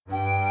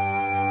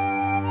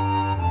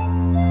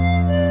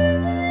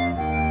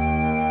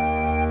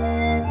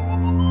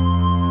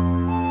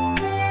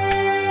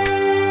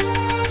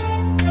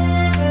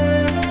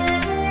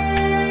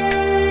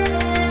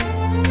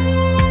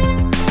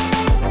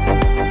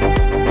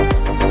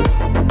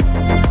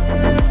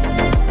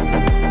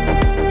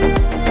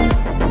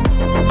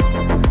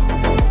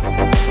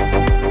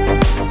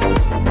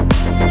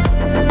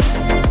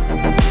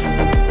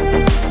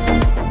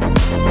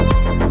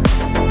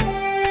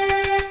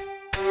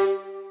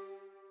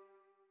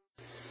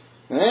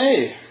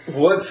Hey.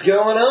 What's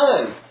going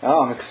on?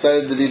 Oh, I'm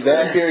excited to be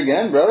back here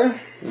again, brother.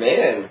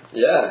 Man,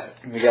 yeah.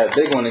 We got a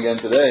big one again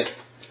today.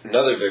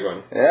 Another big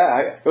one.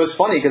 Yeah, it was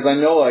funny because I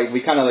know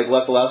we kind of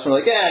left the last one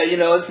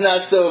it's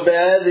not so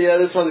bad.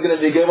 This one's going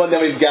to be a good one.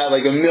 Then we've got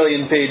a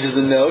million pages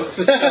of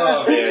notes.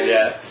 Oh, man,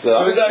 yeah. So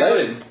I'm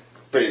excited.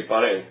 Pretty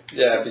funny.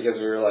 Yeah, because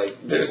we were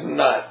there's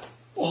not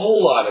a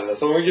whole lot in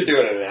this one. We could do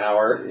it in an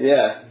hour.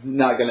 Yeah,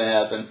 not going to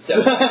happen.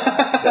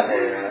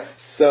 Definitely not.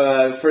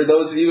 So for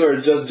those of you who are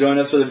just joining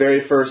us for the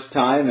very first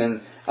time, and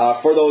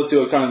for those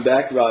who are coming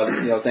back,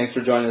 thanks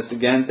for joining us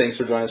again. Thanks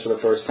for joining us for the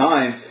first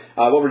time.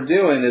 What we're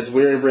doing is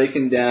we're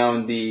breaking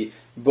down the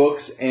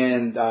books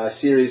and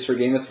series for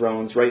Game of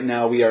Thrones. Right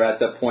now we are at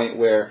that point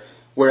where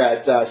we're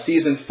at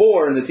Season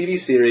 4 in the TV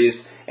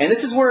series, and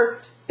this is where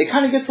it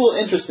kind of gets a little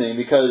interesting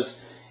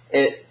because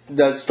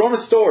the Storm of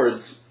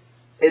Swords,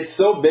 it's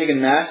so big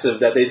and massive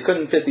that they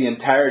couldn't fit the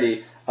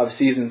entirety of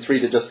Season 3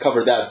 to just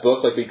cover that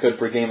book like we could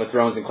for Game of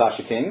Thrones and Clash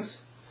of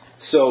Kings.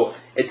 So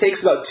it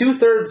takes about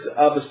 2/3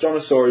 of the Storm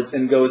of Swords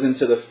and goes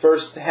into the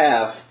first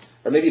half,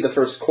 or maybe the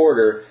first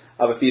quarter,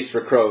 of A Feast for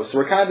Crows. So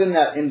we're kind of in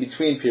that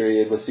in-between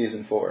period with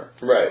Season 4.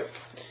 Right.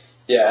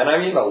 Yeah, and I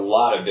mean a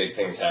lot of big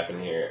things happen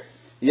here.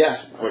 Yeah,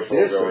 which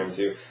seriously. We'll go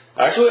into.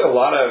 Actually, a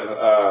lot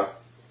of...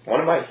 one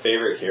of my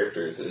favorite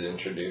characters is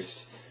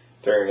introduced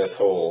during this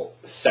whole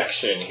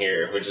section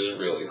here, which is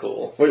really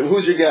cool. Wait,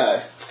 who's your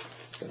guy?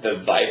 The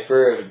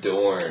Viper of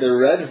Dorne. The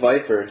Red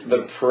Viper. The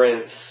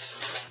Prince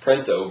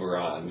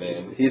Oberon,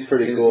 man. He's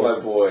pretty cool.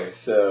 He's my boy.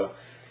 So,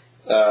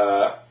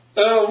 a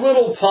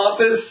little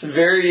pompous,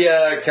 very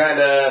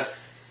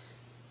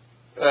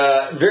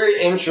very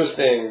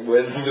interesting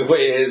with the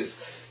way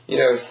his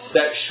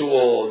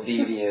sexual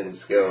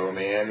deviance go,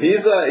 man.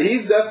 He's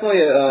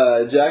definitely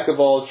a jack of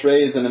all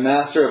trades and a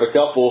master of a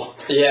couple.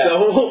 Yeah.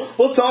 So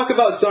we'll talk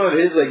about some of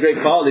his great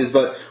qualities.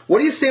 But what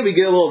do you say we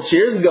get a little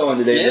cheers going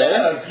today, Yeah,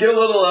 brother? let's get a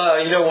little.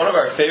 One of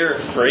our favorite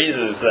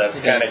phrases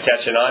that's kind of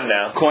catching on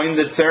now. Coined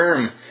the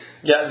term.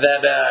 Yeah,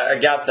 that I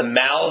got the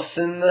malice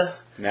in the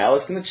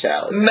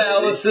chalice.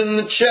 Malice in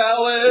the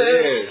chalice.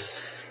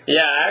 Cheers.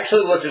 Yeah, I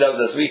actually looked it up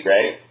this week,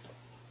 right?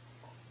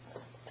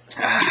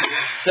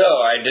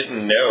 So, I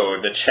didn't know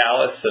the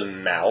Chalice of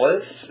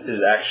Malice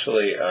is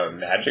actually a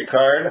magic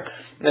card.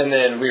 And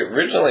then we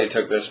originally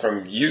took this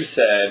from You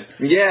Said.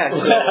 Yeah,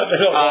 so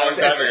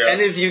if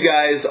any of you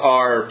guys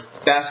are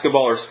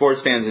basketball or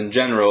sports fans in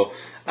general,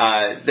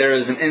 there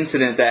is an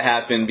incident that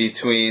happened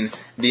between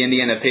the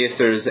Indiana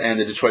Pacers and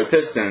the Detroit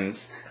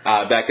Pistons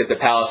back at the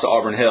Palace of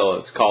Auburn Hill.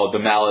 It's called the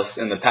Malice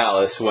in the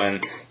Palace when,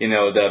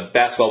 the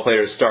basketball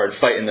players started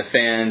fighting the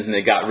fans and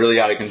they got really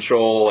out of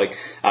control,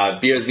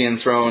 beers being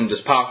thrown,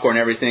 just popcorn,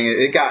 everything.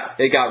 It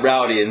got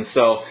rowdy, and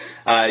so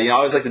I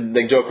always like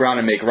to joke around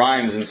and make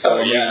rhymes, and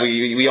so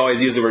we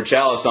always use the word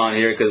chalice on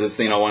here because it's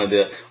one of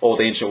the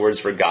old ancient words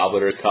for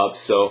goblet or cup.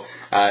 So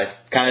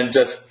kind of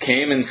just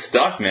came and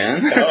stuck,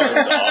 man. Oh,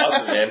 it's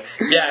awesome, man.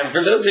 Yeah, and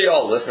for those of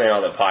y'all listening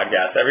on the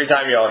podcast, every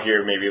time y'all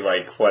hear maybe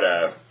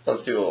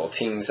let's do a little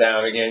ting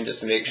sound again just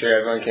to make sure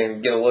everyone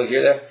can get a look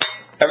here there.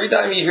 Every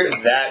time you hear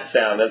that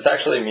sound, that's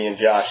actually me and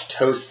Josh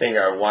toasting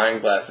our wine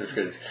glasses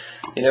because,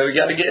 we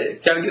gotta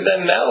get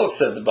that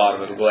malice at the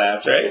bottom of the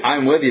glass, right?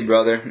 I'm with you,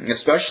 brother.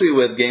 Especially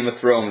with Game of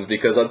Thrones,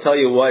 because I'll tell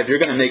you what, if you're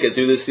gonna make it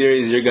through this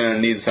series, you're gonna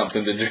need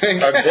something to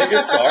drink. Our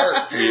biggest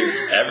arc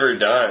we've ever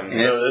done.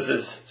 So this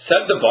is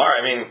set the bar.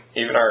 I mean,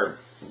 even our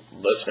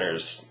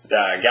listeners,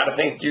 gotta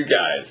thank you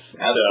guys.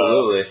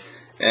 Absolutely.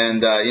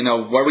 And,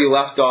 where we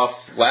left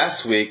off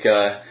last week,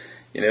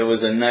 it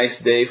was a nice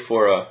day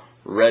for a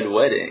red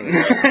wedding.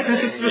 Which,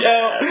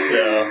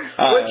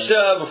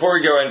 before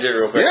we go into it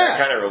real quick, it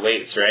kind of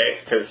relates, right?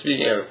 Because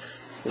speaking of,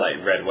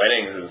 red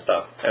weddings and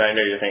stuff, and I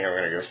know you think I'm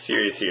going to go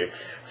serious here.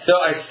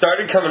 So I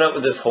started coming up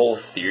with this whole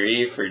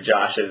theory for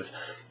Josh's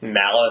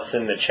Malice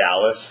in the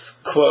Chalice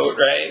quote,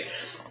 right?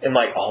 And,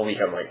 all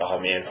week I'm like, oh,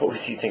 man, what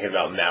was he thinking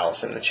about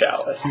Malice in the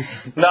Chalice?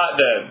 Not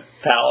the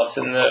palace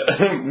in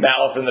the...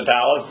 Malice in the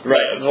Palace.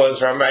 Right. That's what it's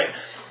from, right?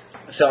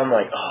 So I'm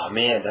like, oh,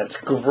 man, that's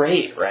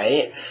great,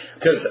 right?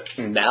 Because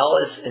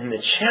Malice in the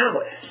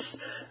Chalice.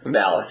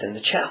 Malice in the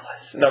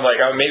Chalice. And I'm like,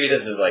 oh, maybe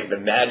this is, the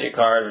magic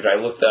card, which I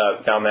looked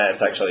up, found that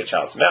it's actually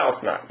Chalice of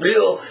Malice, not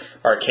real.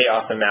 Or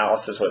Chaos of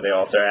Malice is what they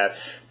also have.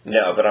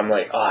 No, but I'm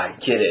like, oh, I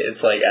get it.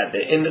 It's at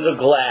the end of the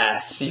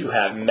glass, you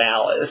have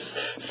malice.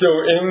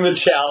 So in the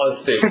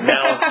chalice, there's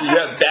malice. You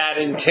have bad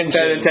intentions.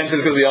 Bad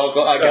intentions because the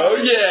alcohol.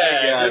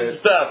 Good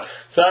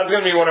stuff. So that's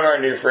going to be one of our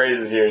new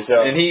phrases here.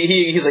 So, and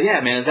he's like,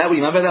 yeah, man, is that what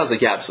you meant by that? I was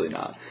like, yeah, absolutely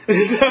not. But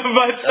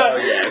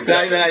exactly.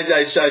 then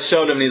I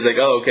showed him, and he's like,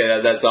 oh, okay,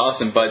 that's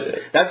awesome. But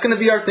that's going to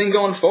be our thing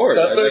going forward.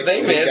 That's our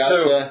thing, man.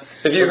 So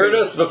if you heard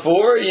us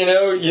before, you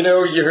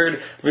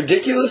heard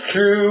Ridiculous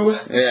Crew.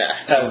 Yeah.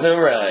 Has no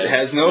rhymes.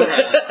 Has no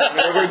rhymes.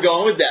 We're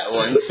going with that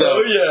one.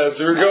 So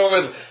so we're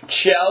going with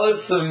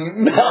Chalice of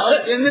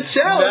Malice in the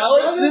Chalice.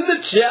 Malice in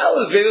the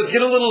Chalice, baby. Let's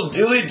get a little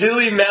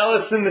dilly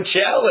Malice in the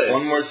Chalice.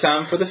 One more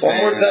time for the fans.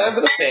 One more time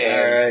for the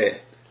fans. All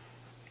right.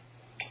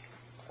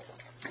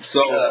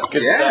 So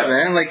good stuff.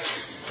 man,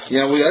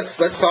 let's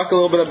talk a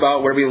little bit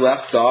about where we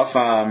left off.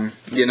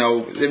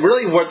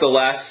 Really what the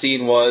last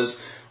scene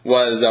was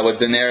with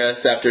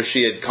Daenerys after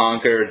she had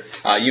conquered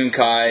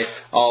Yunkai.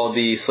 All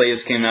the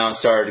slaves came out and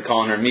started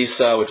calling her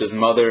Misa, which is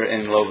mother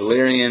in Low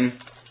Valyrian.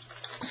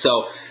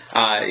 So,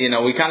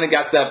 we kind of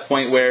got to that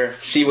point where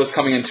she was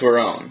coming into her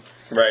own.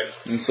 Right.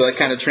 And so that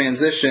kind of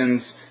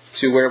transitions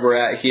to where we're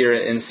at here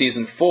in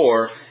Season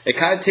 4. It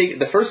kind of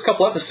the first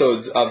couple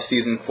episodes of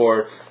Season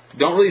 4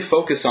 don't really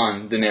focus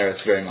on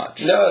Daenerys very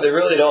much. No, they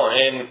really don't.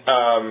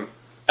 And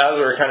as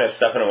we're kind of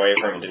stepping away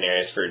from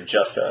Daenerys for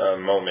just a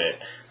moment,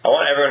 I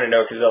want everyone to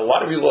know, because a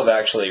lot of people have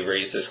actually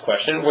raised this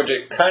question, which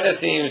it kind of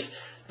seems,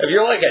 if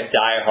you're like a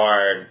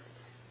diehard,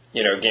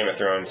 Game of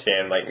Thrones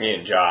fan like me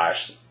and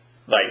Josh,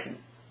 like,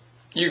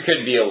 you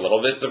could be a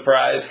little bit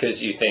surprised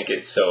because you think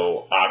it's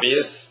so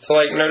obvious to,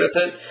 like, notice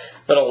it.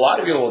 But a lot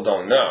of people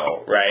don't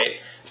know, right?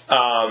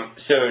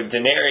 So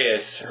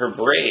Daenerys, her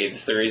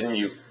braids, the reason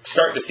you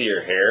start to see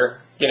her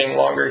hair getting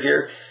longer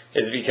here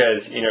is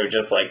because,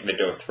 just like the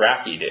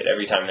Dothraki did,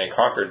 every time they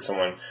conquered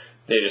someone,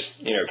 they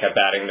just, kept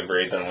adding the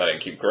braids and let it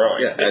keep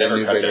growing. Yeah, they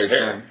never cut their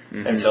hair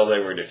until they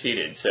were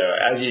defeated. So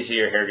as you see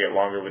her hair get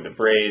longer with the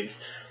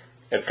braids,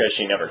 it's because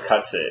she never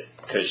cuts it,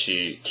 because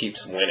she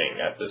keeps winning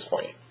at this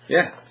point.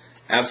 Yeah.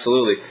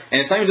 Absolutely. And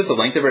it's not even just the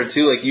length of her,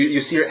 too. Like, you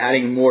see her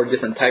adding more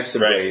different types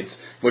of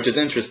braids, which is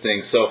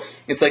interesting. So,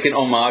 it's like an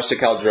homage to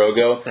Khal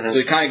Drogo. Mm-hmm. So,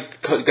 it kind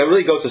of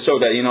really goes to show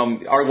that,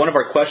 one of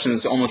our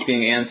questions almost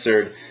being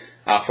answered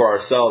for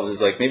ourselves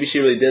is, like, maybe she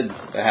really did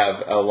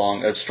have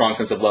a strong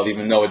sense of love,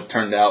 even though it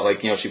turned out,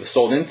 like, she was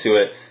sold into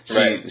it.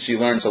 She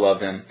learned to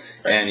love him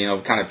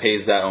and, kind of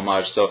pays that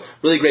homage. So,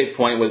 really great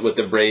point with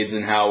the braids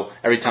and how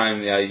every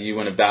time you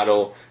win a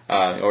battle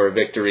or a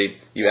victory,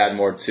 you add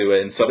more to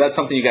it. And so if that's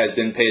something you guys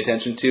didn't pay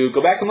attention to,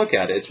 go back and look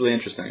at it. It's really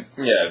interesting.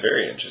 Yeah,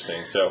 very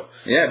interesting. So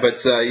yeah, but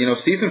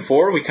Season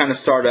 4, we kind of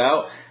start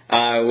out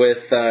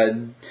with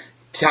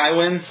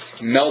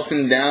Tywin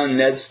melting down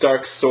Ned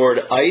Stark's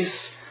sword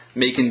Ice,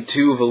 making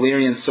 2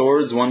 Valyrian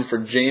swords, one for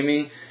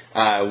Jaime,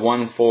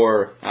 one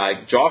for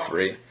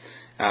Joffrey.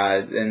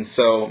 And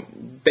so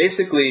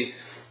basically,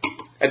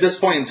 at this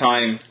point in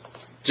time,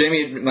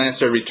 Jaime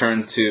Lannister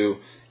returned to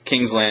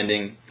King's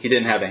Landing. He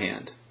didn't have a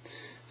hand.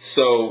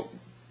 So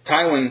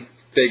Tywin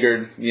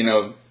figured,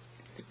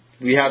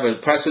 we have a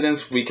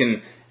precedence. We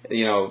can,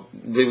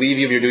 relieve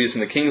you of your duties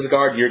from the King's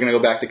Guard. You're going to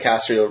go back to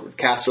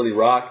Casterly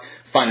Rock,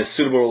 find a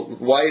suitable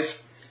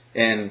wife,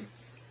 and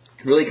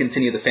really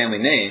continue the family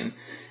name.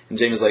 And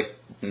Jaime's like,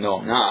 no,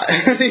 I'm not.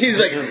 He's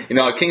like,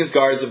 a King's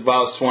Guard's a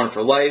vow sworn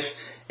for life.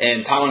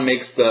 And Tywin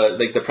makes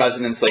the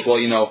precedence like, well,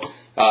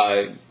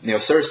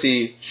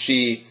 Cersei,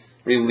 she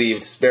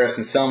relieved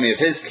Barristan Selmy of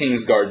his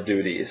Kingsguard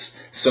duties.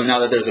 So now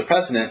that there's a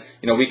precedent,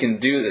 we can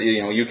do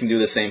you can do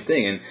the same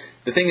thing. And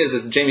the thing is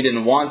Jaime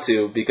didn't want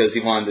to because he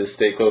wanted to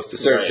stay close to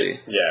Cersei. Right.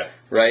 Yeah.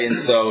 Right? And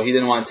so he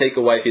didn't want to take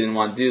a wife, he didn't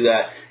want to do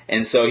that.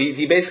 And so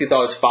he basically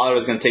thought his father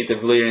was going to take the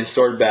Valyrian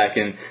sword back.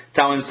 And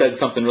Tywin said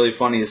something really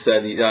funny. He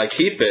said,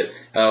 keep it.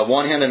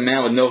 One-handed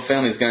man with no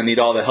family is going to need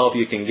all the help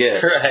you can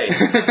get.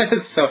 Right.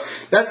 So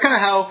that's kind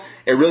of how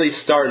it really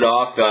started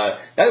off.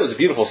 That was a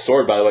beautiful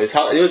sword, by the way.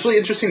 It was really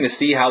interesting to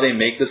see how they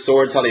make the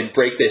swords, how they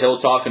break the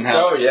hilt off, and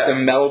how the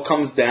metal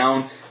comes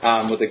down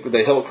with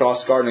the hilt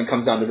crossguard and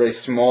comes down to a very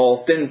small,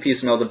 thin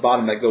piece of metal at the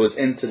bottom that goes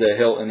into the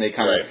hilt, and they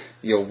kind of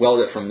weld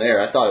it from there.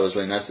 I thought it was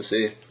really nice to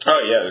see. Oh,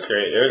 yeah, it was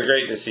great. It was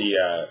great to see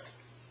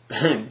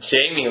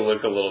Jaime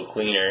look a little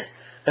cleaner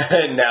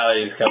now that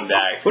he's come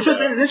back. Which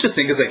was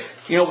interesting, because,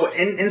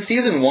 in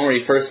Season 1 where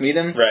you first meet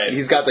him,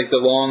 he's got, the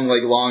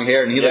long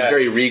hair, and he looked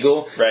very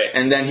regal. Right.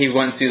 And then he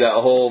went through that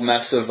whole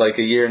mess of,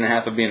 a year and a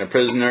half of being a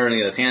prisoner, and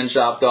he got his hand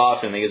chopped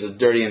off, and he gets his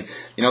dirty, and,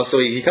 so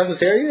he cuts his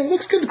hair, it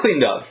looks good and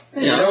cleaned up.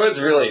 You know what's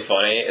really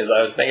funny is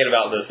I was thinking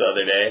about this the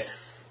other day.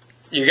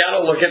 You gotta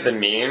look at the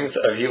memes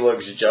of he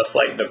looks just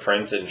like the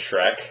prince in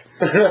Shrek.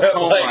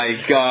 Oh my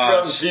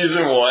gosh. From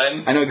Season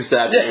 1. I know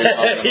exactly what you're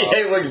talking about.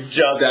 He looks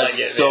just like it,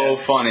 That's so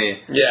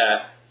funny.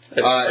 Yeah.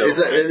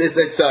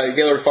 It's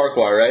Gaylord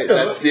Farquhar, right?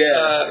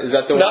 Is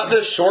that the one? Not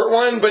the short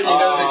one, but the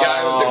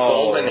guy with the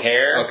golden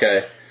hair.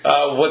 Okay.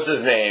 What's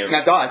his name?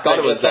 I thought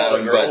it was that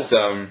one, but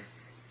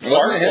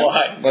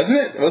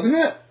Wasn't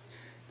it?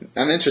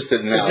 I'm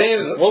interested in that. His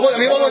name's... we'll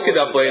look it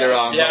up later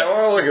on. Yeah, I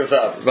want to look this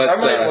up. But, I'm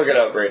going to look it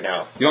up right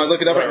now. You want to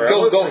look it up?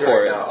 Go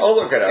for it. Now. I'll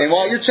look it up. And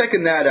while you're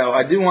checking that out,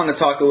 I do want to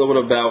talk a little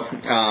bit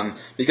about,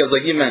 because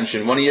like you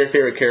mentioned, one of your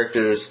favorite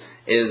characters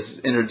is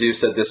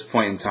introduced at this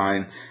point in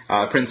time,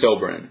 Prince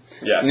Oberyn.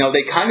 Yeah.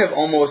 They kind of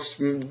almost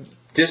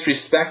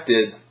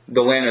disrespected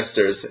the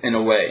Lannisters in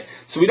a way.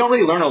 So we don't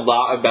really learn a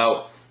lot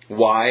about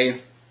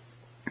why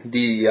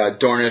the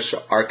Dornish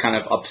are kind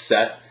of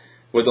upset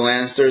with the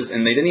Lannisters,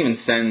 and they didn't even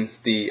send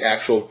the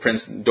actual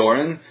Prince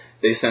Doran.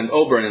 They sent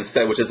Oberyn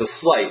instead, which is a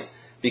slight,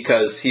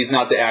 because he's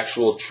not the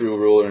actual true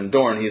ruler in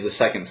Dorne, he's the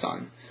second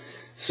son.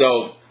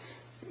 So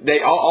they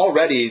had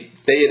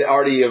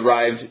already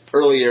arrived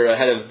earlier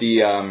ahead of the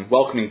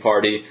welcoming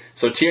party,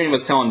 so Tyrion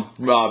was telling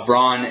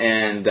Bronn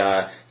and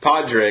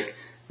Podrick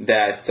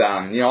that,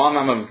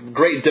 I'm a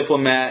great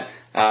diplomat,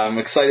 I'm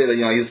excited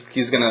that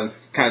he's gonna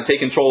kind of take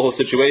control of the whole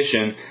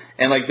situation,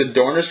 and like the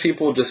Dornish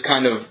people just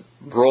kind of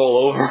roll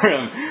over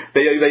him.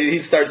 He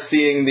starts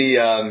seeing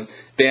the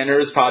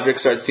banners. Podrick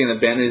starts seeing the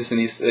banners, and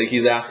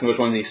he's asking which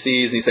ones he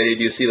sees, and he said, "Hey,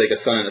 do you see like a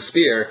sun and a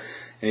spear?"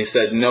 And he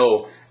said,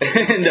 "No."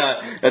 And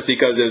that's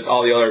because there's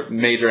all the other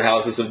major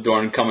houses of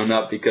Dorne coming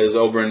up because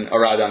Oberyn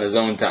arrived on his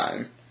own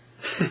time.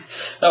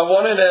 I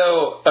want to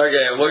know.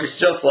 Okay, it looks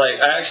just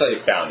like I actually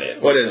found it.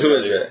 Who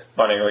is it?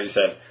 Funny what you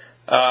said.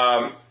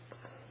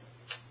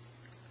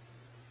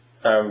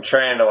 I'm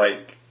trying to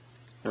like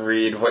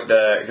read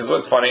because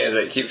what's funny is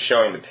it keeps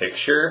showing the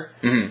picture,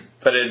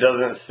 but it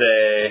doesn't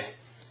say.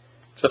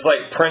 Just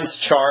like Prince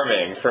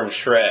Charming from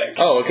Shrek.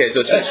 Oh, okay, so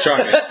it's Prince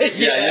Charming. Yeah,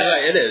 you're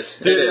right, it is.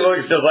 Dude, it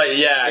looks just like,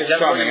 It's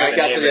Charming. I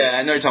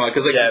know you're talking about,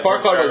 because like,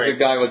 Farquaad was the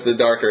guy with the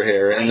darker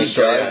hair. And he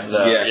does,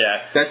 though.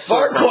 Yeah. That's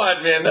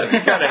Farquaad, man, that'd be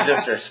kind of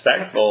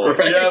disrespectful.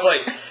 Right. You know,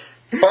 like,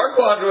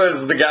 Farquaad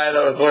was the guy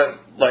that was like,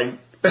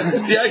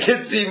 see, I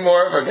could see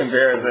more of a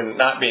comparison,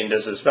 not being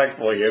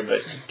disrespectful here,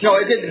 but... No,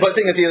 it did, but the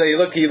thing is, he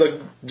looked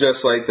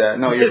just like that.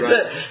 No, you're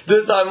right.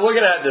 I'm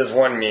looking at this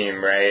one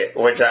meme, right,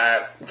 which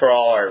for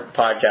all our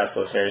podcast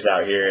listeners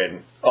out here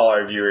and all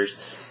our viewers,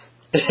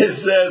 it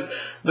says,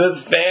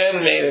 this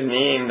fan made a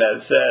meme that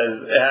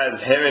says, it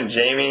has him and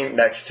Jaime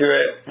next to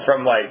it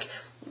from, like,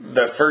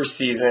 the first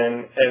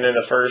season, and then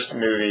the first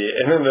movie,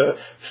 and then the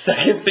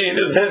second scene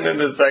is in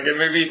the second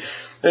movie,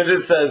 and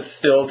it says,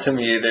 still to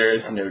me, there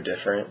is no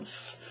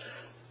difference.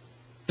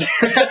 I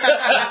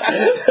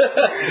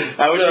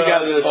wish you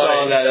guys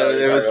saw that.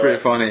 It was pretty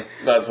funny.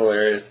 That's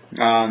hilarious.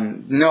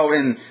 No,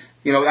 and,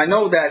 I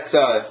know that,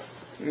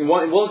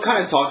 we'll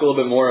kind of talk a little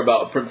bit more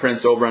about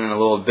Prince Oberyn in a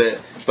little bit,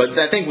 but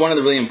I think one of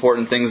the really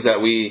important things that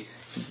we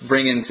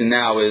bring into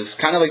now is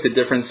kind of like the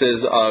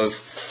differences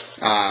of,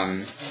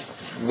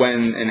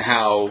 when and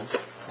how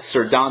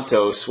Sir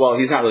Dantos, well,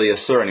 he's not really a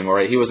Sir anymore,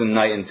 right? He was a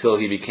knight until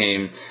he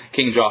became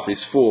King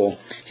Joffrey's fool.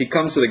 He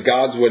comes to the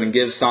Godswood and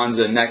gives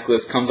Sansa a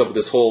necklace, comes up with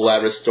this whole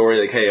elaborate story,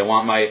 like, hey, I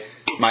want my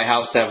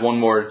house to have one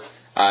more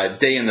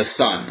day in the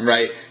sun,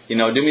 right? Do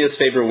me this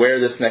favor,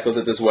 wear this necklace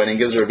at this wedding,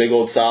 gives her a big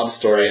old sob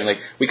story, and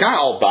like, we kind of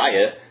all buy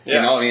it,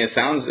 it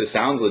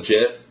sounds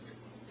legit.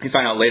 We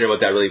find out later what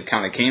that really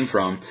kind of came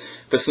from.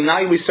 But so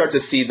now we start to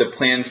see the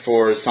plan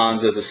for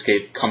Sansa's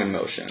escape come in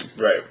motion.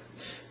 Right.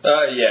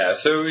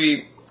 So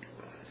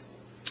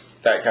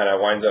that kind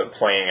of winds up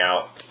playing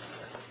out,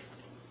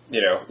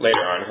 later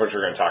on, which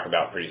we're going to talk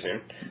about pretty soon.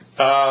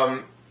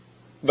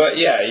 But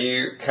yeah,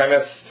 you kind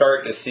of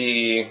start to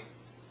see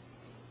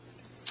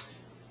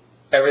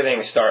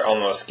everything start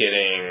almost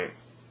getting,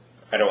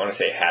 I don't want to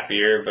say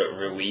happier, but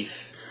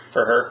relief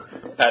for her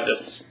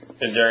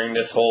during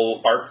this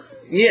whole arc.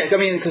 Yeah, I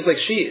mean, because like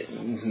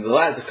the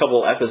last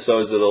couple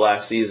episodes of the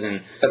last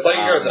season, it's like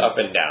it goes up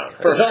and down.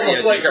 It's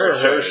almost like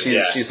her.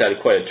 She's had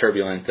quite a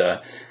turbulent.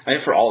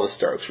 For all the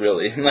Starks,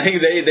 really,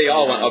 like they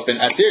all went up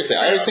and seriously,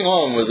 every single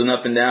one of them was an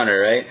up and downer,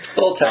 right?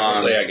 Well,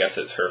 technically, I guess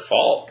it's her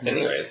fault,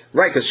 anyways.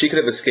 Right, because she could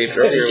have escaped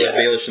earlier with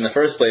Baelish in the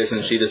first place,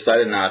 and she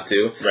decided not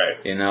to. Right.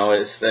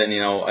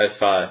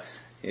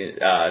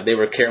 If they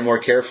were more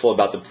careful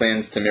about the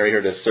plans to marry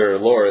her to Sir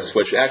Loras,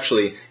 which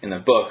actually, in the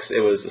books, it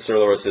was Sir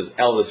Loras'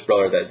 eldest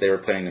brother that they were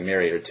planning to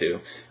marry her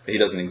to, but he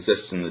doesn't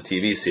exist in the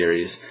TV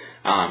series.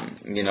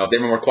 If they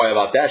were more quiet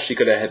about that, she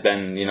could have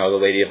been, the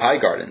Lady of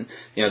Highgarden.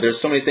 There's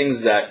so many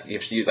things that,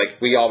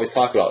 we always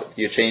talk about,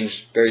 you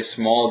change very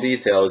small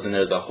details and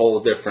there's a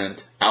whole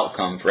different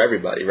outcome for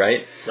everybody,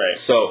 right? Right.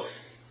 So...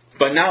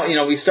 But now,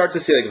 we start to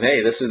see, like,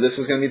 hey, this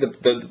is going to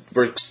be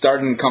we're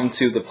starting to come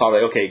to the part,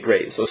 like, okay,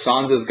 great. So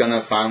Sansa's going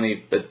to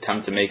finally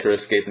attempt to make her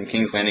escape from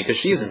King's Landing, because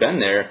she's been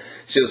there.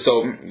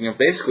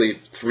 Basically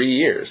 3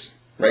 years,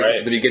 right? Right.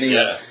 At the beginning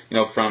of,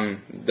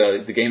 from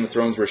the Game of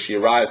Thrones where she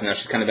arrives, and now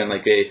she's kind of been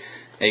like a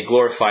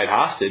glorified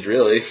hostage,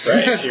 really.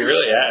 Right, she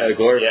really has.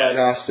 A glorified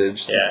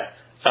hostage. Yeah.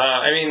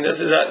 This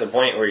is at the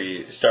point where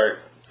you start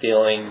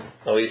feeling,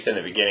 at least in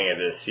the beginning of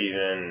this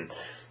season,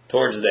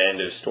 towards the end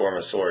of Storm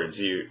of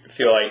Swords, you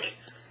feel like,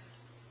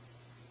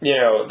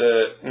 not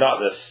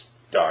the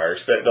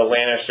Starks, but the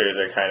Lannisters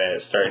are kind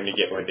of starting to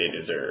get what they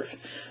deserve.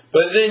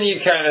 But then you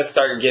kind of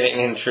start getting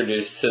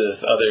introduced to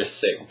this other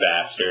sick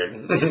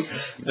bastard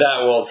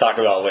that we'll talk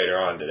about later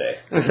on today.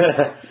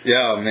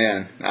 Yeah,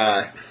 man.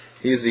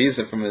 He's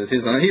from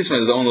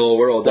his own little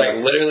world.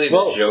 Like, literally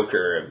the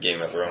Joker of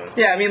Game of Thrones.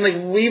 Yeah,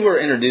 we were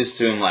introduced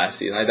to him last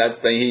season.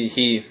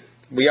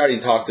 We already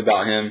talked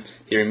about him.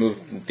 He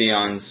removed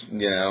Theon's, But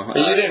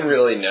you didn't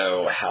really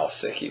know how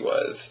sick he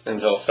was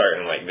until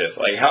starting like this.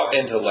 Like, how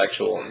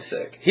intellectual and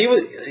sick.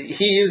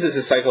 He uses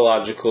his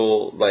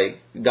psychological,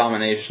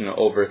 domination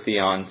over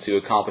Theon to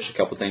accomplish a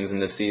couple things in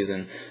this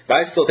season. But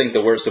I still think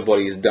the worst of what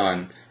he's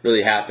done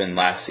really happened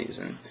last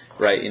season,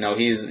 right?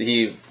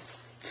 He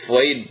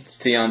flayed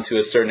Theon to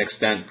a certain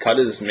extent, cut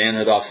his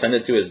manhood off, sent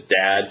it to his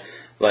dad.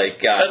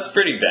 That's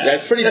pretty bad.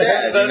 That's pretty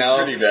bad.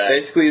 That's pretty bad.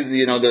 Basically,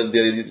 the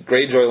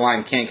Greyjoy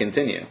line can't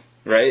continue.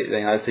 right?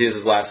 He's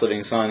his last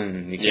living son,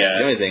 and he can't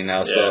do anything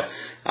now. So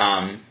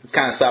it's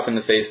kind of slap in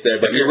the face there.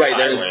 But you're right.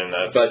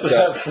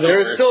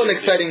 There's still an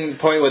exciting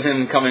point with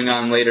him coming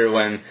on later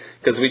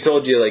because we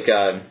told you like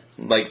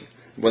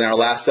when our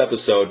last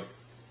episode,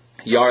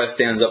 Yara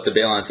stands up to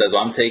Balon and says,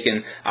 "Well, I'm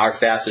taking our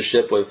fastest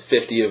ship with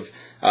 50 of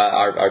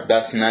our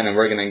best men, and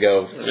we're going to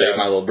go save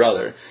my little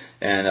brother."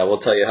 And we'll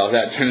tell you how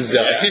that turns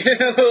out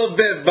in a little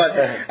bit. But,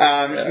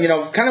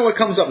 kind of what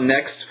comes up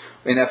next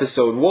in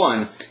episode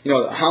 1,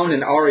 Hound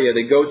and Arya,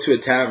 they go to a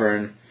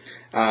tavern,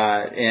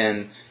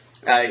 and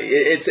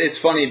it's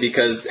funny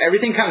because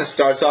everything kind of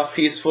starts off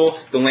peaceful.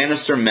 The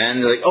Lannister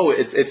men, they're like, "Oh,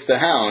 it's the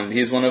Hound.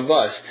 He's one of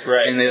us."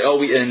 Right. And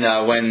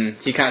when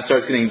he kind of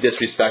starts getting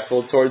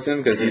disrespectful towards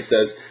him because he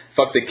says,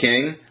 "Fuck the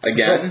king,"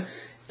 again.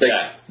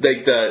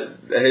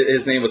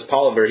 His name was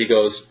Polliver. He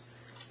goes,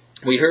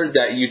 "We heard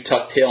that you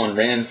tucked tail and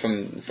ran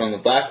from the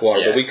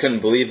Blackwater, but we couldn't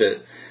believe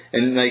it."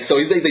 And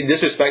so they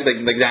disrespect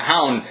like the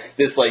Hound,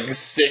 this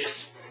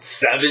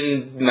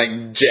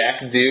 6'7"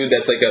 jack dude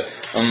that's like a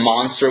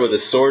monster with a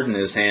sword in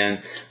his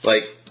hand.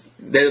 He's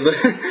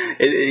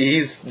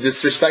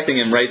disrespecting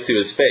him right to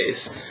his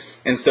face.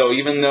 And so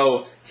even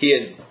though he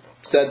had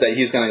said that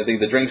he's gonna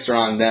the drinks are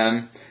on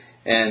them,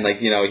 and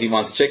he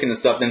wants chicken and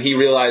stuff, then he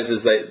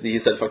realizes that he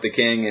said "fuck the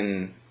king"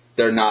 and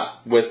they're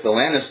not with the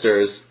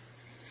Lannisters.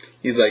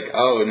 He's like,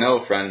 "Oh, no,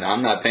 friend,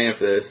 I'm not paying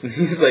for this." And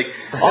he's like,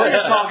 "All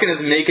you're talking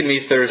is making me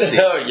thirsty."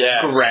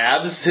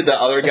 Grabs the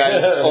other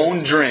guy's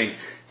own drink,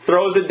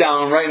 throws it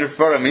down right in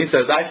front of him. He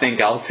says, "I think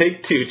I'll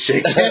take 2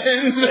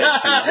 chickens."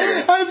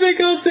 I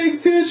think I'll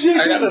take 2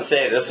 chickens. I gotta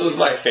say, this was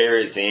my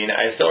favorite scene.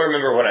 I still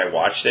remember when I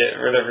watched it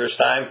for the first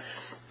time.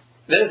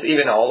 This,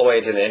 even all the way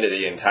to the end of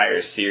the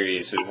entire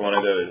series, was one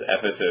of those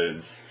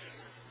episodes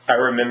I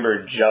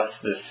remember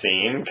just the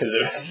scene because it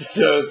was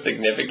so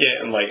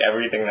significant and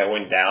everything that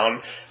went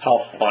down, how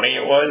funny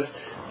it was,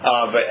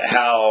 but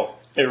how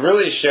it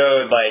really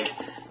showed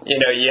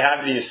you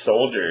have these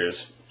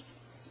soldiers,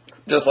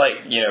 just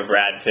like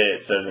Brad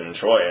Pitt says in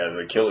Troy as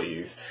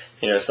Achilles.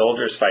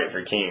 Soldiers fight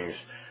for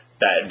kings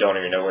that don't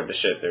even know what the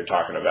shit they're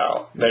talking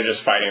about. They're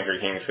just fighting for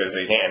kings because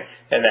they can.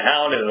 And the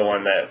Hound is the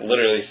one that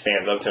literally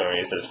stands up to him and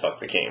he says, "Fuck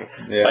the king."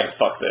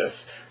 Fuck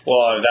this.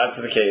 Well, if that's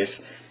the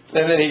case,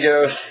 and then he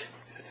goes,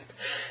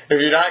 "If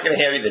you're not going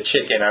to hand me the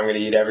chicken, I'm going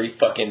to eat every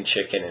fucking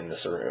chicken in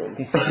this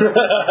room."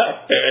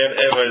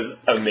 it was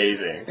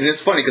amazing. And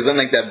it's funny because then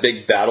that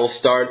big battle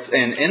starts,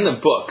 and in the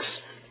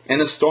books, in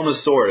the Storm of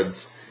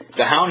Swords,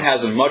 the Hound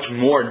has a much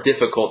more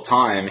difficult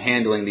time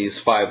handling these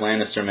 5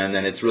 Lannister men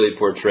than it's really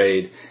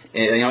portrayed.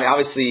 And,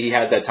 obviously he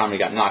had that time he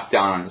got knocked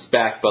down on his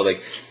back, but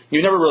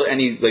you never really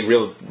any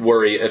real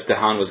worry if the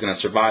Hound was going to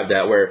survive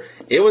that. Where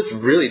it was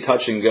really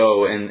touch and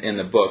go in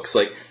the books.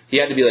 He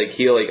had to be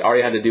heal.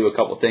 Arya had to do a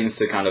couple things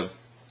to kind of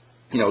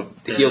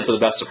heal to the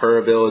best of her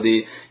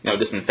ability.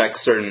 Disinfect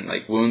certain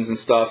wounds and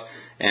stuff.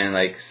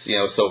 And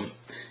so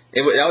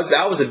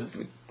that was a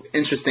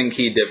interesting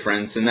key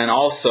difference. And then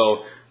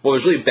also what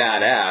was really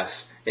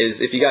badass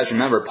is, if you guys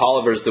remember,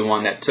 Polliver's the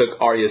one that took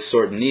Arya's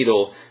sword and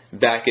needle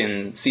back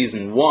in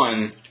season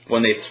 1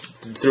 when they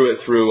threw it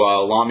through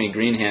Lamy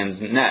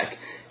Greenhand's neck.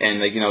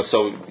 And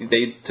so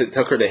they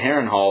took her to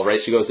Harrenhal,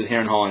 right? She goes to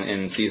Harrenhal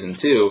in season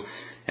 2,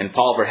 and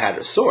Polliver had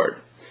her sword.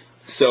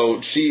 So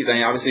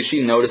obviously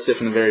she noticed it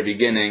from the very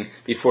beginning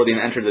before they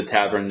even entered the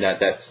tavern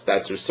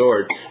that's her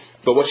sword.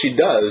 But what she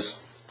does is,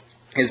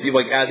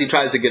 as he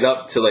tries to get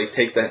up to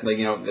take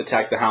the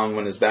attack the Hound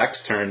when his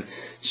back's turned,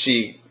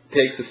 she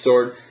takes the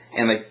sword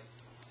and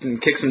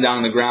kicks him down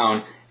on the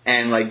ground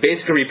and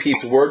basically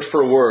repeats word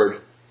for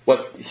word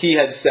what he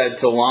had said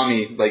to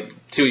Lamy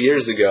 2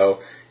 years ago.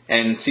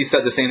 And she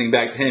said the same thing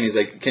back to him. He's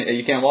like,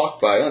 "You can't walk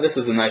by. Oh, this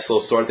is a nice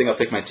little sword. I think I'll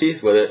pick my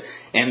teeth with it."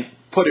 And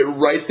put it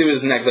right through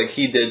his neck like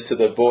he did to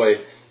the boy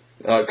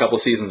a couple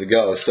seasons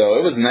ago. So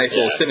it was a nice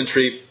little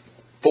symmetry,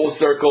 full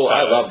circle.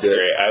 I loved it.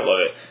 Great. I love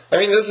it. I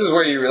mean, this is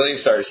where you really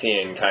start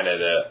seeing kind of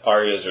the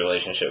Arya's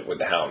relationship with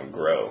the Hound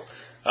grow.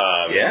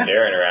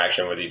 Their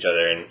interaction with each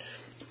other. And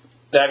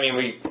I mean,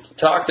 we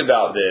talked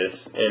about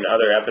this in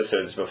other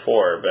episodes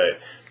before, but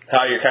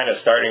how you're kind of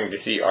starting to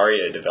see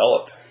Arya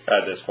develop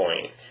at this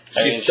point.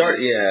 She's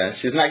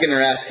not getting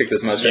her ass kicked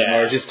as much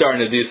anymore. She's starting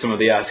to do some of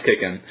the ass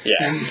kicking.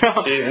 Yeah,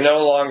 she's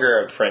no longer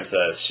a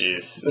princess.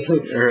 She's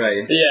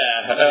right.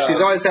 Yeah, she's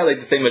always had the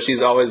thing, but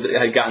she's always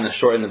had gotten the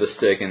short end of the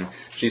stick, and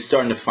she's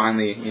starting to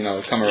finally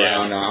come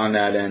around on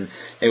that end.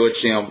 In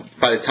which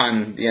by the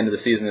time the end of the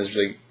season is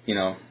really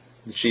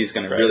she's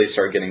going to really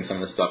start getting some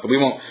of the stuff. But we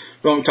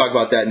won't talk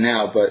about that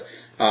now. But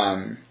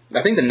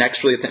I think the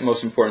next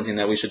most important thing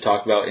that we should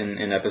talk about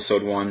in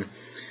episode 1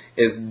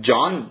 is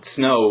Jon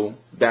Snow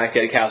back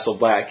at Castle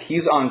Black.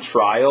 He's on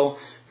trial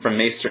for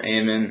Maester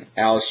Aemon,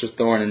 Alistair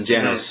Thorne, and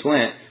Janos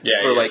Slynt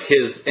for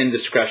his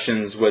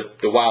indiscretions with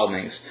the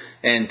Wildlings.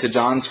 And to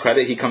Jon's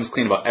credit, he comes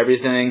clean about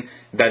everything,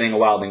 vetting a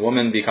Wildling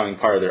woman, becoming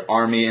part of their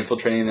army,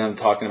 infiltrating them,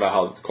 talking about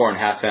how Qhorin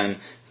Halfhand,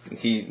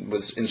 he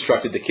was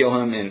instructed to kill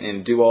him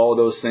and do all of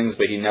those things,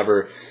 but he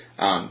never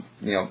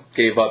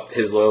gave up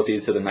his loyalty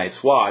to the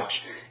Night's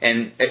Watch.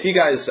 And if you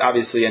guys,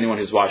 obviously anyone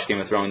who's watched Game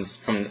of Thrones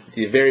from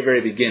the very, very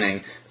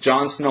beginning,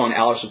 Jon Snow and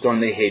Alistair Thorne,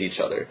 they hate each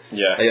other.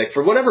 Yeah. Like,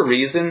 for whatever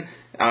reason,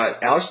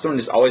 Alistair Thorne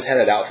just always had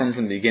it out for him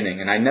from the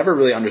beginning, and I never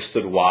really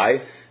understood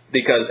why,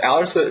 because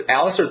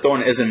Alistair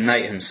Thorne is a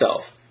knight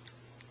himself.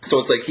 So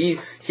it's like he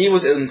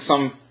was in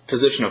some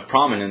position of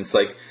prominence,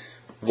 like,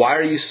 why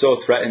are you so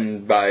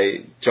threatened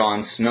by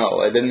Jon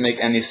Snow? It didn't make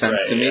any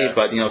sense to me,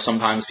 but,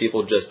 sometimes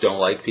people just don't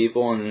like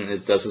people, and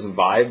it doesn't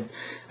vibe.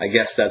 I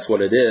guess that's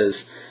what it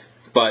is.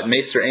 But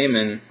Maester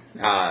Aemon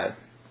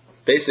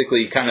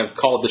basically kind of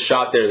called the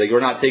shot there, like,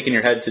 we're not taking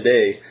your head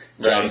today,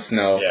 Jon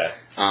Snow. Yeah.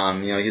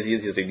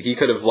 He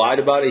could have lied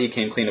about it. He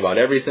came clean about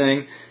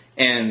everything.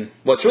 And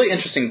what's really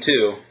interesting,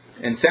 too,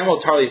 and Samuel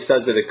Tarly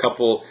says it a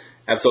couple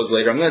episodes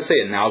later. I'm going to say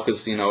it now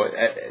because,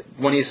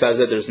 when he says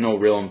it, there's no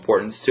real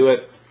importance to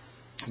it.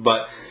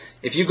 But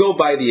if you go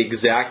by the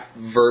exact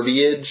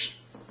verbiage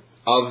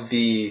of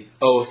the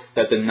oath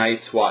that the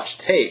Night's Watch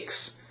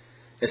takes,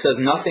 it says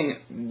nothing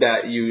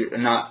that you're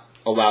not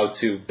allowed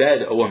to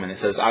bed a woman. It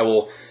says, I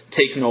will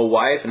take no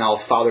wife and I will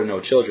father no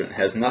children.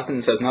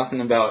 It says nothing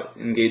about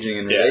engaging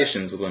in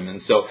relations with women.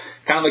 So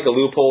kind of like a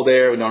loophole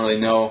there. We don't really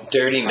know.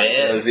 Dirty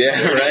man.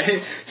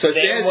 Right? So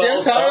Sam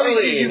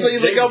Tarly, he's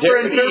like up for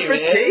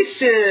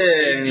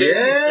interpretation.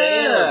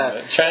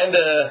 Sam.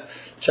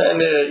 Trying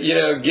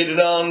to, get it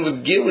on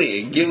with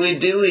Gilly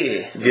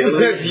Dilly.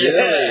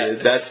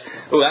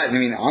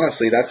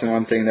 Honestly, that's the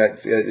one thing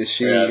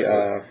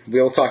that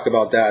we'll talk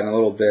about that in a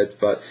little bit,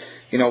 but,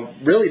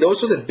 really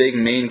those were the big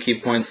main key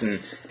points in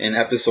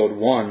episode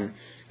 1.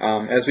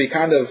 As we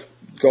kind of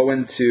go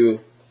into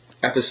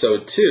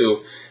episode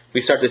 2, we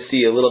start to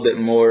see a little bit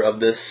more of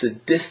the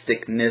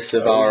sadisticness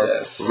of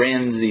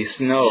Ramsay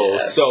Snow. Yeah.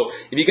 So,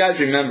 if you guys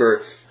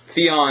remember,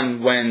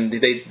 Theon, when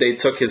they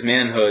took his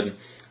manhood,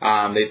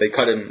 they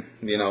cut him,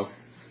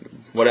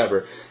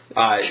 whatever.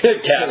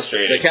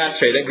 Castrated. They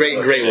castrated.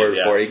 Great word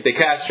for it. They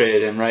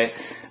castrated him, right?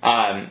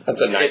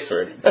 That's a nice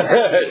word.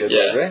 Good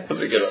word, right?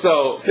 That's a good one.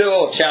 So, let's get a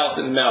little chouse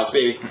in the mouse,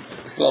 baby.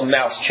 It's a little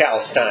mouse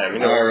chouse time. You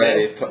know what I'm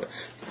saying?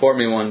 Pour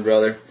me one,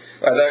 brother.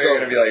 I thought you were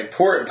going to be like,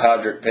 pour it,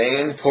 Podrick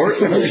Payne. Pour it,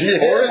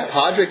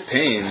 Podrick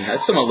Payne.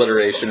 That's some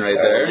alliteration right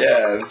there.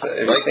 If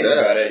you think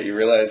about it, you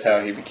realize how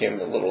he became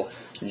the little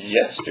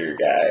jester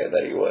guy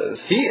that he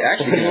was. He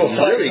actually was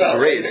a really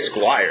great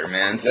squire,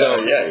 man.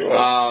 So, he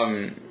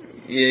was.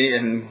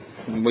 And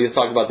we'll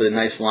talk about the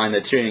nice line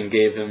that Tyrion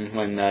gave him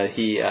when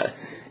he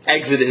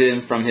exited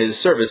him from his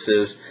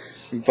services.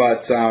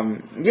 But,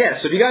 so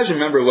if you guys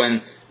remember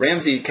when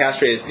Ramsay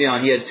castrated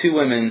Theon, he had 2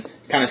 women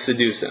kind of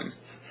seduce him,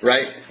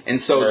 right?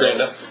 And so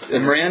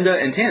Miranda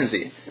and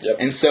Tansy. Yep.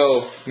 And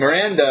so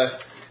Miranda,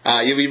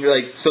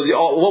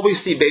 what we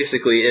see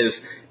basically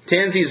is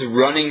Tansy's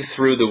running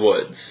through the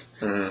woods.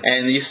 Mm-hmm.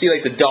 And you see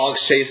the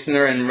dogs chasing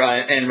her and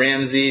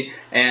Ramsay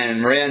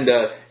and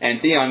Miranda and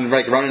Theon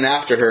running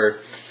after her.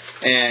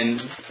 And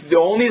the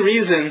only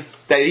reason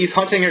that he's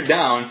hunting her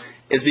down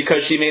is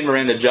because she made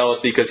Miranda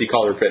jealous because he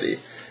called her pretty.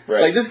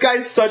 Right. This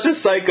guy's such a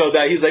psycho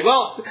that he's like,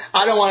 well,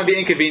 I don't want to be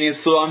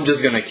inconvenienced, so I'm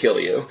just gonna kill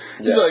you.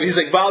 Yeah. So he's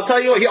like, but I'll tell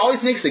you what, he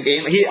always makes a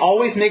game. He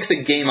always makes a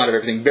game out of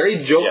everything. Very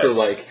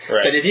Joker-like. Yes.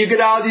 Right. Said, if you get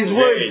out of these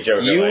woods,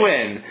 you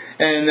win.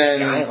 And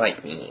then a guy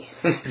like me.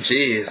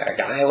 Jeez. A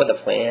guy with a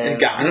plan. A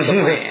guy with a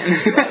plan.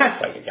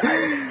 Like a guy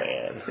with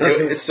a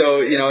plan.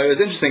 So, it was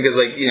interesting because,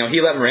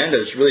 he let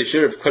Miranda really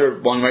shoot her, put her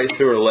one right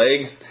through her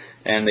leg,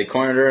 and they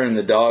cornered her, and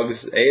the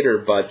dogs ate her.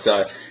 But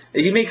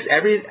he makes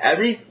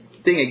everything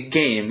a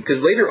game,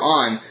 because later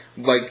on,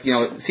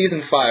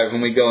 season 5,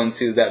 when we go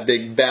into that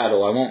big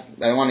battle, I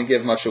don't want to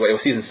give much away. Well,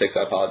 season 6,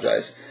 I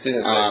apologize.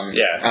 Season 6,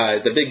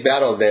 the big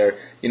battle there,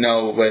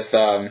 with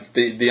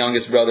the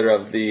youngest brother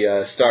of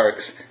the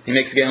Starks, he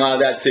makes a game out of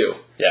that too.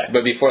 Yeah.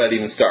 But before that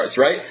even starts,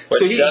 right?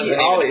 Which so doesn't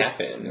even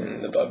happen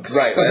in the books.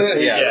 Right.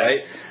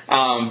 Right.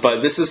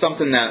 But this is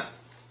something that,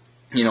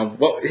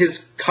 what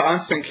his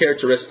constant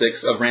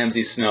characteristics of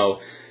Ramsay Snow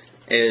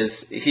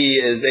is, he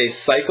is a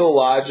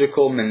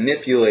psychological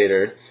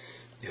manipulator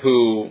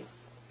who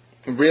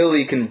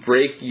really can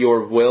break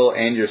your will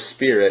and your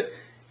spirit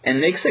and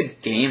makes a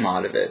game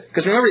out of it.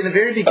 Because remember, in the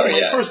very beginning,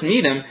 when you first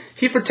meet him,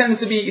 he pretends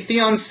to be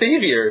Theon's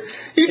savior.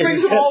 He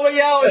brings him all the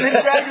way out and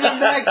then drags him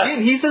back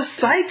in. He's a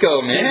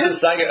psycho, man. He's a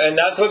psycho, and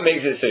that's what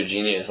makes it so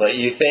genius.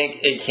 You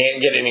think it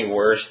can't get any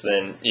worse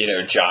than,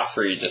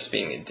 Joffrey just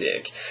being a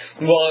dick.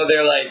 Well,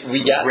 they're like,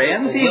 we got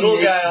this little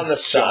guy on the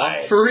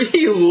side.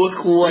 Joffrey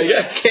look like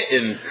a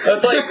kitten.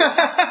 That's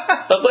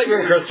like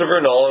when Christopher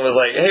Nolan was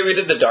like, hey, we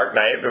did The Dark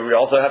Knight, but we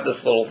also have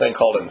this little thing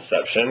called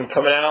Inception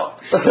coming out.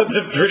 That's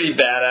a pretty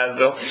badass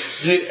film.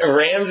 Dude,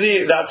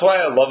 Ramsay, that's why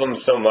I love him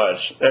so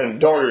much. And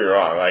don't get me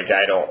wrong,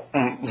 I don't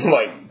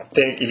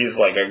think he's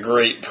a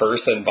great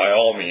person by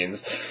all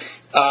means.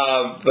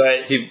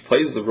 But he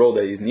plays the role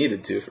that he's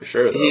needed to, for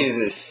sure, though.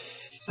 He's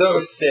so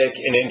sick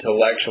and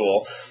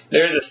intellectual.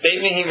 There's a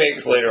statement he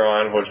makes later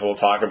on, which we'll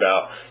talk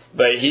about,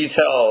 but he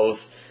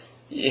tells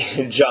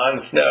Jon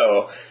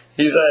Snow,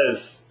 he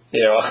says,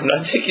 I'm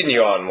not taking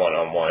you on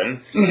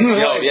one-on-one.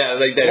 Yeah,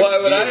 like that.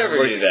 Why would I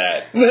ever do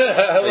that?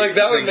 Like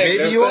that would make maybe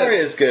no you sense. are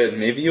as good,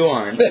 maybe you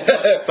aren't.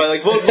 But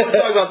like we'll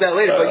talk about that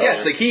later. But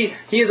yes, like he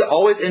is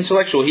always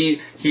intellectual.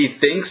 He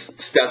thinks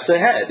steps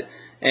ahead.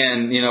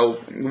 And,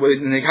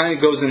 and it kind of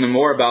goes into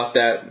more about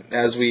that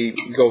as we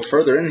go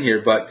further in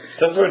here. But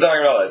since we're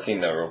talking about that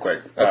scene, though, real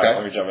quick,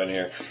 let me jump in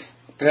here.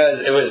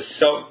 Because it was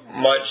so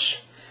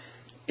much...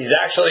 He's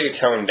actually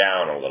toned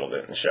down a little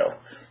bit in the show.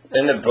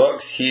 In the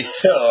books,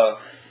 he's...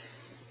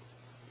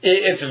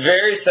 it's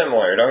very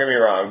similar, don't get me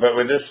wrong, but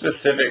with this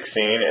specific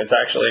scene, it's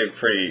actually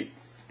pretty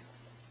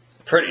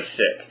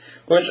sick.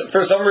 Which,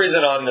 for some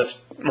reason, on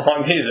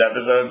these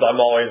episodes, I'm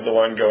always the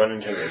one going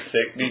into the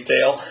sick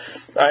detail.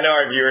 I know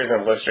our viewers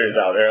and listeners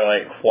out there are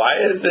like, why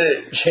is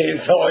it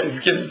Chase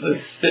always gives the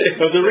sick?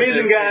 What's the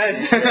reason,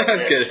 guys?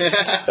 That's good.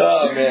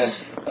 Oh, man.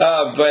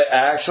 But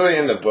actually,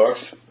 in the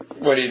books,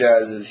 what he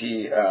does is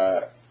he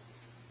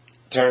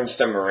turns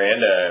to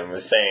Miranda and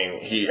was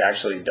saying he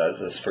actually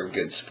does this for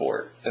good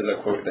sport, is a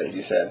quote that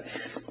he said.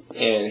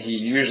 And he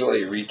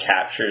usually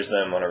recaptures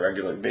them on a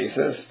regular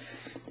basis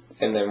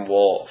and then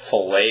will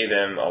fillet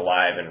them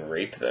alive and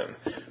rape them,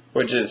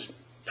 which is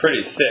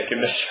pretty sick. In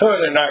the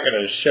show, they're not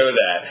going to show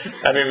that.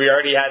 I mean, we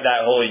already had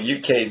that whole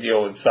UK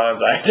deal with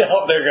Sansa. I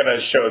doubt they're going to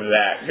show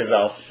that because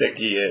how sick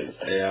he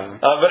is. Yeah.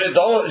 But it's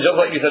almost just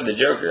like you said, the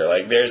Joker.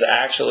 Like, there's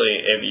actually,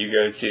 if you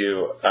go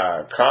to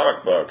a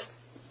comic book,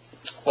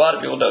 a lot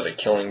of people know The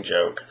Killing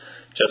Joke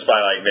just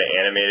by like the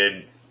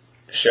animated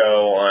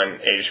show on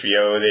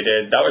HBO they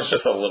did. That was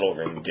just a little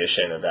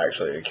rendition of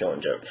actually The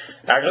Killing Joke.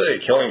 Actually,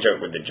 The Killing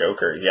Joke with the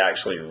Joker, he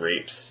actually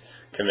rapes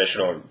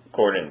Commissioner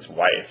Gordon's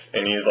wife,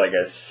 and he's like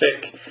a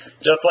sick,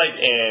 just like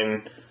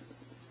in,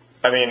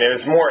 I mean, it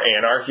was more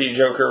anarchy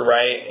Joker,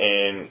 right,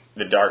 in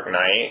The Dark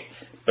Knight,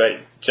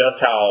 but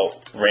just how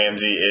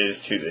Ramsey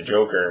is to the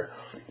Joker,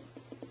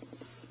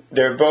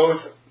 they're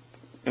both,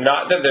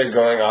 not that they're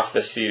going off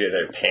the seat of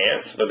their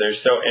pants, but they're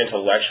so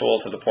intellectual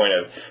to the point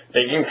of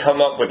they can come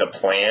up with a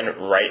plan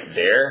right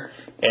there,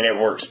 and it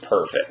works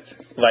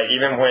perfect. Like,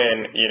 even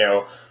when,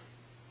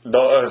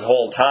 this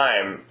whole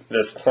time,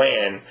 this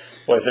plan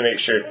was to make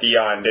sure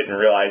Theon didn't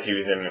realize he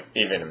was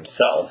even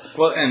himself.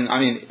 Well, and I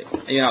mean,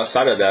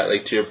 outside of that,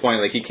 like to your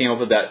point, like he came up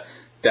with that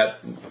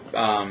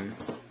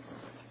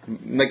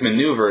like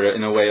maneuver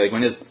in a way, like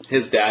when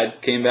his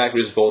dad came back,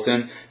 Roose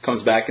Bolton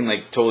comes back and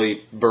like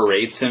totally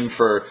berates him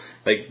for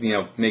like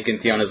making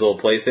Theon his little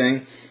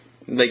plaything.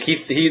 Like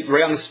he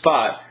right on the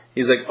spot,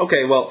 he's like,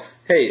 okay, well,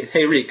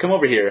 hey Reek, come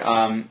over here.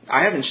 I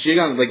haven't. You're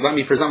gonna like let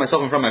me present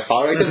myself in front of my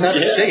father. Like, doesn't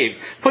have to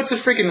shave. Puts a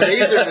freaking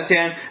razor in his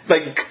hand.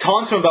 Like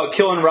taunts him about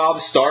killing Robb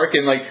Stark,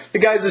 and like the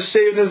guy's just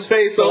shaving his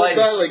face all the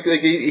time.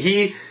 Like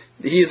he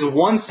is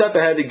one step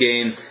ahead of the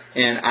game,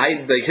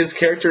 and his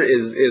character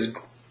is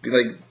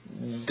like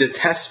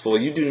detestable.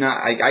 You do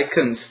not. I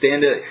couldn't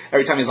stand it.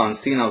 Every time he's on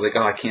scene, I was like,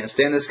 oh, I can't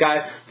stand this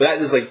guy. But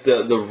that is like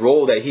the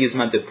role that he's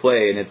meant to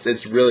play, and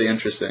it's really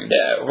interesting.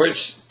 Yeah,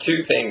 which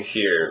two things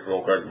here,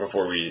 real quick,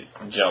 before we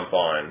jump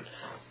on.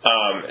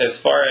 As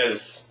far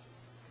as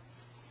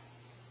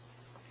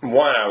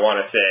one, I want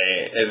to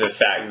say the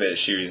fact that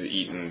she was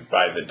eaten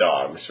by the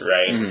dogs,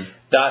 right? Mm-hmm.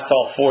 That's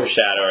all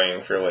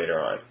foreshadowing for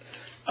later on,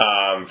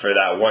 for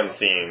that one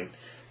scene.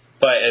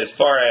 But as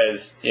far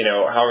as,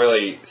 how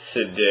really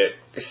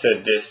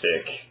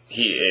sadistic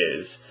he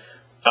is,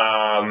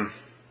 it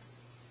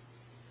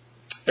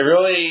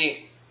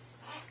really,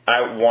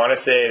 I want to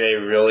say they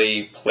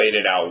really played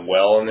it out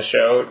well in the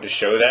show to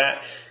show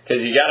that.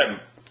 Because you got to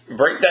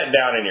break that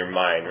down in your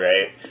mind,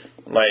 right?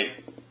 Like,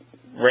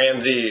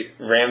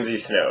 Ramsay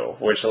Snow,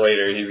 which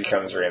later he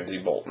becomes Ramsay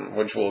Bolton,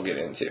 which we'll get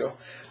into.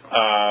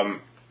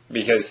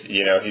 Because,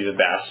 he's a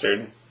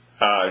bastard,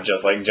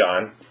 just like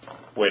Jon,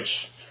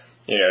 which...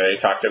 they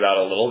talked about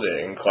a little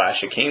bit in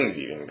Clash of Kings,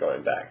 even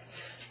going back,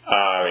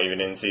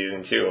 even in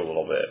season 2 a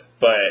little bit.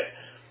 But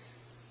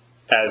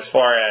as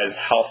far as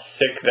how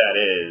sick that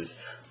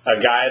is, a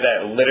guy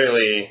that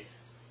literally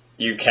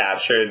you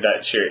captured,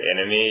 that's your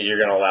enemy, you're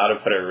going to allow to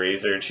put a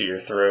razor to your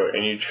throat,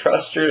 and you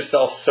trust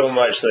yourself so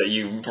much that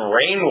you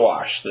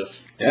brainwash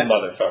this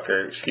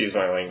motherfucker, excuse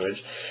my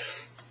language,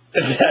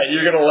 that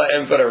you're going to let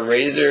him put a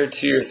razor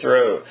to your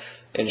throat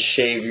and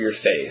shave your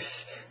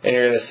face. And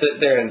you're going to sit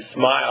there and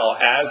smile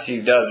as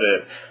he does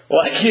it,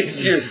 like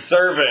he's your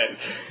servant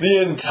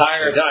the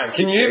entire time.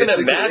 Can you even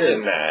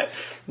imagine that?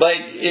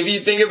 Like, if you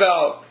think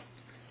about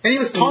and he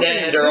was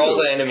Ned or all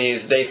the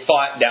enemies, they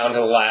fought down to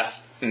the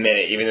last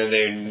minute,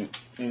 even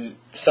though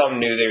some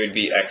knew they would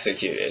be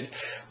executed.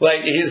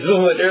 Like, he's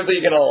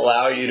literally going to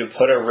allow you to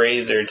put a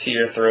razor to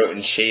your throat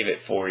and shave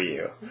it for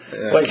you.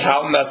 Yeah. Like,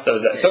 how messed up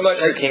is that? So much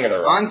for King of the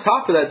Rock. On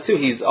top of that, too,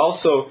 he's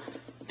also...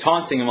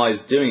 taunting him while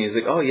he's doing it. He's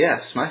like, oh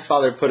yes, my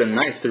father put a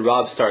knife through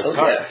Robb Stark's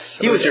heart. Yes.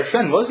 He was your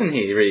friend, wasn't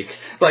he, Reek?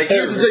 Like, he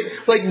was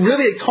like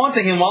really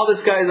taunting him while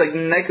this guy's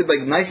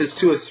knife is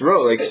to his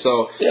throat. Like,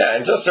 so. Yeah,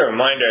 and just a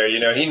reminder,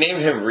 he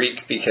named him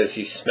Reek because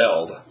he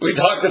smelled. We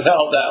talked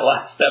about that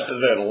last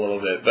episode a little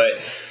bit,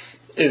 but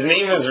his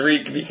name was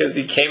Reek because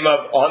he came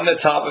up on the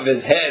top of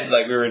his head,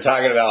 like we were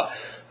talking about.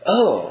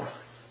 Oh,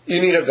 You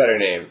need a better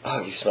name.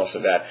 Oh, you smell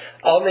so bad.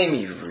 I'll name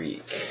you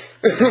Reek.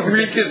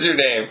 Reek is your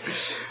name.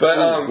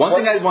 But one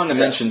thing I wanted to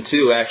mention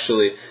too,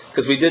 actually,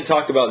 because we did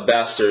talk about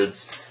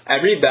bastards.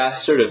 Every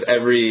bastard of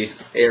every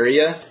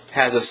area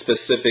has a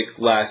specific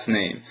last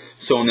name.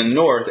 So in the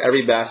north,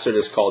 every bastard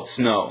is called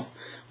Snow,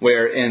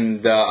 where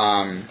in the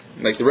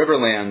like the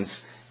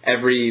Riverlands,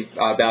 every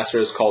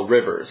bastard is called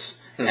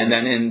Rivers, and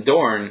then in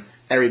Dorne,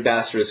 every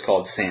bastard is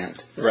called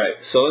Sand.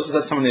 Right. So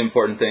that's some of the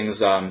important things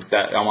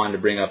that I wanted to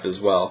bring up as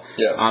well.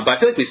 Yeah. But I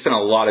feel like we spent a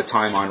lot of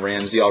time on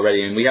Ramsay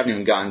already, and we haven't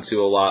even gotten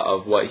to a lot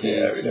of what he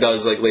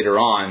does like later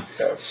on.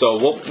 Yeah. So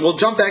we'll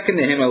jump back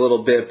into him a little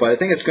bit, but I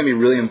think it's going to be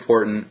really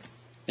important.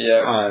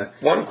 Yeah.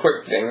 One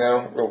quick thing,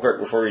 though, real quick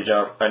before we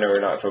jump. I know we're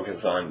not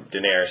focused on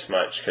Daenerys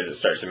much because it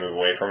starts to move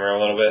away from her a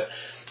little bit.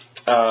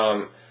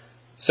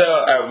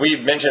 So we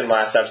mentioned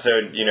last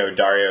episode,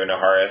 Dario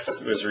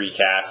Naharis was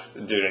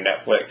recast due to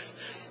Netflix.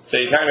 So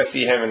you kind of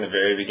see him in the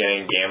very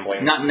beginning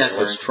gambling. Not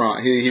Netflix,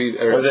 Tron.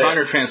 Tron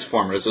or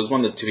Transformers. It was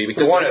one of the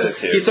two. One of the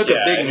two. He took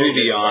a big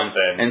movie on,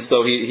 and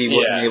so he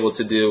wasn't able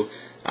to do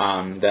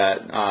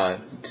that.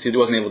 He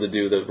wasn't able to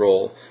do the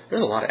role.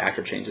 There's a lot of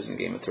actor changes in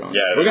Game of Thrones.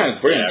 Yeah, we're gonna go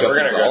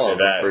through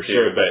that for too,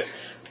 sure. But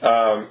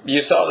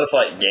you saw this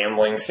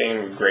gambling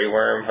scene with Grey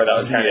Worm, where that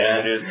was kind of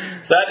introduced.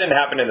 So that didn't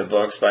happen in the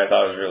books, but I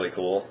thought it was really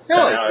cool.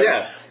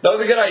 Yeah. That was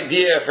a good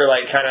idea for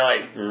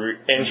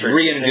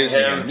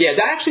introducing him. Yeah,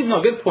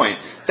 good point.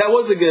 That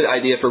was a good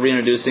idea for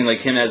reintroducing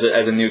him as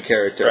a new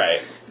character,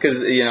 right? Because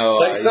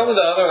some of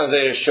the other ones,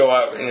 they just show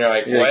up and you're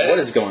like, what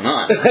is going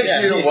on?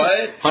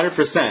 What?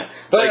 100%.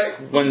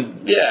 But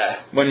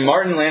when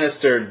Martin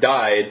Lannister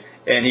died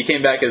and he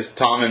came back as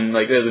Tom, and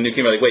the new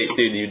king, wait,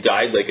 dude, you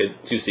died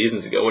 2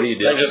 seasons ago. What are you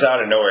doing? Just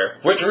out of nowhere.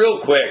 Which, real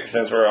quick,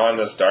 since we're on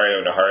this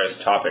Dario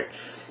Naharis topic,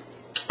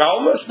 I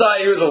almost thought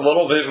he was a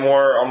little bit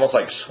more almost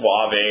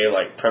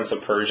suave, Prince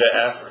of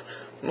Persia-esque,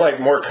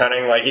 more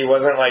cunning. He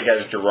wasn't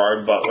as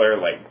Gerard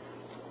Butler,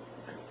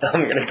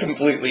 I'm gonna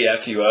completely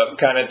F you up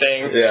kind of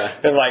thing. Yeah.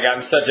 And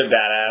I'm such a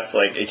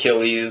badass,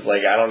 Achilles, I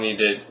don't need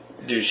to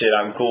do shit,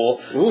 I'm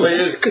cool. Ooh,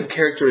 that's a good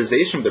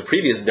characterization of the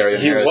previous Dario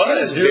Naharis. He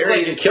was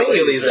very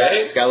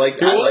Achilles-esque. I like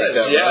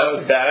that. Yeah, it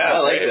was badass. I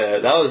like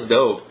that. That was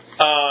dope.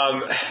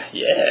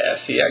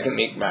 See, I can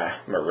make my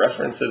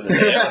references and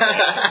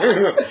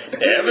everything.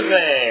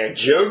 Everything.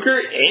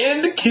 Joker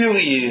and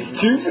Achilles.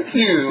 2 for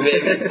 2,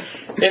 baby.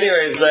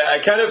 Anyways, but I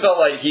kind of felt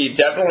like he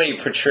definitely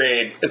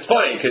portrayed... It's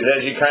funny, because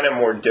as you kind of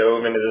more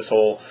dove into this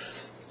whole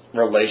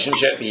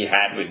relationship he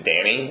had with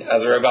Dany,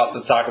 as we're about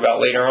to talk about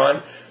later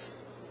on,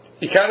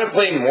 he kind of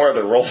played more of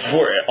the role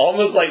for it.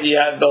 Almost like he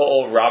had the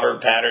whole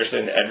Robert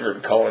Pattinson,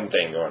 Edward Cullen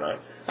thing going on.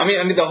 I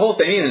mean, the whole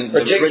thing, the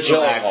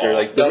original actor,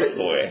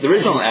 the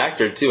original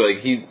actor too,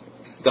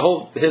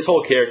 his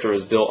whole character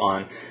was built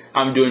on,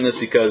 I'm doing this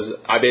because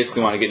I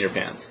basically want to get in your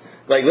pants.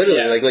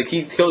 Literally,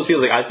 he kills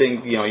people I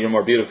think, you're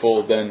more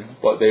beautiful than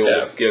what they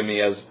will give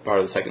me as part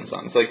of the second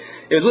son. So, it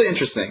was really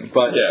interesting,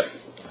 but,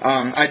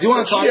 I do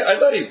want to talk... I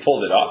thought he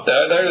pulled it off,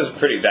 though. That was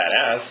pretty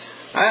badass.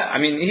 I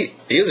mean,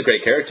 he is a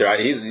great character.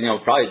 He's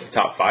probably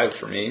top 5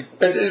 for me.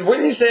 But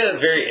wouldn't you say that's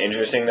very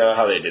interesting though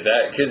how they did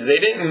that? Because they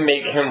didn't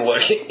make him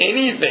look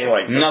anything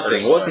like the nothing.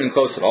 First Wasn't one.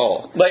 Close at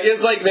all.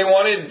 It's they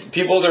wanted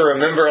people to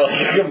remember a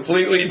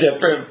completely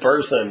different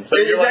person. So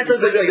you're you're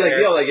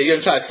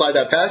gonna try to slide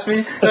that past me?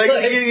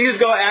 You just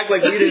go act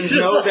like we didn't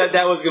know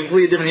that was a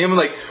completely different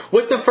human.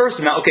 With the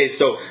first okay,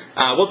 so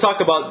we'll talk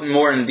about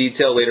more in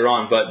detail later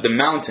on. But the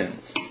Mountain.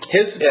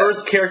 His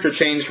first character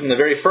change from the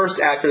very first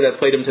actor that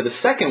played him to the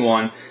second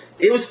one,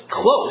 it was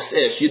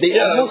close-ish. They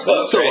almost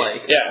looked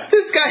alike. Yeah.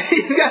 These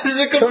guys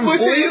are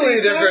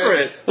completely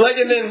different.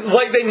 And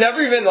then, they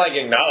never even,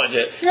 acknowledge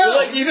it. No.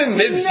 But, even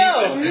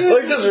mid-season,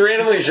 just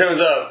randomly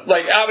shows up,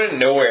 out of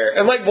nowhere.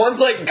 And,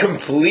 one's,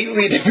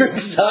 completely different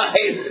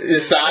size.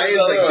 The size,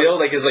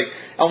 build, is,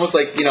 almost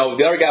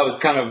the other guy was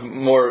kind of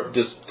more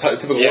just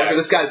typical worker.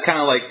 This guy's kind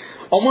of,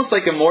 almost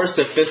like a more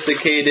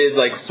sophisticated,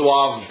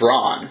 suave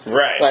Braun.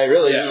 Right.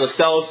 Really, he's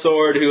a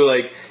sellsword who,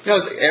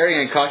 is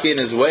arrogant and cocky in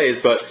his ways,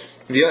 but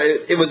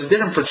it was a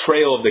different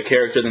portrayal of the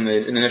character than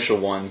the initial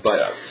one.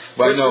 But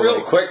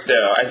real quick,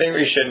 though, I think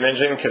we should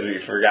mention, because we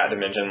forgot to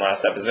mention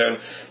last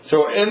episode,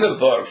 so in the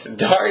books,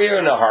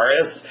 Dario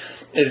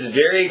Naharis is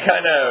very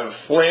kind of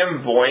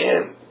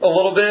flamboyant a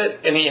little bit,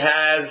 and he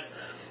has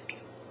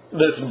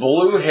this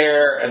blue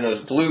hair and this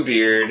blue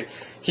beard.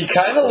 He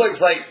kind of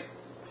looks like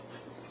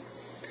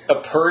a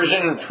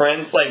Persian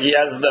prince, he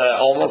has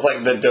almost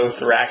the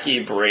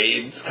Dothraki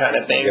braids kind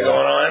of thing going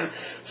on.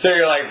 So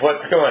you're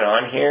what's going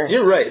on here?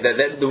 You're right.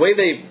 That the way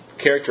they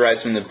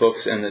characterize him in the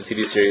books and the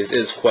TV series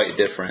is quite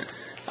different.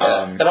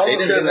 It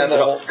almost goes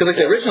into because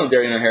the original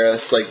Dario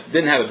Naharis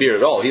didn't have a beard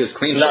at all. He was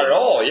clean. Not at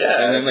all.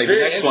 Yeah. And then the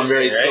next one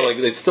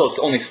it's still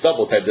only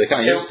stubble type. They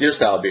kind of your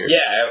style beard.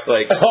 Yeah.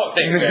 Oh,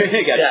 thanks, man.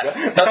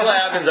 That's what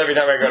happens every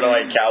time I go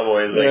to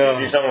Cowboys. You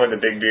see someone with a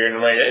big beard, and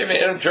I'm like, hey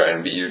man, I'm trying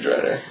to be you,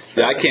 trying to.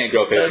 Yeah, I can't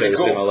grow facial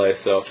hair in my life,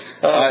 so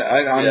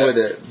I'm with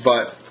it.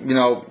 But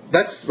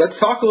let's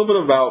talk a little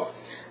bit about.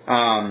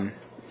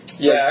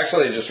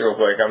 Actually, just real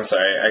quick, I'm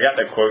sorry. I got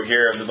the quote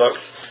here of the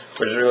books.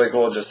 which is really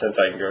cool just since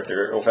I can go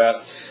through it real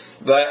fast.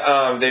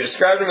 But they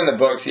described him in the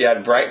books. He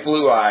had bright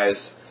blue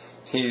eyes.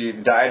 He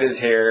dyed his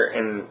hair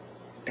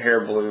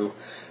blue.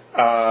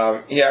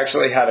 He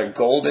actually had a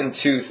golden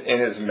tooth in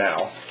his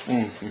mouth,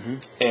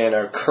 and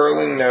a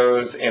curling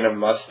nose and a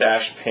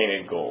mustache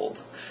painted gold.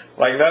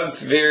 Like,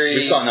 that's very...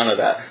 We saw none of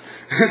that.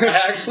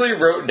 I actually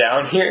wrote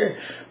down here,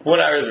 when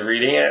I was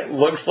reading it,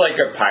 looks like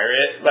a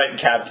pirate, like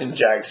Captain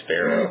Jack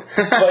Sparrow.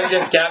 Like,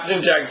 if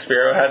Captain Jack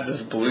Sparrow had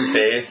this blue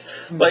face.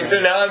 Like,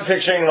 so now I'm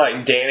picturing,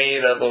 like, Danny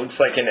that looks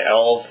like an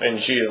elf, and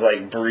she's,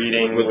 like,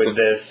 breeding with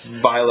this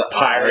violet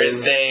pirate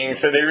eyes. thing.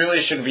 So they really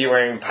should be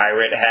wearing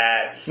pirate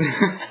hats.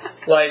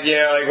 Like, you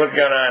know, like, what's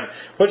going on?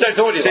 Which I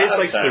told you Chase last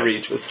likes time. to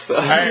reach with stuff.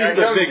 I He's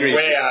a come big reach.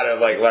 way out of,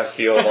 like, left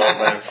field all the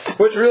time.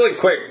 Which, really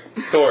quick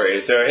story.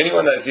 So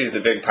anyone that sees the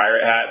big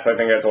pirate hats, I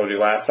think I told you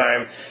last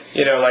time,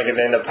 you know, like at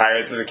the end of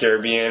Pirates of the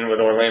Caribbean with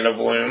Orlando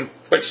Bloom,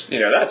 which, you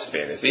know, that's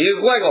fantasy. He's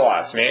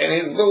Legolas, man.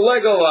 He's the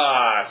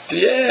Legolas.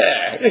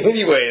 Yeah.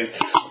 Anyways,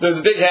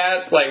 those big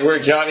hats, like where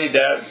Johnny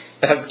Depp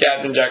as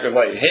Captain Jack was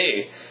like,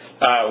 hey,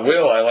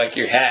 Will, I like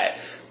your hat.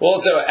 Well,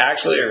 so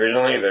actually,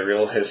 originally, the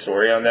real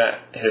history on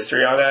that,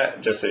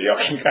 just so y'all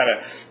can kind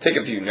of take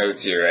a few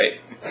notes here, right?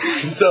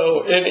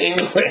 So, in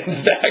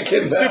England, back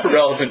in the... Super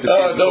relevant to see.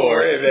 Oh, don't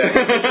worry,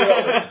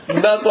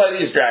 man. That's why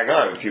these drag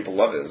on. People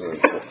love it. So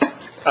it's cool.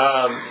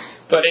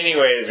 But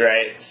anyways,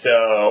 right,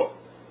 so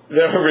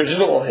the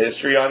original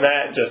history on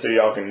that, just so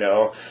y'all can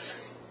know,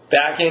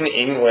 back in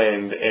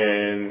England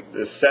in the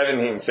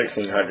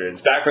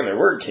 1600s, back when there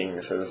were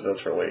kings, so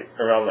that's really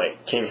around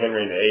like King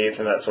Henry VIII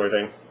and that sort of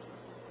thing.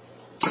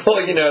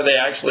 Well, you know, they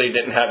actually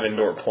didn't have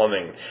indoor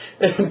plumbing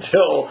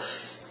until,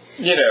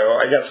 you know,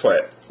 I guess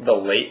what, the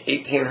late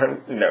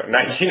 1900s,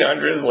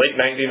 late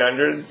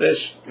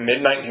 1900s-ish,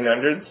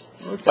 mid-1900s?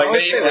 It's like, I would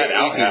they say even like had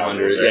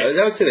outhouses, 1800s. right?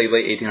 Yeah, I would say like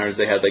late 1800s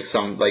they had like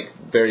some like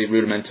very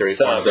rudimentary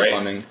forms of right?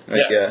 plumbing.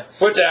 Like, yeah.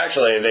 Which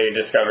actually they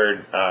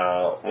discovered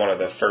one of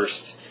the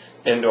first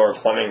indoor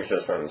plumbing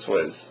systems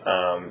was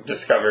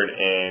discovered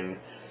in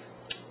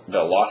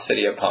the lost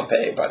city of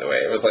Pompeii, by the way.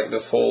 It was like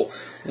this whole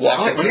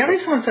walking Whenever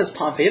someone says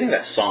Pompeii, I think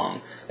that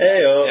song.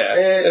 Ayo,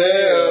 yeah.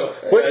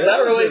 ayo. Which that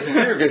relates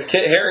to, because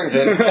Kit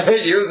Harington,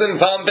 he was in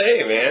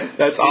Pompeii, man.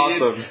 That's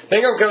awesome. I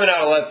think I'm coming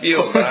out of left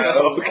field, but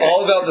I was Okay.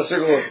 all about the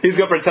circle. He's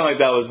gonna pretend like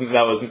that was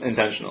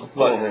intentional,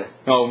 but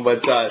no,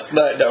 but No,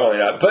 definitely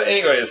not. But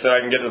anyway, so I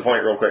can get to the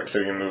point real quick so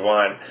we can move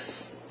on.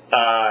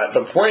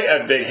 The point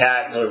of big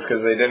hats was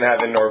because they didn't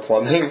have indoor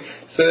plumbing,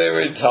 so they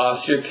would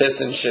toss your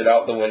piss and shit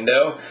out the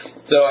window.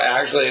 So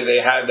actually, they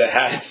had the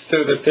hats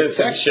so the piss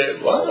and shit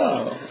fell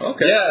out.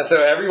 okay. Yeah,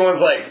 so everyone's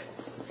like,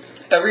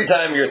 every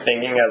time you're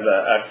thinking as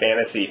a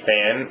fantasy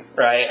fan,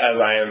 right,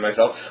 as I am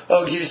myself,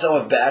 oh, give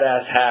yourself a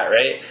badass hat,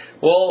 right?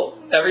 Well,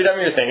 every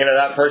time you're thinking of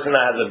that person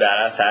that has a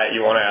badass hat,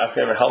 you want to ask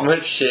them how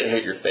much shit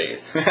hit your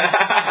face.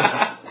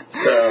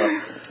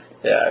 So...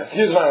 yeah,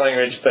 excuse my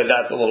language, but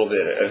that's a little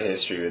bit of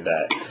history with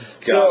that.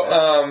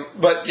 So,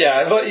 but yeah,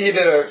 I thought you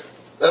did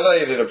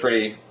a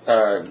pretty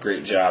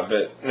great job.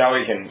 But now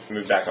we can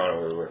move back on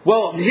where we were.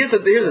 Well, here's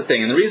the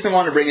thing, and the reason I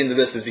want to bring into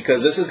this is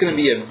because this is going to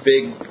be a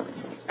big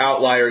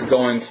outlier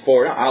going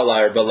forward. Not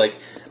outlier, but like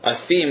a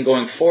theme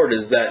going forward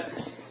is that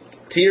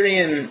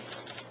Tyrion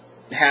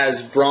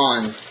has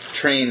Bronn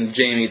train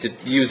Jaime to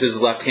use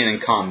his left hand in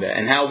combat,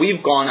 and how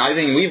we've gone. I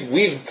think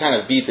we've kind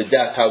of beat to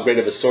death how great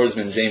of a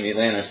swordsman Jaime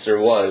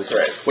Lannister was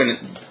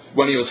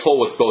when he was whole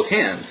with both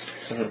hands.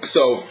 Mm-hmm.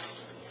 So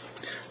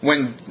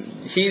when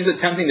he's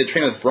attempting to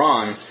train with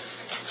Bronn,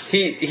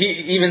 he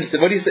even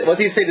what do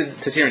you say to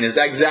Tyrion? His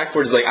exact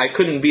words like, "I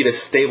couldn't beat a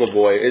stable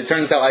boy." It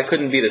turns out I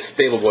couldn't beat a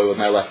stable boy with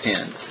my left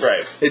hand.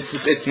 Right.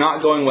 It's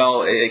not going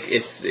well.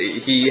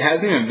 He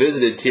hasn't even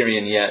visited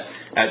Tyrion yet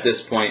at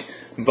this point,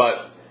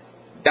 but.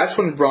 That's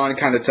when Bronn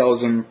kind of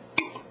tells him,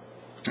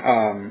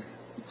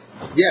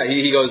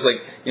 he goes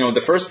like, you know, the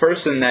first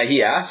person that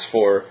he asked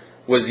for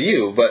was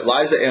you, but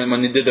Lysa, and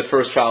when they did the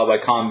first trial by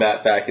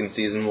combat back in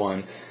season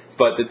 1,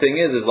 but the thing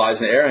is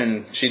Lysa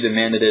Arryn, she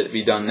demanded it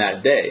be done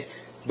that day.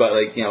 But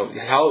like, you know,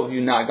 how have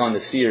you not gone to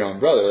see your own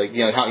brother? Like,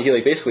 you know, how he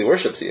like basically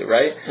worships you,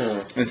 right?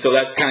 Mm. And so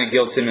that's kind of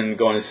guilts him in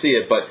going to see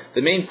it. But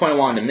the main point I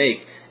wanted to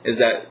make is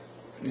that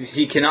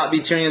he cannot be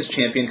Tyrion's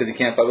champion because he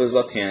can't fight with his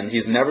left hand.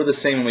 He's never the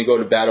same when we go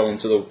to battle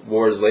into the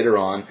wars later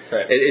on.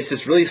 Right. It's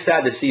just really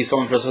sad to see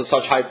someone for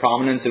such high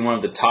prominence and one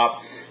of the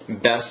top,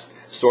 best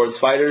swords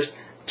fighters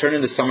turn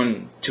into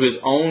someone, to his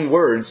own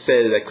words,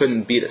 say that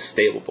couldn't beat a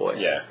stable boy.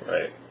 Yeah,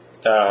 right.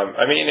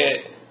 I mean,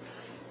 it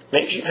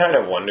makes you kind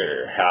of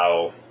wonder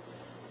how...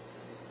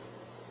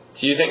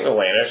 Do you think the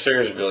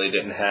Lannisters really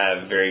didn't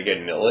have very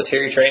good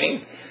military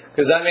training?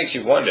 Because that makes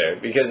you wonder.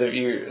 Because if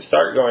you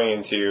start going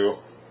into...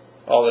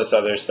 all this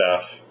other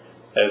stuff,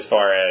 as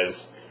far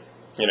as,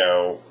 you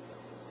know,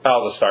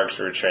 how the Starks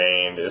were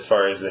trained, as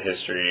far as the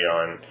history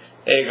on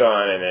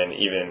Aegon, and then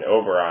even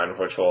Oberyn,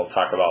 which we'll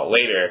talk about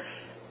later,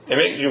 it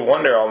makes you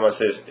wonder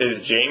almost,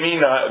 is Jaime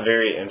not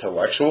very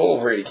intellectual,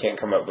 where he can't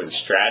come up with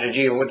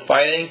strategy with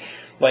fighting?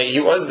 Like, he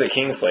was the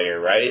Kingslayer,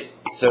 right?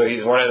 So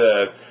he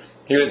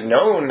was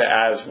known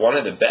as one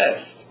of the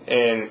best,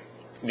 and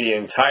the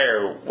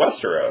entire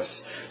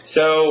Westeros.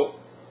 So,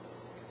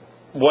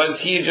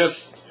 is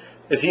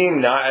he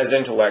not as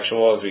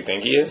intellectual as we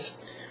think he is?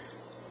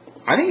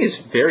 I think he's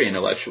very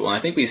intellectual, and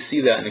I think we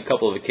see that in a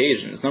couple of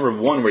occasions. Number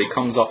one, where he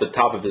comes off the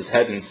top of his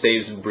head and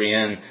saves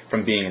Brienne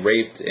from being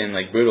raped and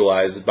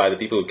brutalized by the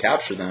people who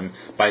capture them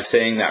by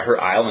saying that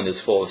her island is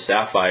full of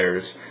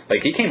sapphires.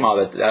 He came out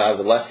of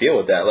the left field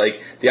with that.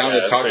 The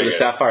island that talked to the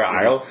Sapphire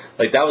Isle,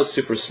 that was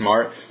super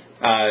smart.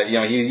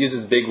 He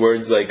uses big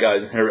words like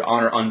her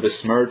honor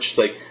unbesmirched.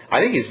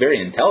 I think he's very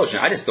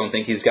intelligent. I just don't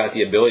think he's got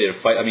the ability to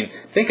fight. I mean,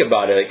 think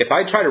about it. If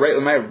I try to write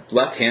with my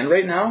left hand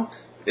right now,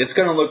 it's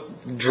going to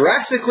look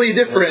drastically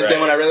different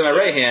than when I write with my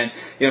right hand.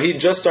 He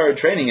just started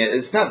training it.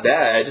 It's not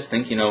that. I just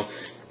think,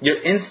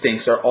 your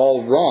instincts are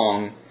all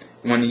wrong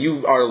when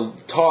you are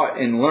taught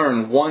and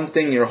learn one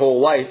thing your whole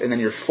life and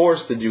then you're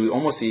forced to do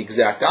almost the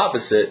exact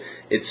opposite.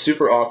 It's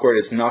super awkward.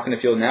 It's not going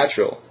to feel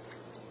natural.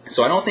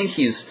 So I don't think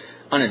he's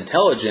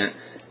unintelligent.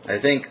 I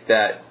think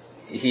that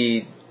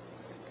he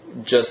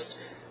just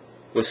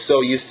was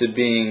so used to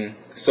being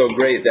so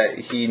great that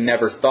he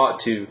never thought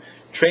to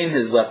train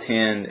his left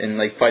hand and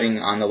fighting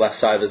on the left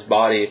side of his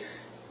body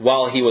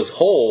while he was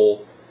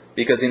whole,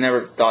 because he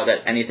never thought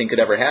that anything could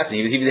ever happen.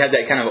 He had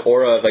that kind of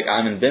aura of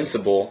I'm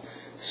invincible,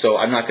 so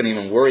I'm not going to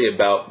even worry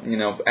about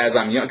as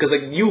I'm young, because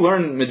you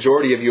learn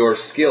majority of your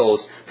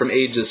skills from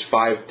ages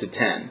 5 to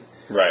 10,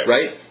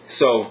 right?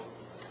 So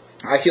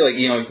I feel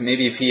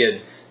maybe if he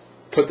had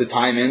put the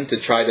time in to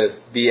try to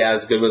be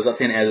as good with his left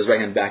hand as his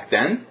right hand back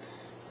then,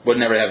 would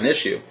never have an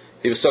issue.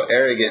 He was so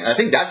arrogant. I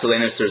think that's the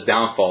Lannisters'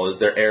 downfall, is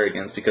their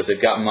arrogance, because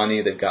they've got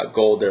money, they've got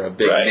gold, they're a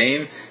big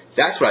name.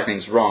 That's what I think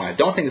is wrong. I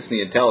don't think it's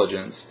the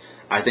intelligence.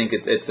 I think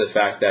it's the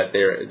fact that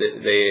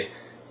they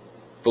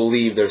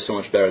believe they're so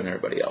much better than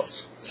everybody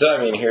else. So,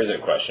 here's a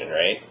question,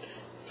 right?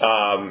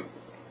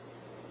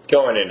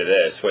 Going into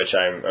this, which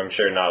I'm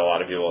sure not a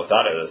lot of people have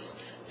thought of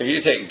this, if you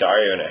take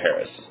Daario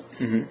Naharis,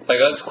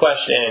 let's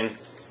question...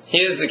 He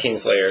is the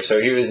Kingslayer,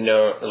 so he was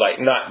known,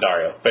 not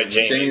Daario, but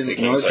Jaime's the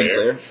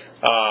Kingslayer.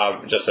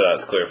 Just so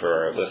that's clear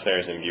for our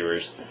listeners and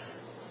viewers.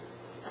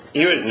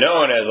 He was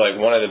known as,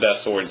 one of the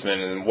best swordsmen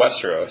in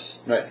Westeros.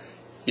 Right.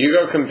 You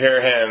go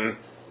compare him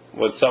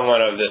with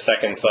someone of the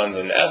Second Sons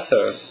in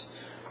Essos,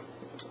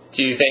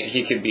 do you think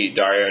he could beat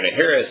Daario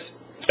Naharis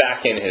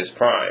back in his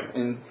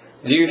prime?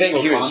 Do you think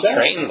he was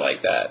trained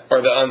like that?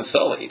 Or the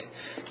Unsullied?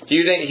 Do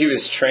you think he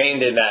was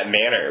trained in that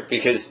manner?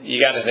 Because you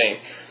got to think...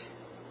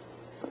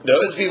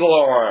 Those people who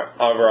are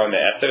over on the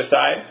Essos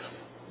side,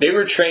 they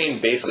were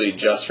trained basically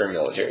just for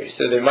military.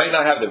 So they might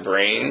not have the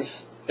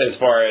brains as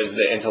far as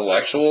the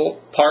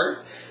intellectual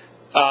part.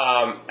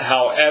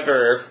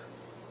 However,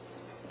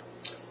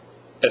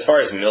 as far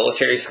as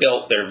military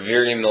skill, they're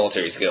very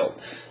military skilled.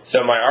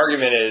 So my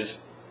argument is,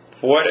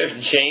 what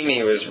if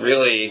Jaime was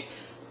really,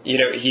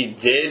 maybe he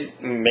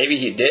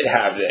did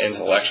have the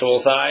intellectual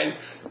side,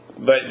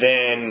 but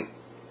then...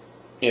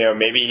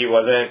 maybe he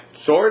wasn't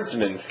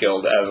swordsman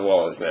skilled as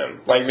well as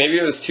them. Maybe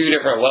it was two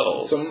different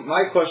levels. So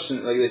my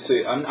question,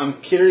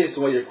 I'm curious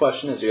what your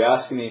question is. You're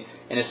asking me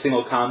in a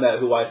single combat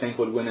who I think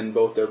would win in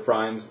both their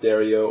primes,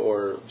 Daario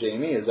or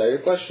Jaime. Is that your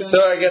question?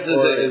 So I guess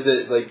is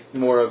it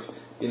more of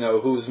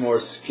who's more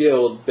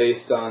skilled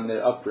based on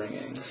their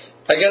upbringing?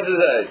 I guess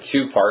it's a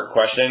two-part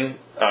question.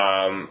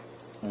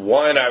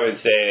 One I would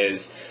say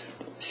is,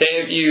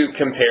 say if you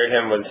compared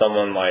him with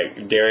someone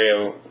like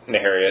Daario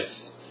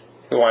Naharis,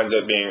 who winds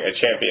up being a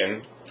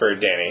champion for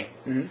Dany,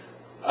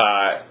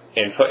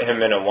 and put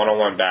him in a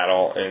one-on-one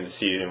battle in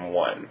season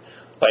 1.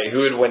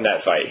 Who would win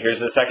that fight? Here's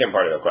the second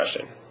part of the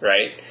question,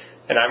 right?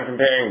 And I'm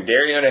comparing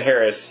Daario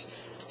Naharis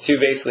to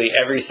basically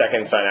every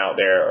second son out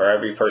there, or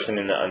every person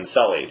in the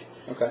Unsullied.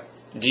 Okay.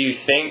 Do you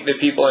think the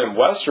people in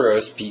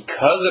Westeros,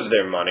 because of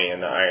their money in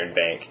the Iron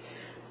Bank,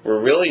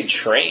 were really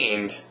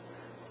trained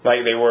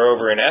like they were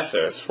over in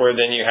Essos, where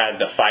then you had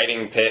the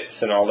fighting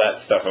pits and all that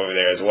stuff over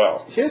there as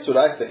well? Here's what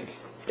I think.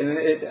 And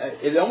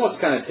it almost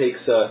kind of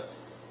takes a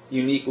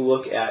unique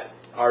look at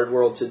our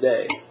world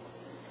today.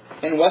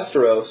 In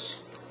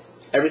Westeros,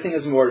 everything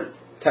is more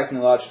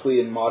technologically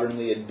and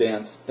modernly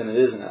advanced than it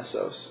is in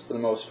Essos, for the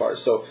most part.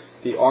 So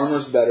the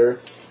armor's better.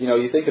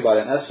 You think about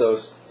it, in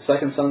Essos,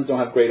 Second Sons don't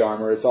have great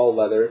armor. It's all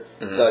leather.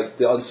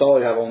 The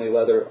Unsullied have only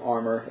leather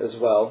armor as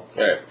well.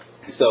 Right.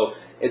 So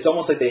it's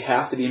almost like they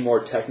have to be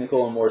more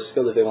technical and more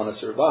skilled if they want to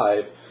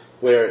survive.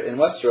 Where in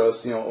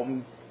Westeros,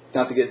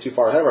 not to get too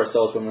far ahead of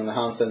ourselves, but when the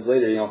Hound sends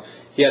later,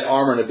 he had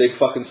armor and a big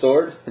fucking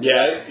sword. Yeah,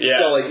 right? yeah.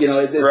 So, it's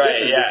right,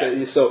 different. yeah.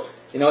 Because, so,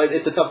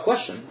 it's a tough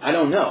question. I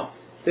don't know.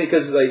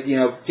 Because,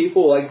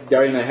 people like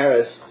Daario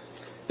Naharis,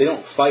 they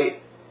don't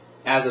fight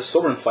as a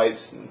swordman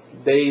fights.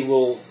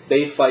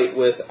 They fight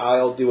with,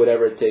 I'll do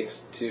whatever it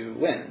takes to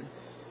win.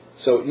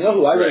 So,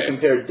 who I really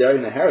compare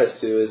Daario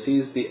Naharis to is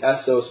he's the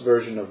Essos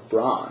version of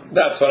Bronn.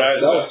 That's what I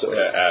was about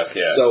to ask,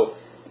 yeah. So,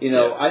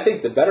 I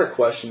think the better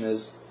question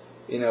is,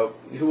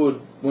 who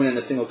would win in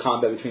a single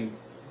combat between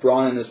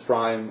Bronn in his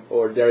prime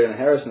or Daario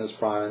Naharis in his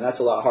prime, and that's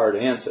a lot harder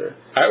to answer.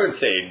 I would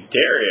say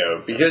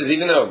Daario, because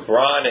even though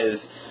Bronn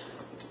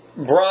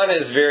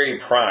is very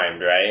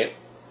primed, right?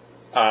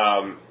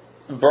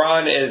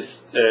 Bronn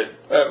is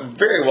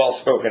very well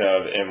spoken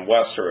of in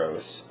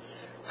Westeros.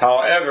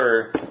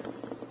 However,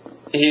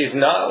 he's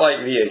not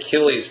like the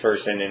Achilles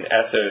person in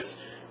Essos.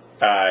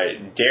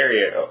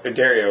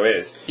 Dario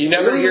is. You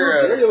never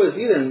hear Dario is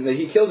either.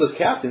 He kills his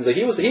captains. Like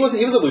he was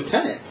a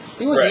lieutenant.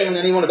 He wasn't even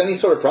anyone of any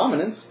sort of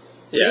prominence.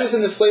 Yeah. He was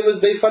in the Slavers'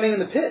 Bay fighting in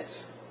the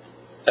pits.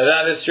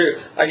 That is true.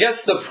 I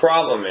guess the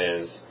problem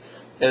is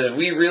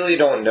we really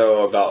don't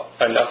know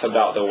enough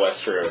about the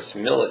Westeros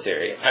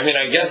military. I mean,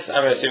 I guess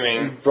I'm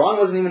assuming Bronn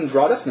wasn't even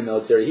brought up in the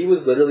military. He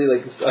was literally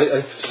like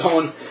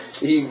someone.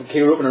 He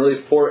grew up in a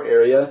really poor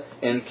area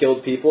and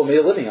killed people and made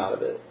a living out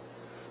of it.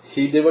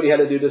 He did what he had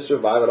to do to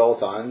survive at all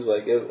times. I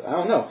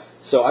don't know.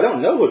 So I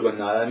don't know who would win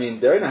that. I mean,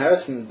 Dario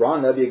Naharis and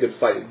Bronn, that'd be a good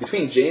fight.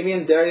 Between Jaime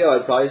and Dario,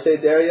 I'd probably say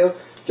Dario,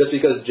 just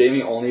because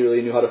Jaime only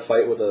really knew how to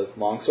fight with a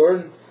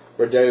longsword,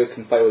 where Dario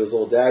can fight with his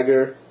little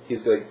dagger.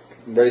 He's like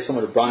very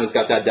similar to Bronn, who's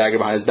got that dagger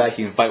behind his back.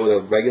 He can fight with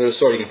a regular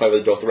sword. He can fight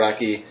with a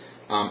Dothraki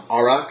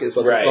Arak, is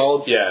what they're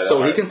called. Yeah,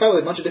 so he can fight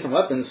with a bunch of different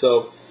weapons.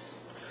 So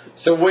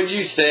would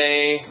you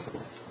say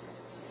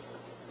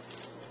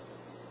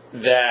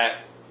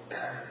that...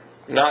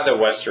 Not that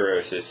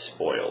Westeros is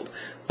spoiled,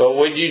 but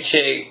would you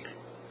take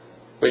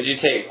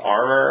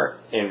armor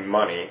and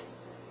money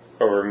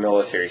over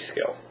military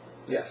skill?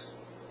 Yes.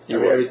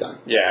 Every time.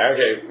 Yeah,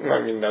 okay.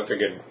 I mean, that's a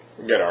good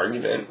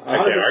argument. 100%. I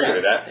can't argue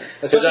with that.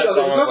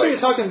 Especially you're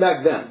talking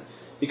back then.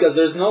 Because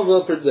there's no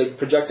real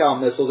projectile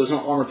missiles, there's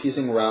no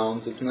armor-piercing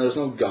rounds, there's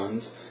no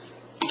guns.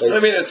 I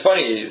mean, it's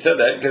funny you said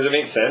that, because it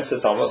makes sense.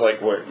 It's almost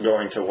like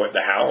going to what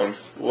the Hound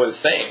was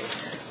saying.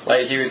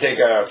 Like, he would take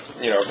a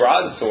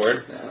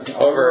broadsword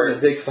over... a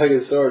big fucking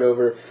sword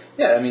over...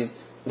 Yeah, I mean...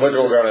 We'll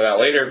go to that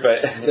later,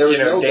 but, there was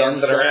no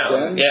dancing guns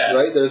around. Then,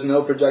 right? There's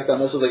no projectile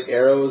missiles like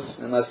arrows,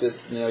 unless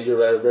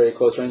you're at a very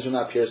close range, you're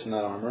not piercing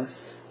that armor.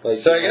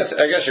 So I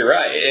guess you're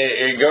right.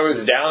 It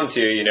goes down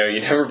to, you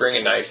never bring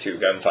a knife to a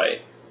gunfight.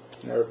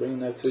 Never bring a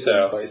knife to a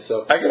gunfight,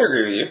 so... I can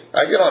agree with you.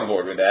 I get on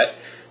board with that.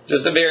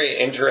 Just a very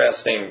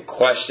interesting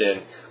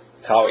question,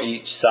 how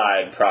each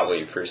side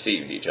probably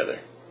perceived each other.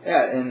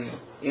 Yeah, and...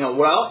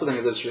 what I also think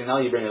is interesting, now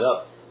you bring it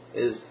up,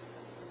 is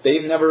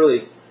they've never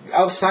really,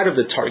 outside of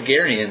the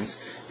Targaryens,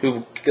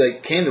 who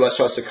came to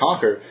Westeros to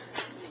conquer,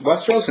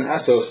 Westeros and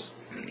Essos,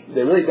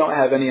 they really don't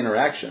have any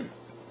interaction.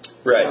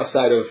 Right.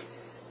 Outside of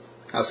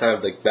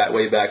that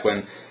way back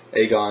when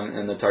Aegon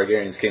and the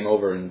Targaryens came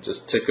over and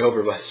just took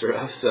over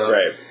Westeros. So,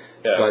 right.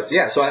 Yeah. But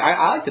yeah, so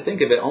I like to think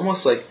of it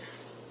almost like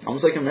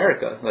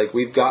America. Like,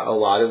 we've got a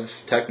lot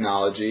of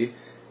technology,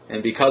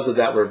 and because of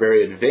that we're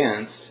very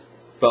advanced,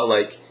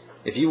 but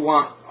if you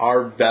want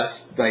our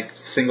best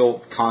single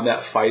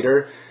combat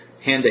fighter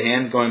hand to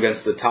hand going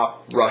against the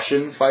top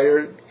Russian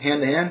fighter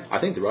hand to hand, I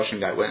think the Russian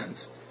guy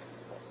wins.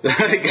 You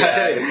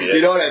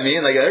know what I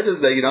mean? They're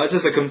just it's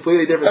just a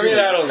completely different. I mean,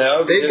 I don't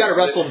know. They've got to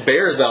wrestle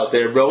bears out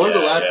there, bro. When's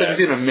the last time you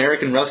seen an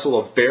American wrestle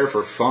a bear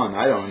for fun?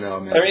 I don't know,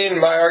 man. I mean,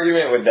 my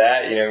argument with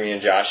that, me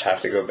and Josh have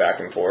to go back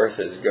and forth,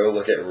 is go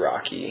look at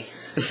Rocky.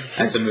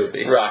 That's a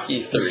movie.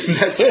 Rocky 3.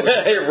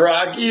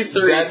 Rocky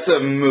 3. That's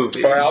a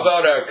movie. Or how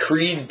about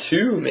Creed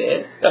 2,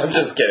 man? I'm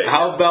just kidding.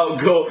 How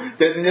about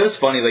it was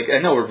funny. I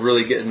know we're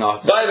really getting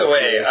off. By the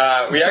way,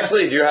 we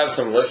actually do have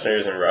some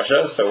listeners in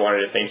Russia, so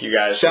wanted to thank you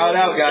guys. Shout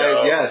out,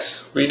 guys.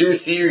 Yes. We do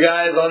see you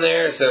guys on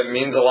there, so it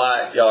means a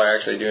lot. Y'all are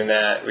actually doing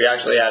that. We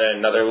actually had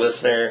another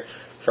listener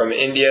from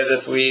India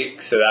this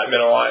week, so that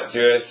meant a lot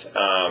to us.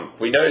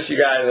 We noticed you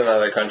guys in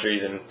other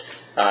countries, and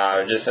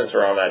just since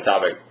we're on that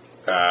topic,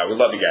 we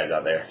love you guys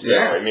out there. So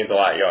it means a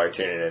lot y'all are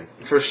tuning in.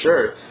 For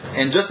sure.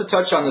 And just to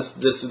touch on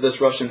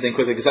this Russian thing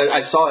quickly, because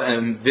I saw it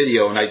in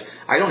video, and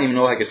I don't even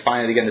know if I could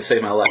find it again to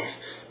save my life.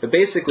 But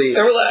basically...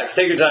 And relax,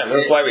 take your time.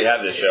 That's why we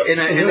have this show.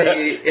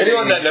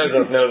 Anyone that knows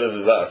us knows this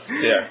is us.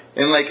 Yeah.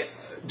 And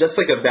just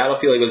like a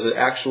battlefield, it was an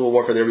actual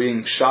warfare they were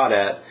being shot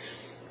at.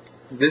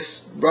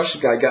 This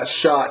Russian guy got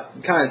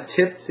shot, kind of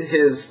tipped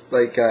his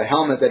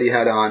helmet that he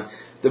had on.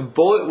 The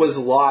bullet was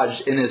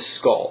lodged in his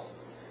skull.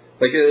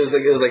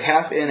 It was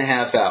half in,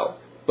 half out,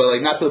 but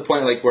not to the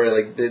point where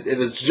it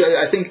was.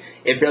 I think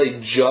it barely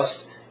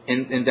just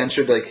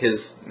indentured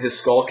his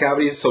skull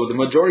cavity, so the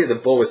majority of the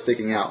bullet was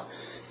sticking out.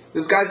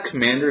 This guy's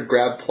commander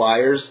grabbed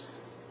pliers,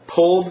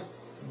 pulled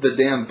the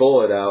damn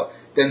bullet out,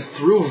 then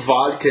threw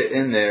vodka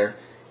in there,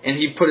 and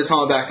he put his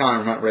helmet back on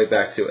and went right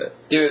back to it.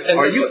 Dude,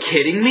 are you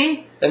kidding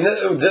me? And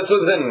this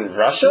was in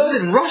Russia? It was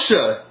in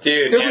Russia.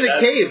 Dude, it was in a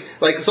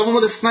cave. Someone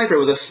with a sniper. It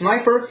was a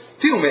sniper.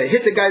 Dude, it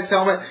hit the guy's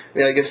helmet.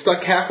 It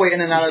stuck halfway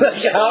in and out of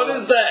the How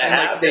does that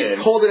happen? They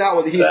pulled it out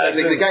with the guy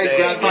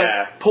grabbed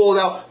it, pulled it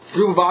out,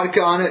 threw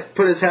vodka on it,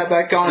 put his hat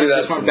back on, and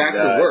just went back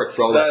to work,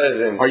 bro. That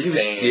is insane. Are you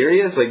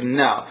serious?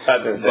 No.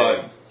 That's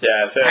insane.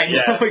 I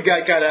know we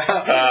got kind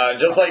of...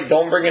 just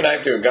don't bring a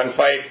knife to a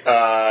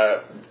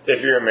gunfight.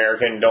 If you're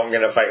American, don't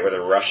get a fight with a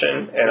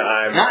Russian. And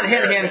I'm not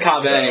hand-to-hand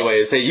combat,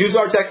 anyways. Hey, use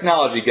our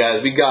technology,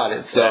 guys. We got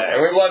it. So,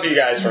 and we love you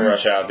guys from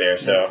Russia out there.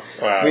 So,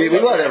 we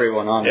love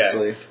everyone,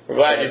 honestly. Yeah. We're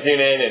glad you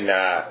tuned in.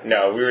 And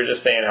no, we were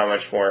just saying how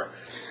much more.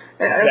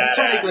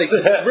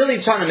 Really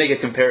trying to make a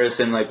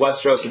comparison,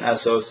 Westeros and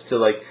Essos,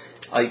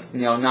 to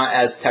not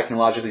as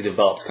technologically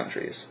developed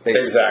countries.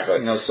 Basically.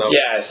 Exactly. So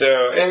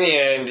in the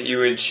end, you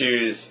would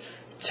choose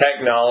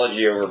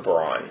technology over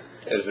brawn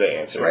is the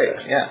answer. Right,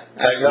 there. yeah.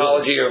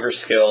 Technology over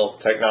skill,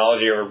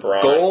 technology over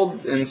brawn.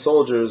 Gold and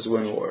soldiers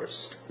win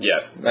wars. Yeah.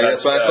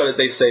 That's what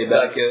they say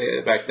back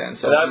then.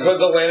 So that's what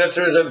the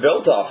Lannisters are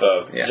built off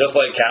of. Yeah. Just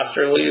like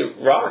Casterly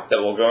Rock that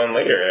we'll go in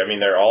later. I mean,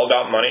 they're all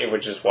about money,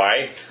 which is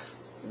why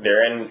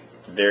they're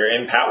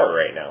in power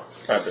right now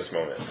at this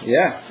moment.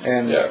 Yeah,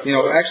 and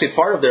actually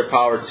part of their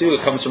power too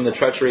comes from the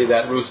treachery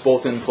that Roose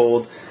Bolton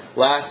pulled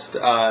last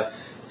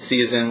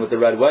season with the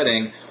Red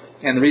Wedding.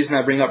 And the reason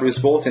I bring up Roose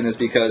Bolton is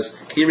because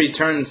he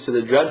returns to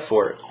the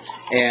Dreadfort,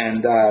 and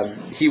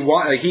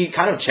he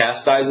kind of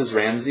chastises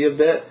Ramsay a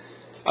bit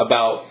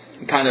about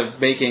kind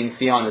of making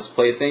Theon his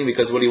plaything,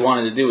 because what he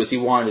wanted to do is he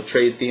wanted to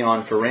trade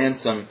Theon for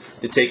ransom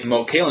to take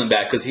Moat Cailin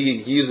back, because he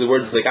used the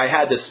words like, I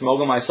had to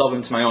smuggle myself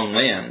into my own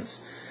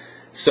lands.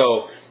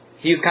 So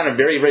he's kind of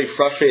very, very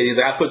frustrated. He's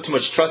like, I put too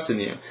much trust in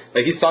you.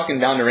 Like, he's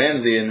talking down to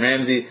Ramsay, and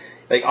Ramsay,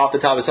 like, off the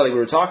top of his head, like we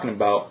were talking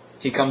about,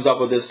 he comes up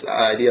with this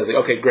idea. He's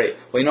like, okay, great.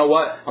 Well, you know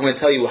what? I'm going to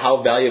tell you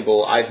how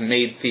valuable I've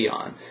made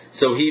Theon.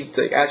 So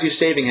as he's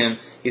shaving him,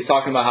 he's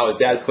talking about how his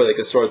dad put like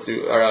a sword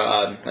through, or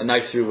a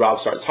knife through Robb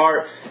Stark's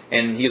heart,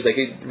 and he's like,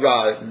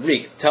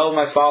 Reek, tell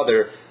my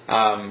father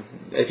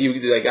if you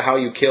like how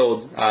you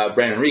killed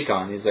Bran and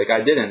Rickon. He's like,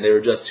 I didn't. They were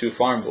just two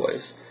farm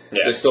boys.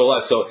 Yeah. They're still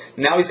alive. So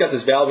now he's got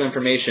this valuable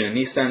information, and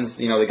he sends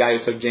the guy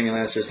who took Jaime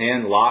Lannister's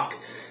hand, Locke.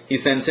 He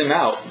sends him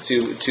out to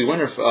the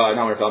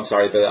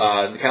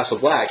Castle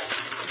Black,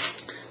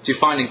 to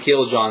find and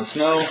kill Jon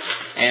Snow,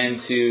 and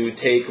to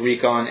take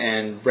Rickon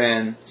and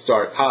Bran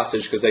Stark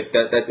hostage, because like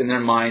that in their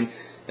mind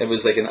it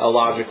was like a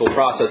logical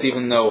process,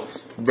 even though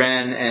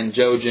Bran and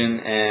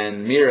Jojen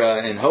and Mira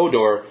and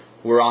Hodor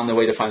were on the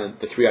way to find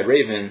the Three-Eyed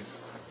Raven.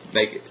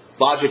 Like,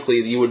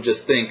 logically, you would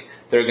just think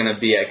they're going to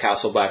be at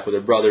Castle Black with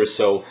their brothers,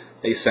 so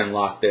they send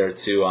Locke there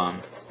to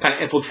kind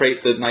of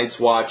infiltrate the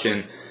Night's Watch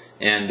and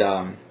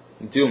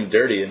do them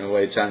dirty in a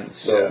way.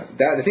 So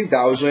I think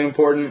that was really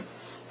important.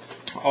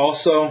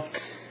 Also,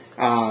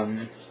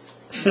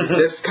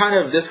 this kind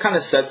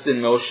of sets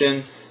in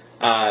motion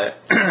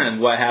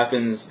what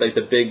happens, like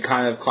the big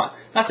kind of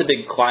not the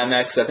big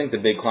climax. I think the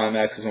big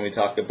climax is when we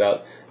talk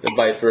about the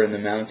Viper and the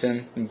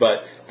Mountain,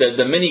 but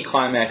the mini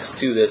climax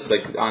to this,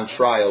 like on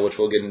trial, which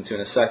we'll get into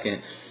in a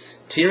second.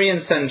 Tyrion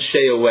sends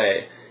Shae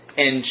away,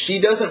 and she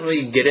doesn't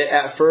really get it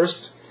at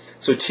first.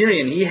 So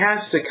Tyrion, he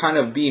has to kind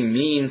of be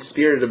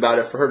mean-spirited about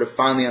it for her to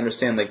finally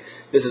understand, like,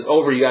 this is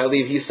over, you gotta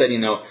leave. He said,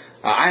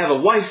 I have a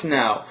wife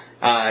now.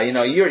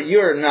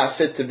 You're not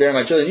fit to bear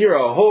my children. You're a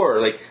whore.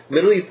 Like,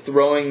 literally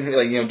throwing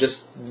her, like,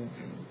 just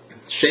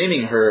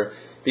shaming her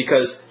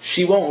because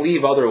she won't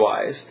leave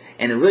otherwise.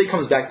 And it really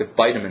comes back to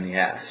bite him in the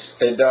ass.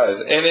 It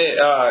does. And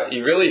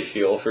you really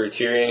feel for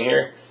Tyrion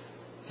here.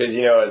 Because,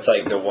 it's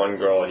like the one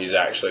girl he's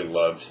actually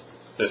loved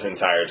this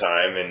entire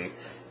time. And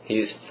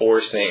he's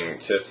forcing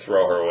to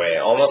throw her away.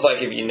 Almost like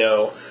if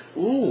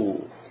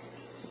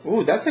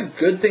Ooh, that's a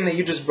good thing that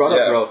you just brought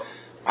up, bro.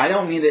 I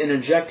don't mean to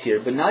interject here,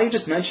 but now you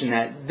just mentioned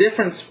that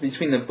difference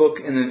between the book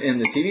and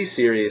the TV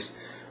series.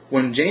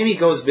 When Jaime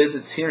goes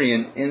visits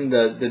Tyrion in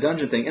the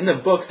dungeon thing, in the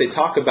books they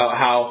talk about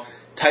how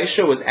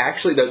Tysha was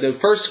actually the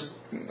first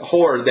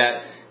whore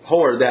that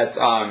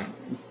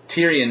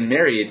Tyrion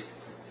married.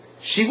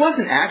 She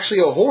wasn't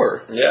actually a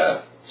whore.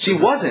 Yeah, she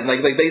wasn't.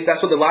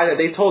 That's what the lie that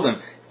they told him.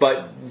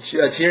 But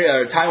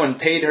Tywin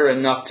paid her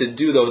enough to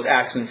do those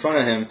acts in front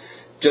of him.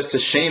 Just to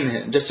shame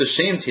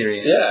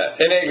Tyrion. Yeah,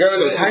 and it goes.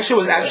 So Tysha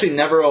was actually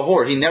never a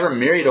whore. He never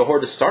married a whore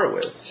to start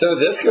with. So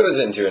this goes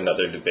into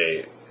another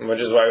debate,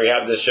 which is why we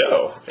have this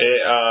show.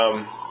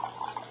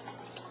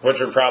 Which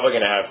we're probably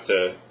going to have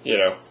to,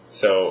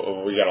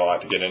 so we got a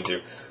lot to get into.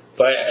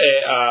 But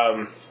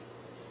it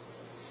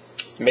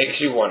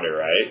makes you wonder,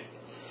 right?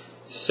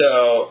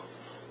 So,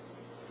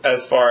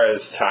 as far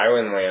as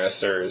Tywin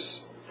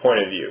Lannister's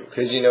point of view,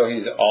 because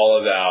he's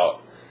all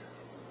about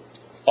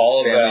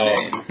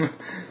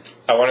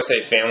I want to say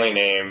family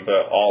name,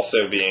 but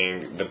also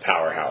being the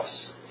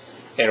powerhouse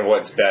and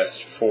what's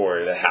best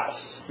for the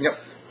house. Yep.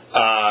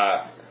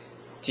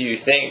 Do you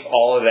think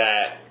all of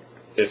that,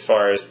 as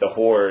far as the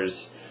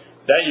whores,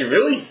 that you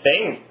really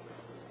think,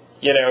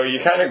 you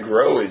kind of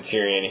grow with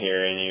Tyrion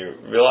here and you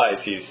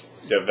realize he's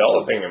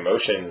developing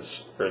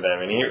emotions for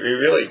them and he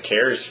really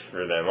cares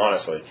for them,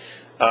 honestly.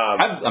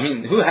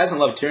 Who hasn't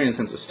loved Tyrion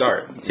since the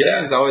start?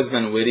 Tyrion's always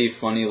been witty,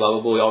 funny,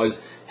 lovable. He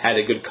always had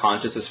a good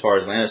conscience as far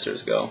as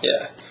Lannisters go.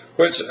 Yeah.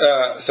 Which,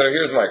 so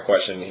here's my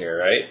question here,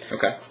 right?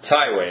 Okay.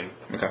 Tywin.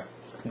 Okay.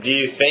 Do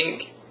you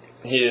think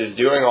he is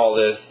doing all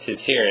this to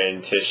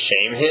Tyrion to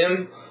shame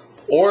him,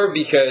 or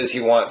because he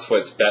wants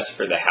what's best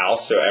for the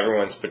house, so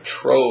everyone's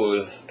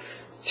betrothed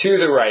to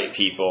the right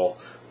people,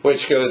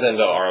 which goes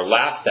into our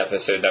last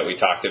episode that we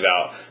talked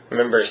about.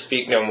 Remember,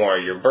 speak no more,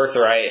 your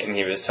birthright, and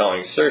he was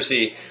telling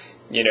Cersei,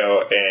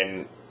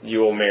 and you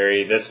will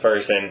marry this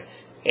person,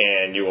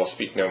 and you will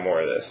speak no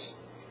more of this.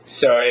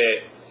 So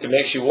it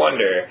makes you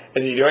wonder,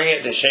 is he doing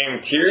it to shame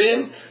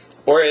Tyrion,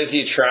 Or is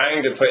he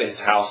trying to put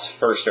his house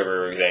first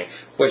over everything?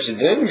 Which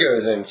then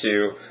goes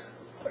into,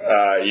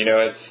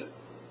 it's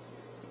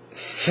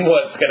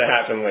what's going to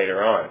happen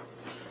later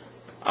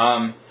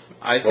on.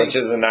 Which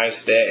is a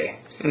nice day.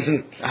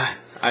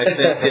 I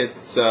think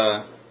it's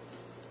a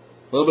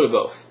little bit of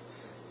both.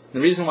 The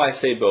reason why I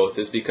say both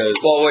is because...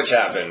 Well, which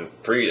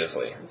happened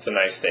previously. It's a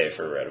nice day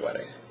for a red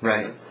wedding.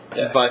 Right.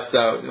 Yeah. But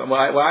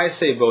why I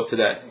say both to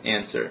that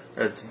answer,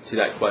 or to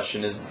that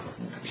question, is...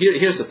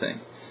 Here's the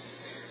thing.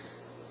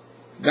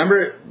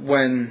 Remember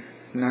when...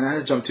 Not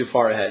to jump too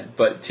far ahead,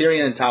 but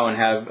Tyrion and Tywin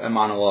have a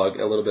monologue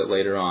a little bit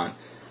later on.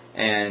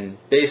 And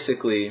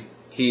basically,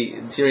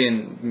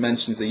 Tyrion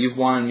mentions that you've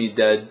wanted me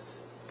dead,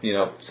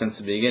 since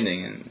the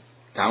beginning. And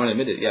Tywin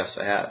admitted, yes,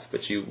 I have,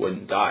 but you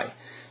wouldn't die.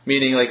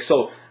 Meaning,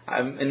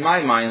 in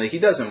my mind, he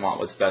doesn't want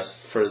what's best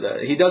for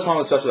he does want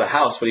what's best for the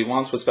house, but he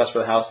wants what's best for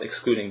the house,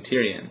 excluding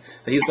Tyrion.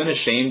 He's been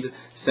ashamed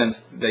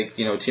since,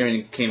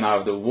 Tyrion came out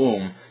of the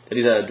womb that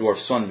he's had a dwarf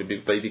son, but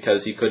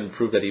because he couldn't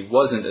prove that he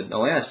wasn't a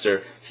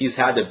Lannister, he's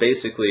had to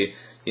basically,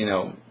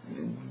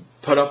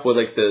 put up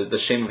with, the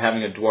shame of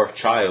having a dwarf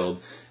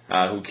child,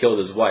 who killed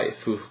his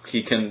wife, who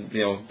he can,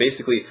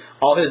 basically,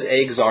 all his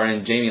eggs are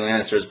in Jaime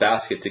Lannister's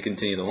basket to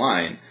continue the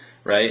line,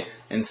 right?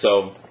 And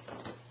so,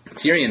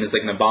 Tyrion is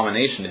an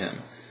abomination to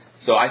him.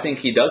 So I think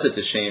he does it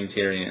to shame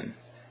Tyrion.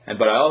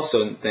 But I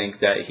also think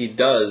that he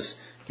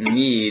does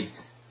need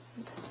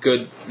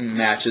good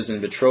matches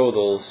and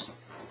betrothals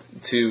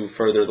to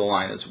further the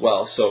line as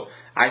well. So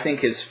I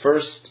think his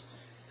first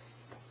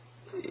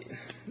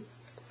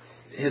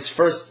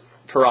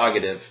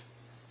prerogative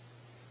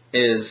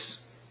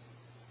is,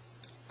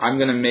 I'm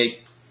going to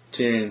make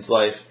Tyrion's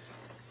life...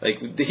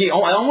 I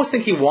almost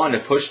think he wanted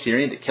to push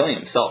Tyrion to killing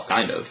himself,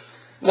 kind of.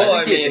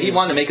 Well, he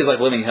wanted to make his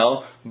life living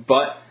hell,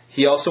 but...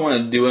 He also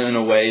wanted to do it in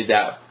a way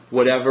that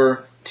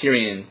whatever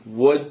Tyrion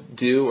would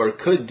do or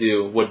could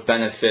do would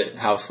benefit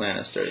House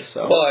Lannister.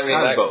 So,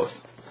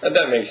 both.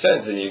 That makes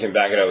sense, and you can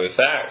back it up with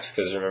facts,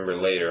 because remember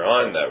later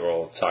on that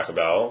we'll talk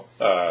about,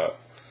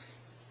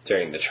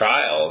 during the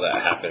trial that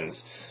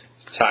happens,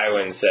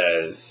 Tywin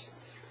says,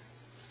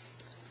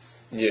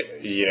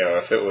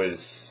 if it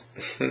was...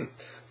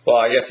 Well,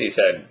 I guess he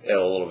said it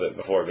a little bit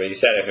before, but he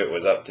said if it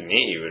was up to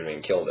me, he would have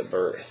been killed at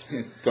birth.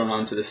 Thrown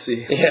onto the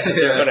sea. Yeah,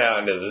 thrown out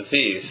into the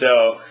sea.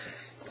 So,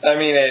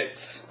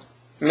 it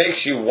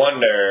makes you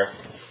wonder.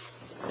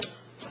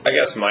 I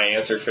guess my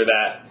answer for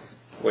that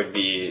would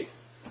be,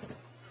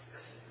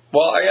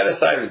 well, I gotta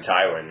side with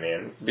Tywin,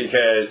 man,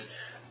 because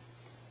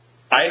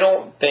I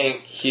don't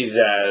think he's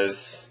I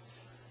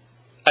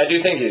do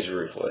think he's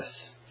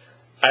ruthless.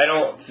 I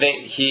don't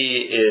think he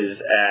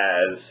is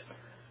as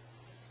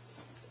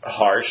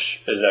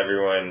harsh as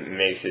everyone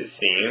makes it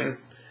seem,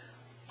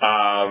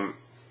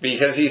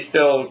 because he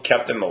still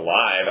kept him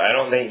alive. I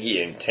don't think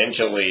he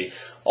intentionally,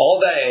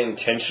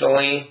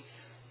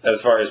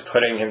 as far as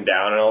putting him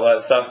down and all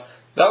that stuff,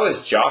 that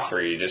was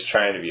Joffrey just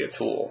trying to be a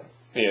tool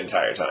the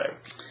entire time.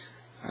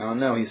 I don't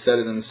know. He said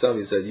it himself.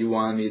 He said, "You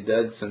wanted me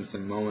dead since the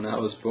moment I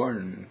was born."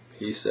 And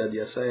he said,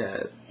 "Yes, I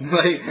had."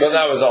 Well,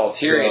 that was all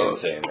Tyrion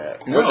saying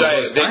that, which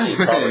I think he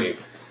probably.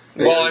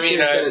 Well,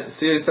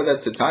 Tyrion said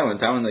that to Tywin.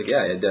 Tywin,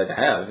 yeah,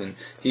 I have, and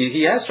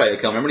he has tried to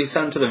kill him. Remember, he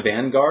sent him to the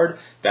Vanguard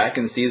back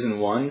in season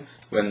 1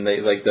 when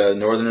the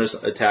Northerners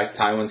attacked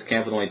Tywin's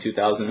camp with only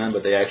 2,000 men,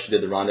 but they actually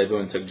did the rendezvous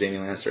and took Jaime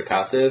Lannister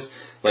captive.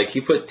 He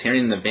put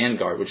Tyrion in the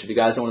Vanguard, which, if you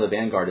guys don't know what the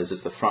Vanguard is,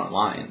 it's the front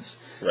lines,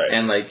 right?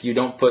 And you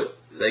don't put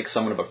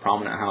someone of a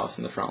prominent house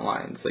in the front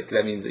lines.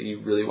 That means that you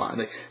really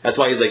want. That's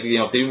why he's if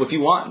you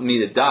want me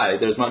to die,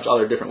 there's much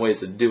other different ways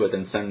to do it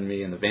than send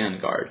me in the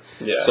Vanguard.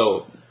 Yeah.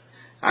 So.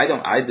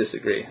 I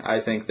disagree. I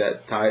think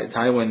that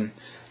Tywin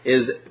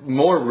is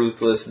more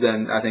ruthless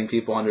than I think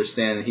people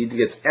understand. He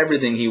gets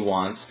everything he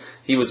wants.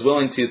 He was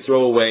willing to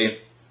throw away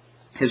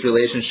his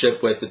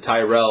relationship with the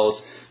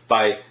Tyrells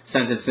by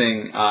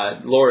sentencing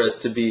Loras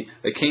to be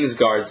a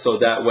Kingsguard, so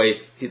that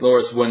way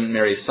Loras wouldn't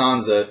marry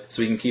Sansa,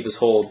 so he can keep his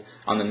hold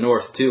on the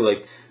North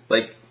too.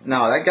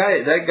 No, that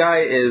guy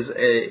is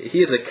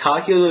a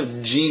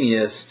calculative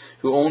genius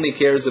who only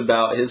cares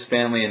about his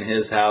family and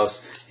his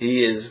house.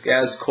 He is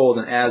as cold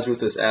and as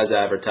ruthless as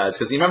advertised.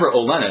 Because you remember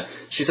Olenna,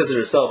 she says it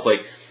herself,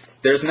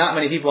 there's not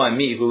many people I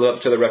meet who live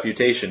up to their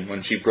reputation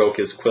when she broke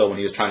his quill when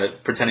he was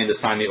pretending to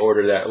sign the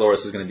order that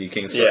Loras is going to be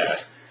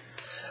Kingsguard.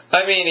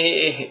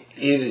 Yeah.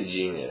 He's a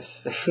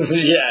genius.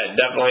 Yeah,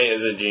 definitely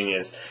is a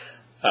genius.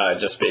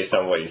 Just based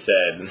on what he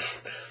said.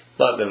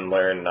 Let them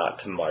learn not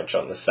to march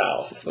on the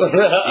South.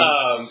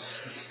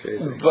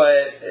 Crazy.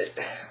 But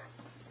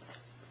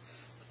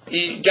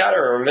you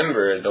gotta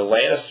remember, the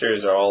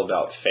Lannisters are all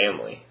about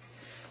family.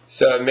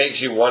 So it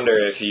makes you wonder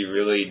if he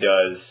really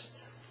does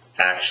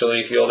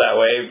actually feel that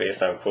way,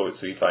 based on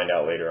quotes we find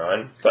out later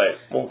on. But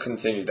we'll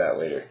continue that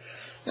later.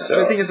 So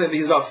the thing is that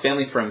he's about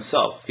family for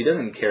himself. He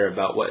doesn't care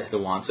about what the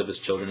wants of his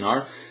children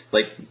are.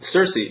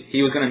 Cersei,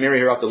 he was going to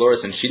marry her off to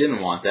Loras, and she didn't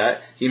want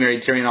that. He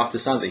married Tyrion off to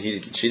Sansa.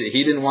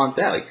 He didn't want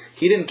that.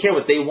 He didn't care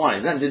what they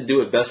wanted. He didn't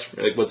do it best,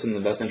 what's in the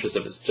best interest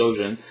of his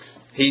children.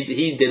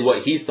 He did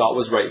what he thought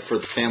was right for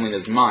the family in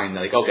his mind.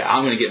 Okay,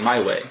 I'm going to get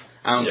my way.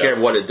 I don't care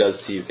what it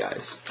does to you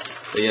guys.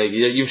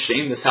 You've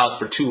shamed this house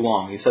for too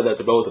long. He said that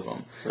to both of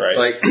them. Right.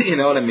 Like, you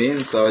know what I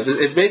mean? So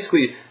it's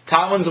basically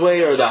Tywin's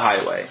way or the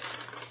highway.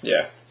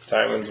 Yeah,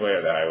 Tywin's way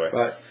or the highway.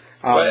 But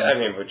I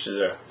mean, which is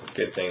a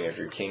good thing if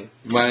you're king.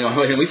 Well,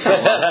 we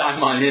spent a lot of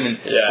time on him. And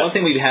one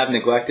thing we have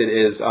neglected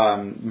is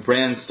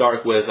Bran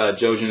Stark with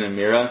Jojen and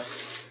Mira.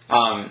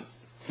 And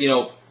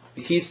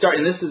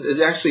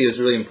it actually is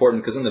really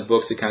important because in the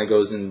books it kind of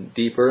goes in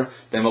deeper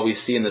than what we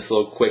see in this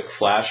little quick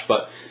flash.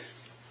 But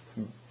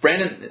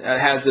Brandon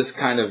has this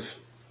kind of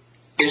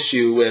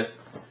issue with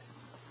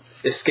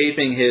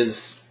escaping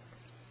his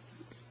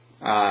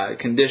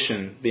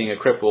condition, being a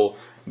cripple,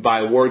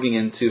 by warging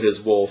into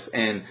his wolf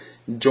and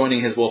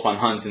joining his wolf on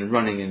hunts and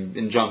running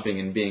and jumping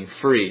and being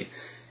free.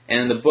 And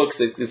in the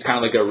books, it's kind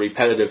of like a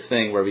repetitive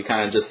thing where we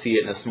kind of just see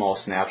it in a small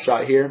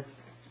snapshot here.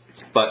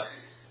 But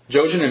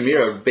Jojen and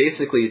Mira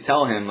basically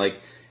tell him, like,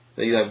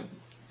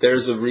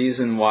 there's a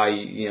reason why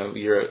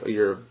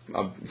you're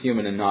a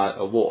human and not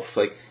a wolf.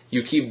 Like,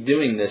 you keep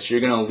doing this,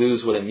 you're going to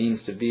lose what it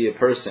means to be a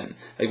person.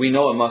 Like, we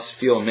know it must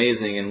feel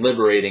amazing and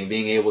liberating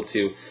being able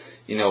to,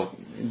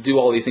 do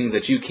all these things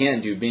that you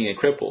can't do being a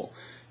cripple.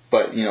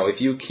 But,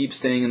 if you keep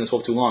staying in this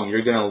wolf too long,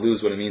 you're going to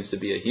lose what it means to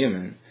be a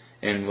human.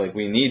 And, like,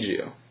 we need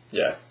you.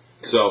 Yeah.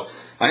 So,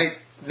 I think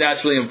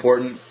that's really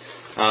important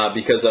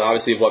because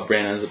obviously of what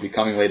Bran ends up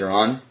becoming later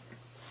on.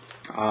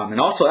 And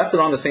also, that's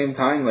around the same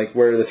time, like,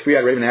 where the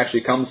Three-Eyed Raven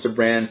actually comes to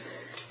Bran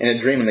in a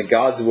dream in the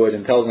Godswood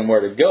and tells him where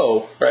to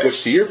go. Right.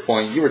 Which, to your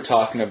point, you were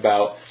talking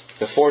about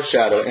the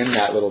foreshadow in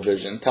that little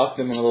vision. Talk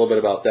to him a little bit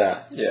about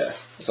that. Yeah.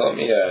 So let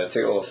me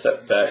take a little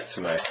step back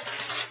to my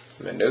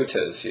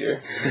notas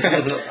here.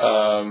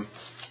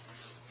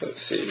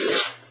 Let's see here.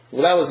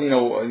 Well, that was, you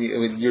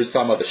were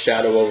talking about the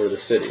shadow over the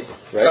city,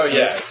 right? Oh,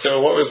 yeah.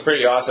 So what was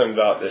pretty awesome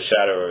about the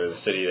shadow over the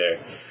city there,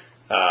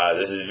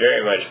 this is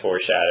very much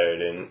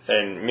foreshadowed,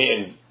 and me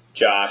and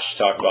Josh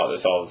talk about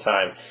this all the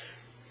time.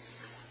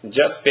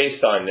 Just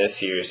based on this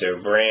here, so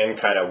Bran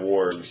kind of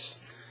wargs.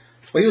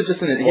 Well, he was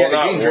just he had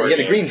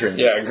a green dream.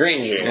 Yeah, a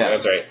green dream,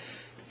 that's right.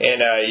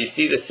 And you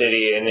see the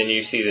city, and then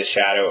you see the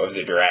shadow of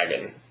the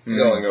dragon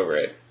going over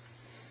it.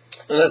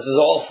 And this is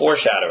all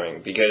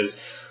foreshadowing,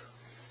 because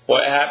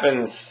what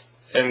happens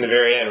in the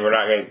very end, we're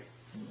not going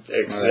to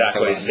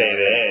exactly say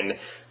the end,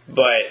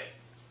 but,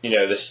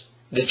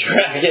 the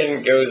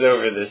dragon goes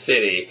over the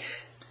city,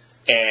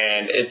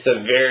 and it's a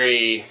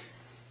very,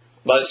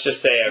 let's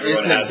just say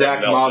everyone has a meltdown. It's an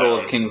exact model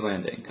of King's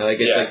Landing.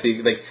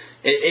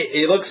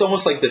 It looks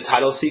almost like the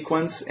title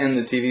sequence in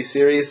the TV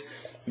series.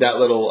 That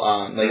little,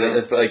 how it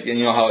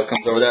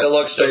comes over that. It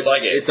looks just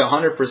like it. It's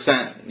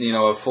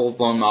 100%, a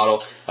full-blown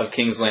model of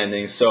King's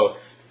Landing. So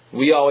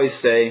we always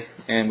say,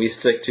 and we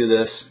stick to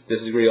this,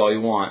 disagree all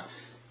you want,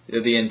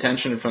 the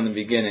intention from the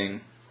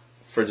beginning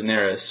for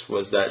Daenerys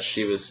was that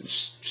she was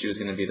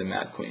going to be the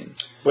Mad Queen.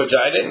 Which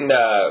I didn't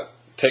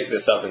pick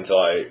this up until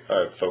I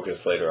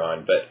focused later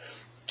on, but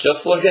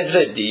just look at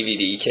the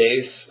DVD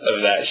case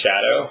of that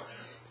shadow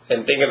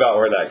and think about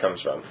where that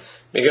comes from.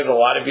 Because a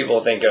lot of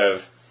people think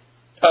of,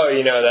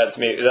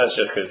 that's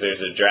just because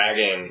there's a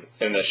dragon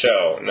in the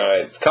show. No,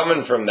 it's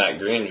coming from that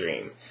green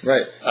dream.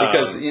 Right.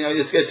 Because,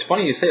 it's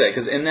funny you say that,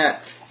 because on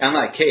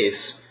that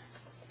case,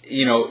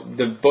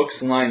 the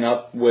books line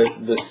up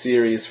with the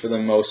series for the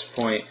most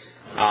point.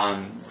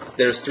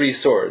 There's 3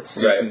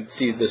 swords. You can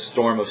see the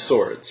Storm of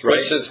Swords, right?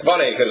 Which is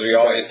funny, because we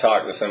always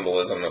talk the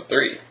symbolism of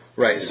 3.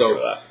 Right,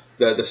 so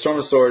the Storm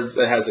of Swords,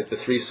 it has, the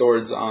 3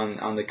 swords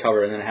on the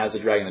cover, and then it has a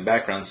dragon in the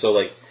background.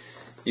 So,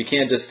 you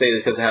can't just say that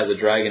because it has a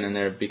dragon in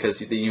there,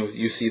 because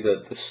you see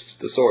the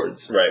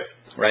swords. Right.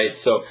 Right,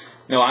 so,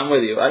 I'm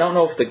with you. I don't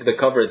know if the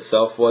cover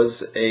itself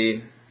was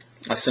a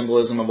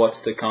symbolism of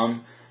what's to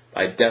come.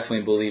 I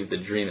definitely believe the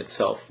dream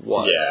itself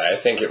was. Yeah, I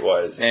think it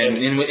was. And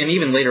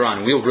even later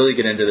on, we'll really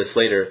get into this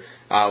later,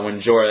 when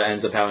Jorah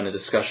ends up having a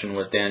discussion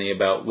with Dany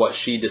about what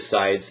she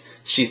decides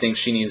she thinks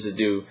she needs to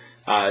do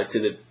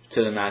to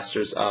the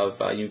masters of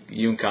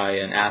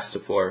Yunkai and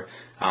Astapor.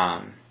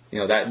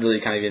 That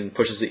really kind of even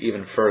pushes it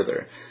even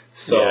further.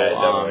 So, yeah, it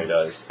definitely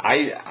does.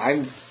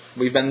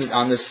 We've been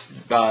on this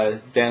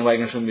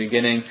bandwagon from the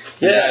beginning.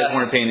 You guys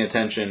weren't paying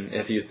attention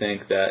if you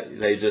think that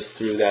they just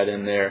threw that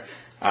in there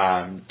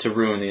to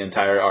ruin the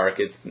entire arc.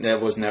 It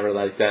was never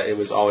like that. It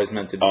was always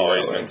meant to be.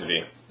 Always meant to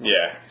be.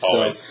 Yeah,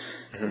 always.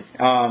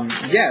 Going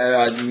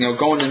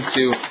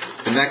into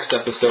the next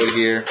episode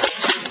here,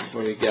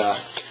 what do we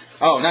got?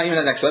 Oh, not even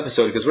the next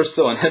episode, because we're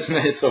still in.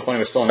 It's so funny,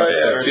 we're still in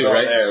episode 2,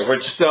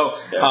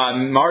 right?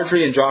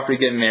 Marjorie and Joffrey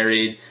get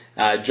married.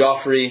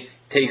 Joffrey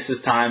takes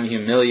his time,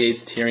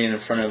 humiliates Tyrion in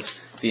front of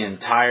the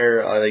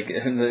entire,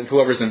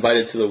 whoever's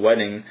invited to the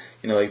wedding,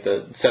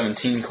 the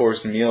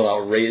 17-course meal,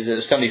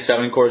 outrageous,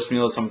 77-course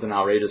meal, something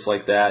outrageous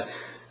like that.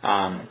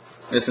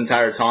 This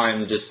entire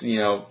time, just,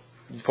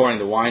 pouring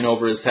the wine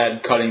over his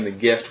head, cutting the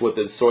gift with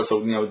the sword. So,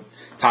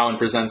 Tywin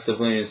presents the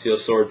Valyrian Steel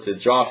Sword to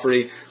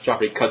Joffrey.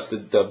 Joffrey cuts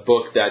the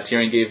book that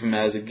Tyrion gave him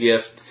as a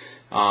gift.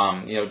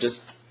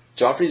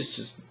 Joffrey's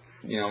just,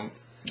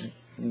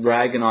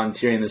 ragging on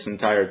Tyrion this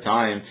entire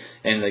time,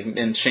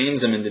 and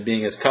shames him into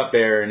being his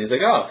cupbearer. And he's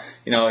like, oh,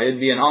 it'd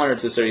be an honor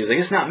to serve. He's like,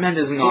 it's not meant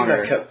as an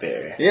honor. He's my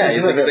cupbearer. Yeah,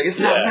 he's like, it's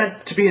not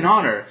meant to be an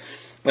honor.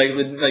 Like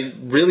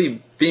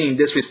really being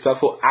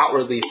disrespectful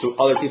outwardly, so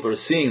other people are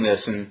seeing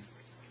this, and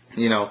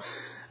he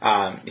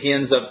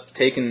ends up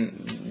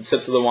taking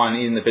sips of the wine,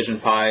 eating the pigeon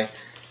pie,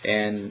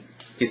 and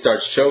he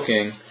starts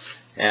choking,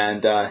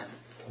 and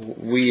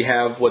we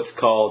have what's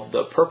called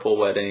the Purple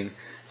Wedding,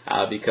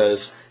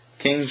 because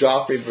King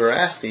Joffrey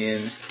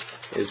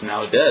Baratheon is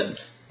now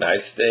dead.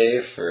 Nice day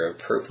for a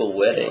purple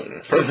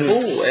wedding.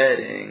 Purple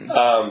wedding.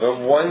 But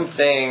one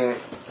thing,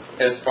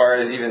 as far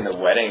as even the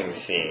wedding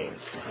scene,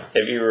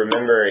 if you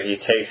remember, he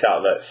takes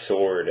out that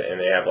sword, and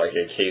they have like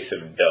a case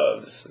of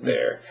doves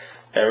there.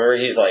 I remember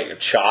he's like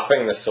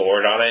chopping the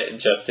sword on it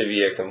just to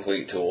be a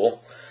complete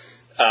tool.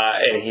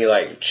 And he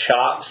like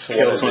chops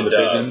one of the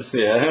doves. pigeons.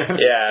 Yeah,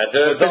 yeah.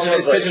 So it's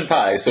almost like pigeon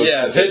pie. So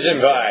pigeon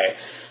pie.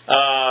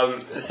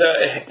 So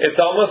it's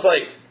almost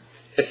like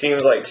it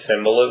seems like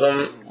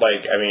symbolism.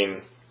 Like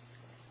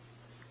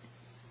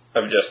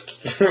of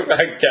just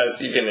I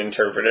guess you can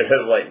interpret it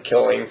as like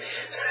killing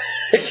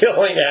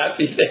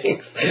happy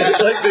things.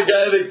 Like the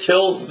guy that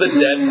kills the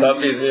dead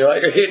puppies, and you're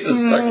like, okay,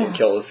 just fucking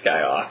kill this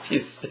guy off.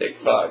 He's sick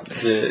fuck.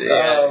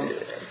 Yeah.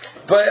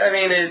 But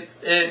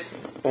it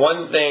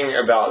one thing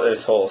about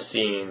this whole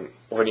scene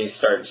when he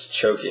starts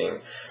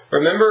choking,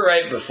 remember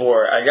right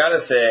before, I gotta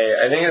say,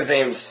 I think his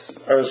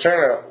name's, I was trying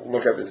to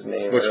look up his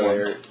name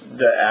earlier. One?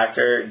 The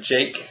actor,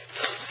 Jake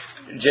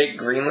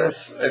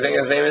Greenless, I think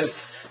his name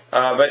is.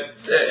 But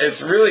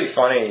it's really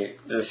funny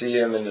to see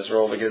him in this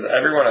role because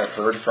everyone I've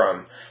heard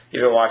from,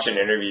 even watching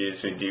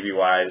interviews with D.B.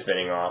 Wise,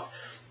 Benioff,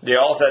 they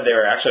all said they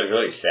were actually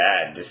really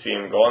sad to see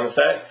him go on the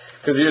set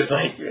because he was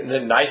like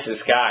the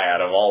nicest guy out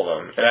of all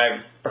of them. And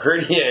I've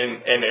heard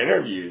in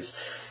interviews,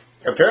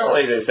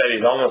 apparently they said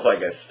he's almost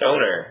like a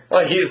stoner.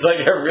 Like he's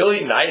like a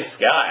really nice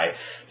guy.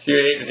 So you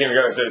would hate to see him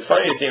go. So it's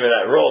funny to see him in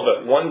that role.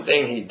 But one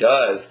thing he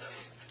does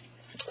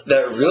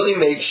that really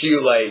makes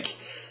you like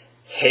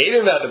hate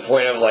him at the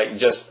point of like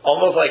just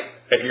almost like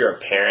if you're a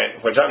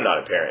parent, which I'm not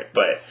a parent,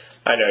 but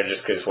I know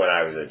just because when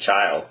I was a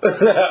child,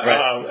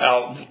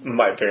 right.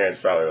 My parents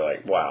probably were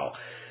like, wow,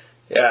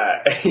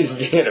 yeah, he's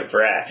being a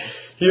brat.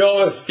 You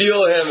almost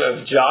feel him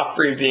of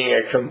Joffrey being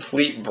a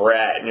complete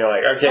brat, and you're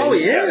like, okay,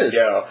 he's gotta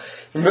go.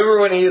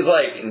 Remember when he's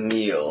like,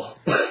 kneel.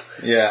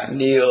 Yeah.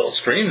 Kneel.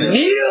 Screaming.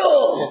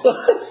 Kneel!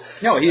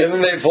 No, and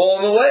then they pull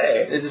him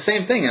away. It's the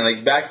same thing. And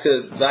like back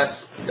to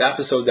last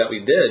episode that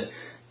we did,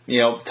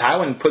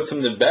 Tywin puts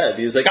him to bed.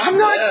 He's like, I'm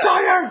not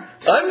tired!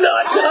 I'm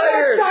not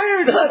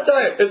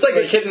tired! It's like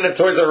a kid in a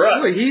Toys R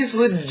Us. No, he's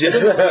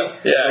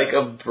legitimately like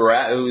a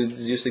brat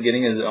who's used to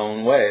getting his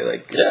own way.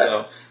 Like,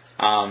 so,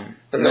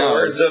 in the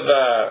words of,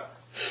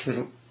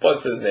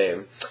 what's his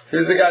name?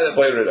 Who's the guy that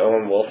played with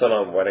Owen Wilson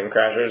on Wedding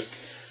Crashers?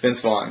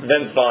 Vince Vaughn.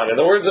 In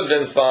the words of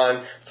Vince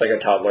Vaughn, it's like a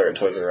toddler at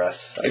Toys R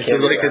Us. I can't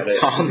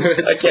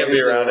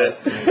be around it.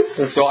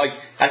 So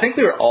I think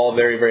we were all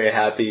very, very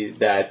happy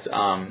that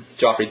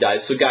Joffrey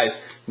dies. So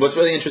guys, what's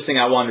really interesting,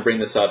 I wanted to bring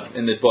this up,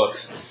 in the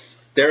books,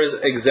 there is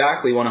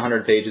exactly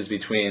 100 pages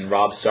between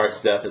Robb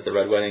Stark's death at the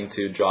Red Wedding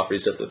to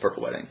Joffrey's death at the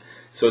Purple Wedding.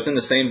 So it's in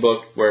the same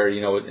book where,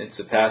 it's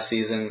a past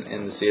season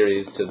in the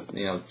series to,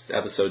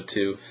 episode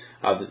 2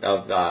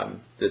 of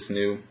this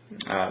new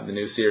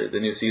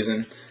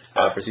season.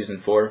 For season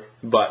 4,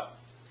 but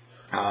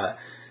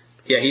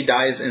he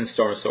dies in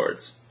Storm of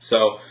Swords.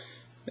 So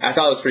I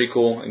thought it was pretty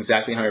cool.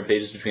 Exactly 100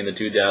 pages between the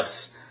two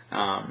deaths.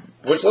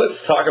 Which,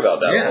 let's talk about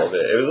that a little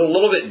bit. It was a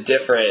little bit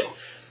different.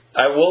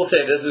 I will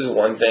say this is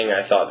one thing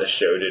I thought the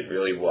show did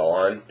really well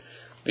on,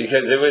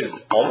 because it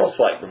was almost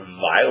like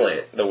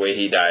violent the way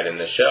he died in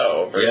the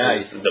show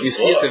versus the books. You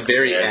see at the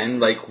very end,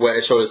 like where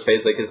it showed his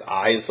face, like his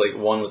eyes, like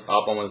one was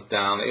up, one was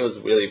down. It was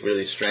really,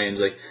 really strange.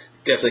 Like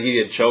after he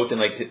had choked and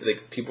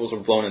like pupils were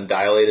blown and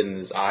dilated, and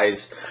his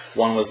eyes,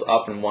 one was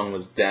up and one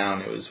was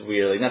down. It was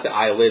weird. Like not the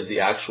eyelids,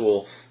 the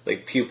actual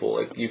like pupil.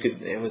 Like you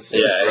could, it was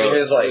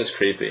gross. It was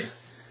creepy.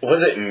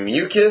 Was it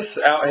mucus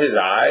out his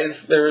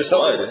eyes? There was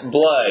some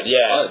blood.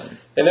 Yeah. Blood.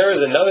 And there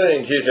was another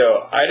thing too.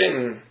 So I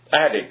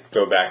had to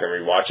go back and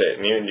rewatch it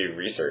and even do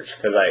research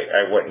because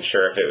I wasn't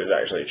sure if it was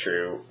actually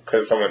true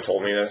because someone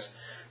told me this.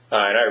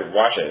 And I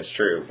watched it, it's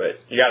true,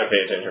 but you gotta pay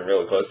attention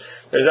really close.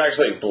 There's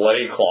actually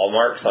bloody claw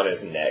marks on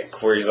his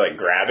neck where he's like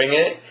grabbing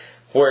it,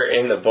 where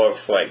in the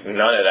books, like,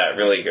 none of that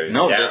really goes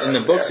down. No, in the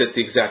books it's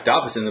the exact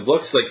opposite. In the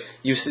books, like,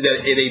 you see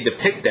that they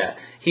depict that.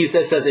 He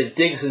says it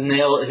digs his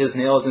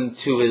nails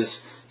into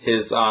his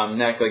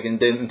neck, like,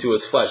 and into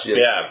his flesh.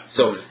 Yeah.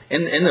 So,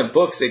 in the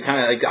books, it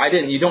kind of,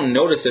 like, you don't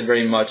notice it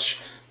very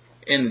much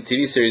in the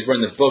TV series, where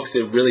in the books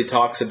it really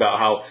talks about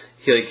how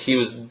he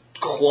was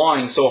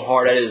clawing so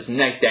hard at his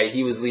neck that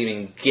he was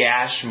leaving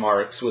gash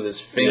marks with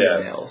his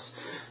fingernails.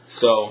 Yeah.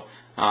 So,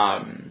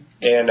 I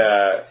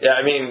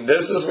mean,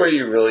 this is where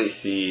you really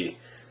see,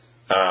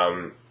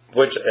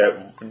 which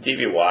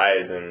D.B.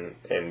 Wise and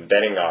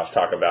Benioff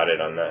talk about it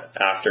on the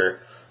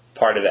after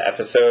part of the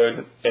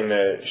episode in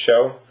the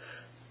show,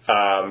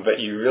 but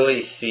you really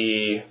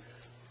see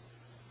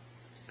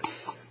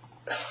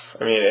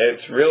I mean,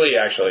 it's really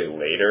actually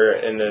later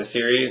in the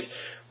series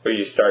where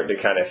you start to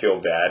kind of feel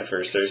bad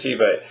for Cersei,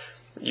 but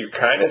you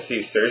kind of see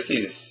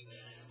Cersei's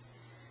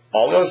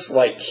almost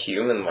like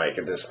human-like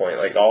at this point.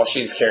 Like, all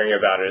she's caring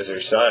about is her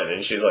son,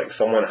 and she's like,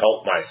 someone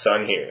help my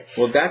son here.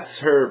 Well,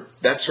 that's her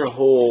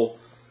whole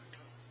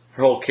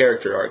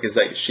character arc, is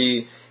like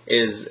she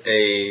is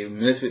a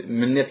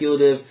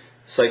manipulative,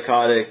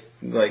 psychotic,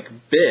 like,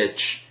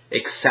 bitch,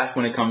 except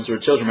when it comes to her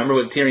children.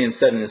 Remember what Tyrion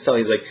said in his cell?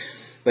 He's like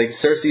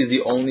Cersei is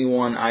the only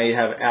one I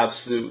have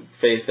absolute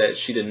faith that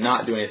she did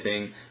not do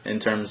anything in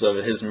terms of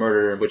his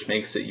murder, which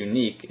makes it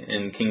unique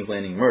in King's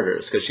Landing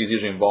murders, because she's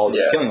usually involved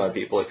in killing a lot of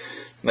people.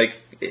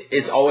 Like,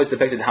 it's always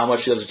depicted how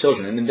much she loves her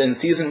children. And in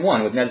season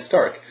 1 with Ned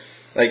Stark,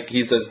 like,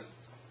 he says,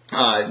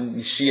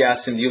 she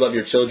asked him, "Do you love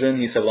your children?"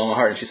 He said, "With all my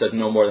heart." And she said,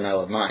 "No more than I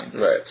love mine."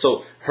 Right.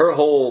 So her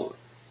whole,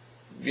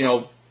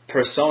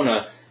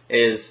 persona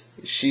is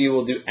she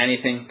will do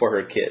anything for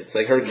her kids.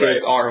 Like, her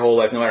kids are her whole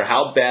life, no matter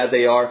how bad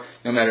they are,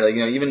 no matter,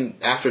 even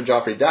after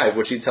Joffrey died,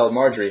 what she'd tell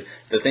Marjorie,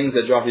 the things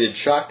that Joffrey did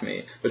shocked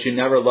me, but you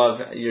never love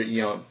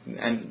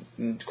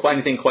and quite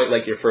anything quite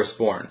like your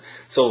firstborn.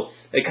 So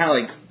it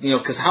kind of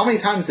because how many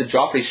times did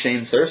Joffrey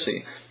shame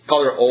Cersei?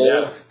 Call her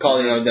old,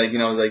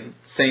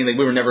 saying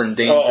we were never in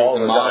danger. All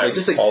the time. Like,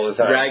 just all the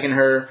time. Ragging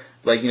her.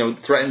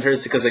 Threatened her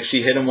because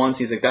she hit him once.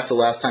 He's like, that's the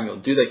last time you'll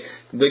do that.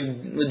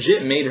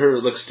 Legit made her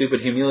look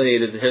stupid,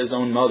 humiliated his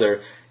own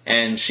mother,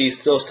 and she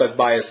still stuck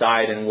by his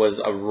side and was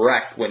a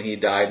wreck when he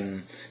died.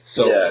 And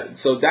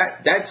so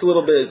that's a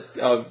little bit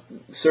of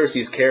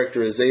Cersei's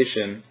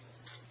characterization,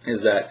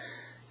 is that,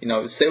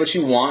 say what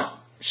you want,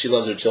 she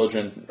loves her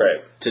children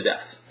to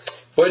death.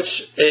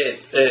 Which,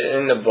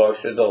 in the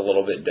books, is a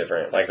little bit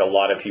different. Like, a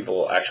lot of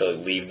people actually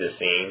leave the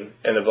scene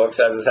in the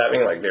books as it's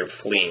happening. Like, they're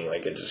fleeing.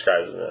 Like, it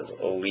describes them as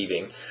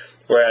leaving.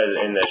 Whereas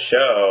in the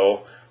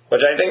show,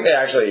 which I think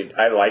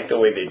I like the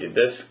way they did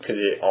this, because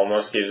it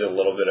almost gives a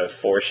little bit of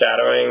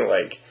foreshadowing.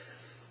 Like,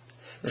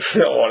 I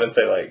don't want to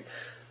say, like,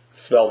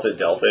 spell to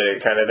delta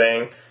kind of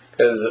thing.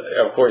 Because,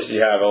 of course,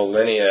 you have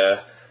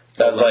Olenna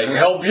that's like,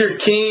 help your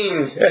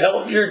king!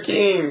 Help your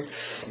king!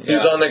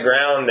 He's on the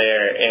ground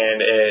there,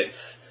 and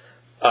it's...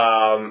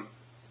 and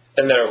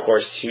then, of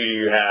course, who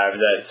you have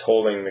that's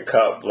holding the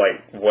cup,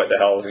 like, what the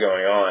hell is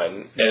going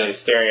on? And he's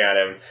staring at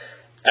him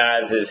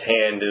as his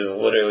hand is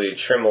literally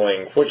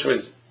trembling, which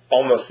was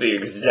almost the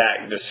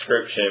exact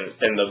description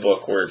in the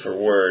book, word for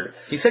word.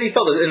 He said he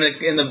felt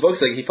it in the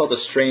books, like, he felt a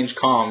strange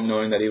calm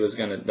knowing that he was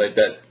gonna,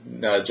 that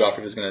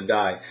Joffrey was gonna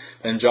die.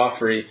 And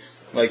Joffrey,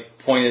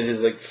 pointed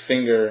his,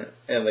 finger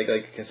and,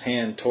 his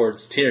hand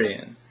towards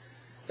Tyrion.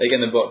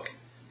 In the book.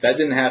 That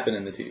didn't happen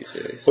in the TV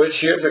series.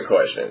 Which, here's a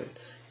question.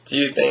 Do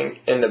you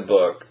think in the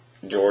book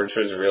George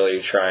was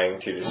really trying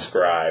to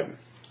describe...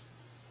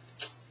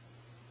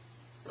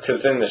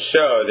 Because in the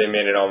show they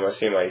made it almost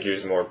seem like he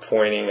was more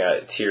pointing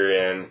at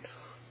Tyrion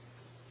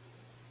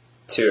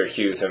to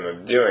accuse him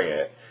of doing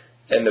it.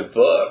 In the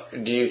book,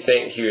 do you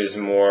think he was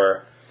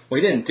more...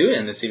 Well, he didn't do it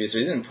in the TV series.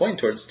 He didn't point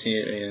towards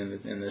Tyrion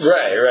in the show.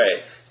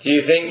 Right. Do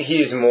you think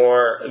he's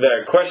more...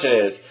 The question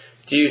is,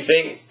 do you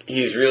think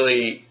he's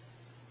really...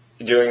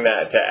 doing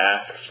that to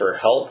ask for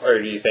help,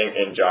 or do you think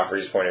in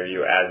Joffrey's point of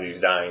view as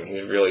he's dying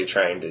he's really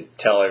trying to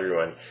tell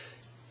everyone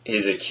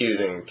he's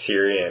accusing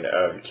Tyrion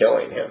of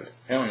killing him?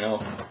 I don't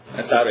know.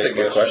 That's a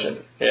good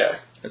question. Yeah.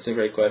 That's a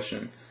great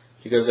question.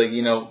 Because,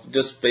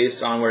 just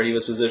based on where he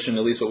was positioned,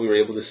 at least what we were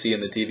able to see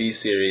in the TV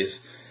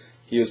series,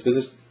 he was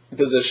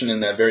positioned in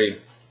that very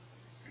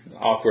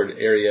awkward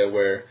area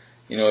where,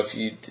 if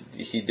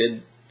he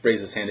did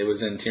raise his hand, it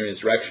was in Tyrion's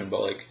direction,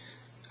 but,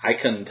 I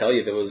couldn't tell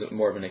you if it was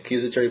more of an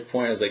accusatory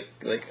point. I was like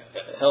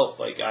help,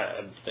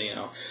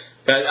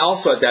 But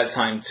also at that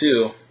time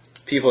too,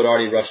 people had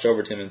already rushed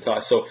over to him and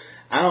talked. So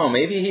I don't know.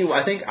 Maybe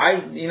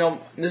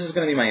this is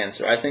going to be my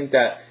answer. I think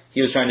that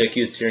he was trying to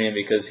accuse Tyrion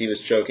because he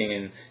was choking,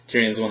 and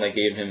Tyrion's the one that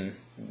gave him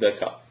the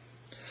cup.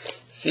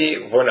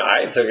 See, when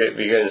I took it,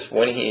 because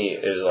when he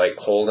is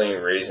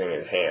raising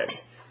his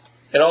hand,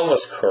 it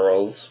almost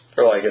curls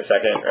for a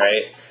second,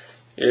 right?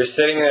 You're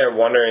sitting there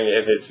wondering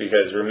if it's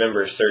because,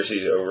 remember,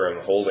 Cersei's over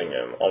him holding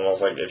him,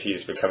 almost like if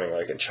he's becoming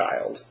like a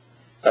child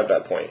at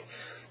that point.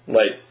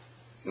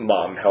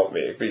 Mom, help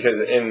me.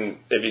 Because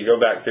if you go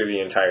back through the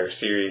entire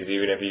series,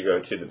 even if you go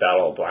to the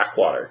Battle of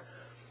Blackwater,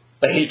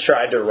 he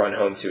tried to run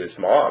home to his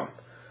mom.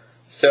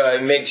 So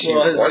it makes you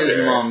wonder. His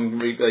mom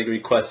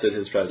requested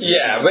his presence.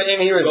 Yeah, but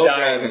he was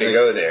dying to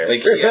go there.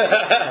 Because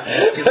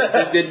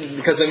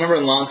I remember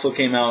when Lancel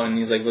came out and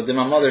he's like, "Well, did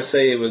my mother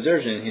say it was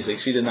urgent?" He's like,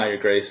 "She did not, Your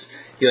Grace."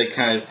 He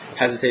kind of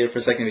hesitated for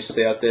a second. He should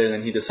stay out there, and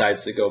then he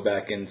decides to go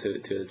back into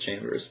the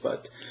chambers.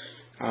 But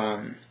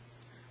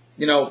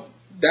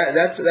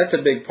that's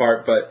a big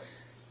part. But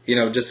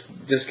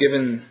just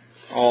given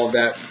all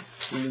that,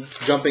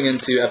 jumping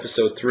into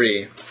episode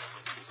 3,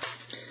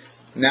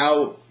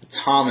 now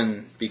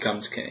Tommen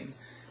becomes king,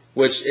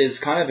 which is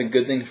kind of a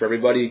good thing for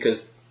everybody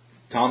because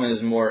Tommen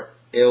is more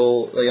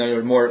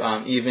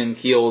more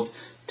even-keeled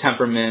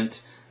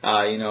temperament.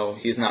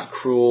 He's not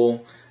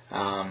cruel.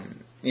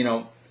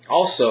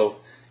 Also,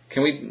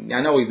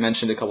 I know we've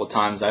mentioned it a couple of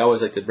times. I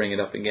always like to bring it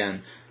up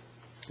again.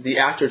 The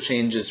actor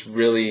changes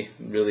really,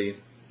 really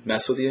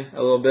mess with you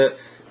a little bit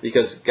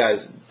because,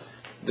 guys,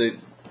 the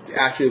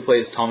actor who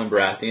plays Tommen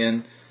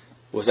Baratheon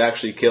was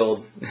actually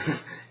killed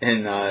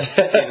in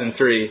season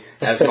 3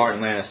 as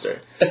Martin Lannister.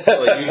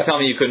 Like, you can tell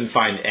me you couldn't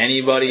find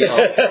anybody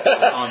else on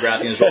Tommen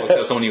Baratheon's role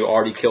except someone you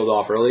already killed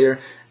off earlier.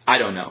 I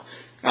don't know.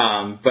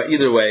 But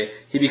either way,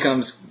 he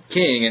becomes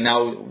king, and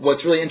now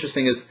what's really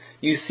interesting is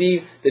you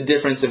see the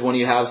difference of when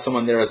you have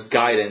someone there as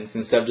guidance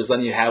instead of just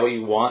letting you have what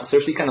you want.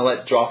 Cersei kind of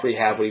let Joffrey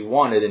have what he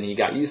wanted, and he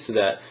got used to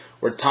that.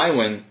 Where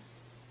Tywin,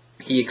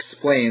 he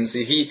explains,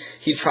 he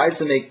tries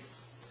to make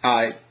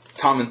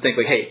Tommen think,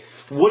 like, hey,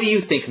 what do you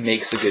think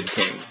makes a good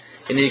king?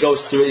 And he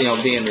goes through,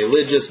 being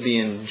religious,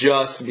 being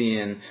just,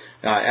 being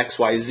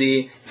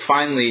XYZ.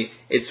 Finally,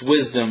 it's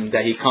wisdom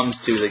that he comes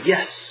to, like,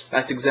 yes,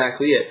 that's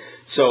exactly it.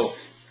 So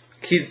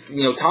he's,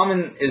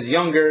 Tommen is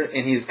younger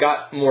and he's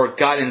got more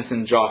guidance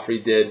than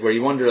Joffrey did, where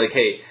you wonder, like,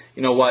 hey,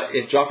 you know what,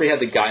 if Joffrey had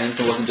the guidance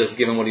and wasn't just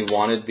given what he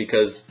wanted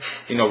because,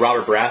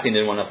 Robert Baratheon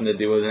didn't want nothing to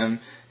do with him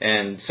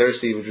and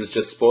Cersei was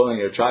just spoiling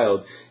her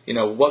child,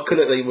 what could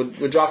it, like,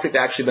 would Joffrey have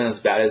actually been as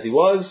bad as he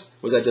was?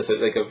 Was that just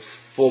a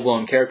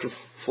full-blown character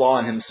flaw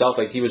in himself,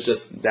 like he was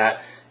just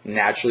that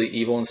naturally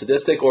evil and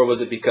sadistic, or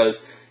was it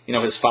because,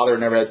 his father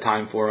never had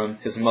time for him,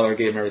 his mother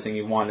gave him everything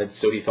he wanted,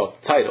 so he felt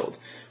entitled,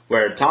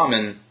 where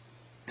Tywin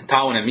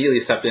immediately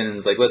stepped in and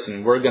was like,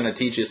 listen, we're going to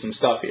teach you some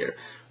stuff here,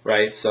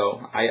 right?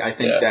 So I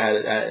think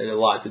that had a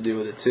lot to do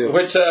with it, too.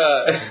 Which,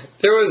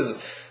 there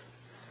was,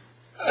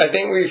 I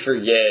think we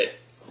forget,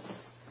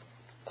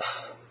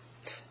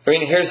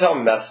 here's how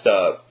messed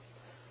up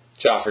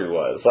Joffrey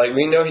was. Like,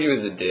 we know he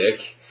was a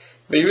dick,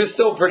 but he was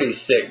still pretty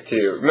sick,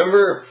 too.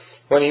 Remember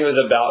when he was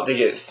about to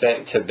get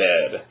sent to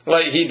bed?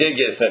 Like, he did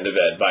get sent to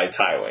bed by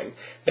Tywin,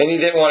 and he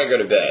didn't want to go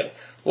to bed.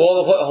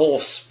 Well, what whole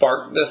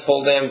sparked this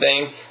whole damn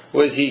thing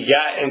was he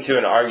got into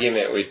an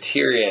argument with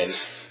Tyrion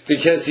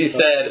because he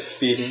said,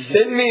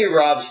 send me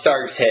Robb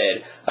Stark's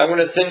head. I'm going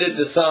to send it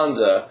to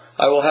Sansa.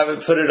 I will have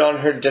it put it on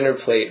her dinner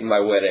plate in my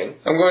wedding.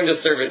 I'm going to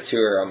serve it to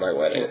her on my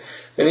wedding.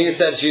 And he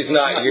said, she's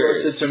not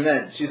yours. Yours to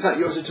torment. She's not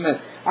yours to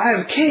torment. I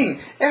am king.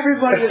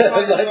 Everybody is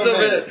mine to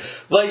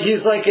torment. Like,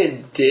 he's like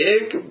a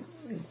dick.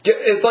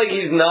 It's like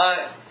he's not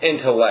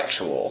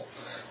intellectual.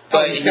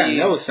 But he's got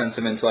no sense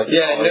of intellectual.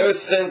 Yeah, no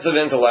sense of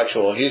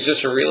intellectual. He's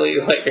just really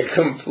like a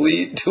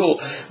complete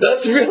tool.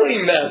 That's really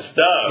messed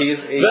up.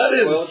 He's a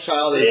spoiled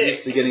child that is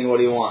used to getting what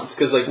he wants.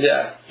 Because,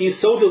 he's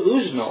so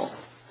delusional.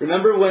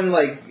 Remember when,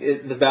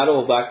 the Battle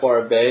of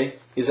Blackwater Bay,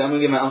 he's like, I'm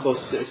going to give my Uncle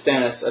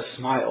Stannis a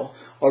smile.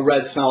 A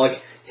red smile.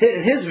 Like,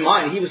 in his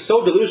mind, he was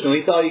so delusional,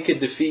 he thought he could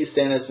defeat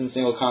Stannis in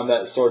single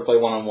combat swordplay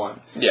one-on-one.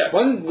 Yeah.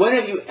 When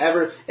have you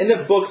ever... In the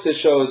books, it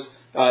shows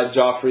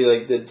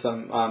Joffrey, did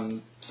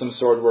some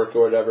sword work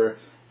or whatever.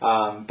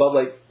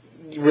 But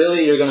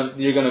really,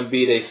 you're gonna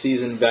beat a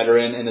seasoned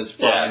veteran in his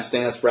prime,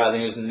 Stannis Baratheon,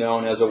 who's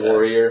known as a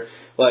warrior.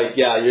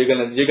 You're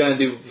gonna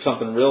do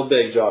something real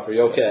big, Joffrey.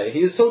 Okay,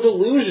 he's so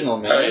delusional,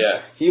 man. Oh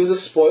yeah. He was a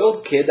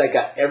spoiled kid that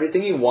got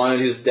everything he wanted.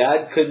 His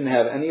dad couldn't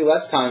have any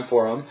less time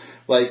for him.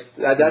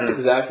 That's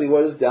exactly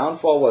what his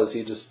downfall was.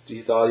 He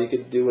thought he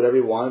could do whatever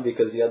he wanted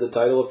because he had the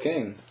title of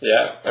king.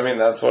 Yeah,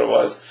 that's what it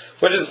was.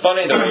 Which is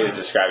funny the way he's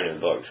described in the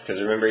books,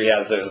 because remember he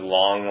has those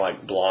long,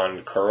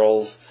 blonde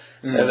curls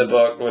in the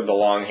book with the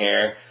long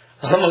hair.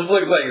 Almost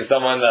looks like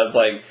someone that's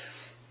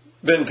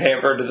been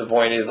pampered to the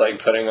point he's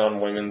putting on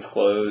women's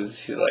clothes.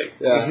 He's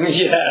yeah.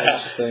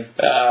 Interesting.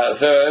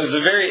 So it was a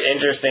very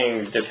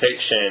interesting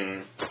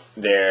depiction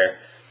there.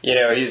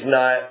 He's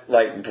not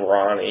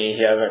brawny.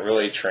 He hasn't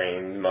really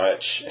trained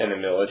much in the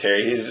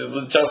military. He's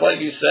just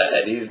like you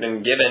said. He's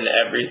been given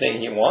everything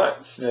he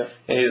wants. Yeah.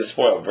 And he's a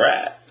spoiled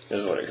brat,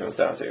 is what it comes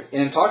down to.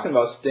 And talking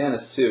about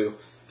Stannis, too,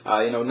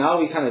 now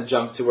we kind of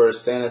jump to where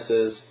Stannis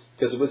is,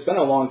 because it's been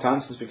a long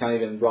time since we kind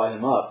of even brought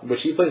him up,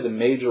 which he plays a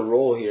major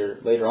role here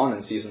later on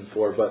in Season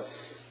 4. But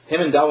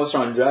him and Davos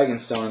are on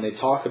Dragonstone, and they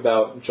talk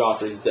about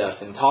Joffrey's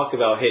death, and talk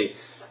about, hey,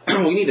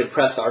 we need to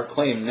press our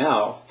claim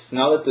now. It's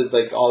now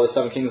that all the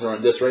Seven Kings are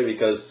in disarray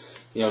because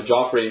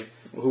Joffrey,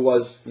 who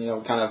was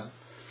kind of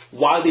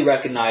widely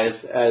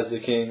recognized as the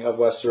king of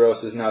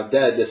Westeros, is now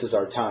dead. This is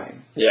our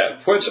time. Yeah,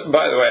 which,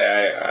 by the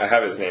way, I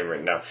have his name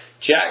written down.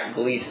 Jack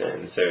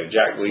Gleeson. So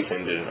Jack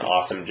Gleeson did an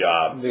awesome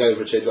job. The guy who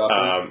portrayed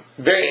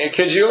Joffrey.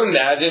 Could you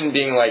imagine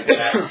being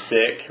that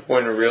sick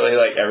when really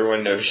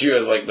everyone knows you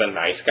as the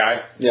nice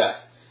guy? Yeah.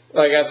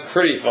 That's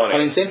pretty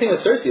funny. Same thing with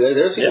Cersei.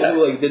 There's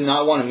people who did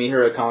not want to meet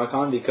her at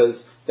Comic-Con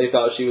because they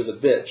thought she was a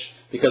bitch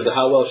because of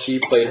how well she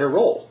played her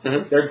role.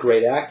 Mm-hmm. They're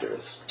great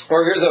actors.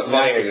 Or here's a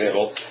funny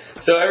example.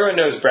 So everyone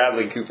knows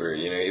Bradley Cooper.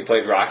 You know, he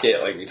played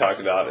Rocket, like we talked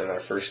about in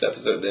our first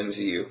episode of the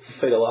MCU.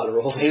 Played a lot of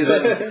roles. He did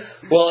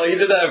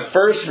that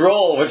first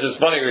role, which is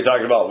funny. We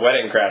talked about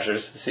Wedding Crashers.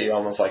 See,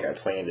 almost like I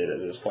planned it at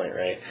this point,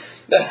 right?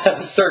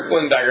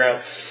 Circling back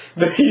around.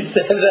 But he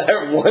said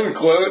that one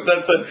quote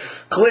that said,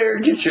 "Claire,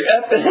 get your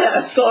effing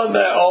ass on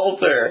that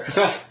altar."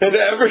 And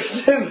ever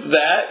since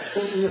that,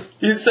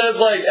 he said,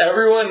 like,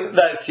 everyone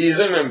that sees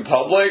him in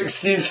public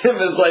sees him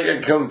as, like, a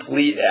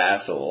complete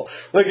asshole.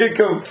 Like, a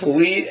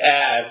complete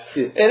ass.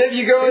 And if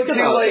you go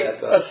into,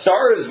 like, A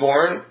Star Is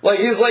Born, like,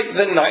 he's, like,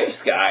 the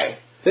nice guy.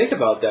 Think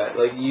about that.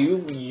 Like,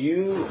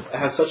 you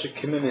have such a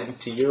commitment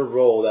to your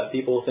role that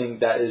people think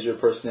that is your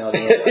personality.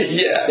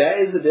 Yeah. That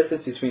is the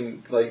difference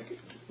between, like,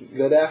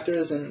 good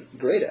actors and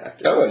great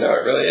actors. Oh, no,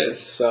 it really is.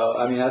 So,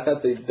 I mean, I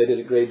thought they did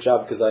a great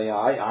job because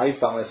I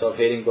found myself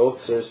hating both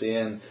Cersei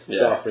and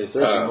Joffrey.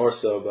 Cersei more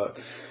so, but...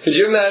 Could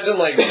you imagine,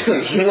 like,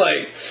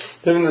 like,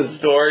 them in the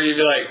store, you'd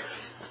be like...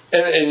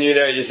 And you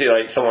know, you see,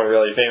 like, someone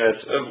really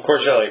famous, of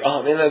course you're like,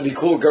 oh, man, that'd be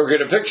cool, go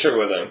get a picture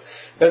with him.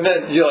 And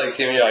then you, like,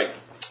 see him and you're like...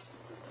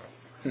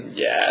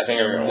 Yeah, I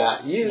think I'm going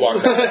to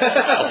walk down that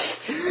aisle.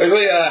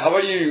 Actually, how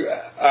about you,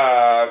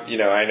 you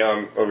know, I know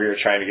I'm over here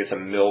trying to get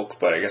some milk,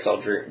 but I guess I'll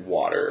drink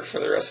water for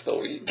the rest of the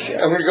week.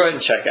 I'm going to go ahead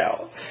and check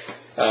out.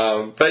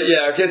 But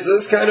yeah, okay, so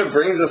this kind of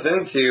brings us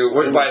into,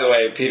 which, by the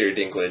way, Peter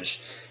Dinklage,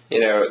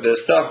 you know, the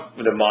stuff,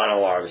 the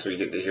monologues we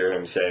get to hear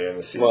him say in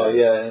the season. Well,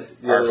 yeah,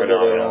 are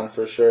phenomenal.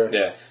 For sure.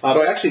 Yeah.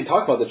 But actually,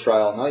 talk about the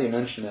trial, now you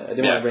mention it. I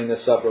did want to bring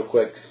this up real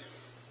quick.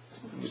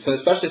 So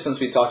especially since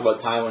we talked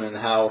about Tywin and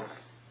how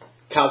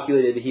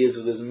calculated he is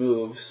with his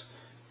moves.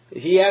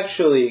 He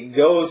actually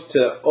goes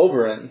to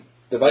Oberyn,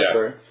 the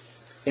Viper,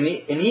 and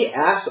he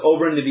asks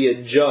Oberyn to be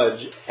a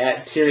judge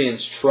at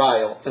Tyrion's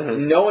trial,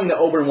 knowing that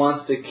Oberyn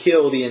wants to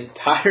kill the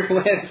entire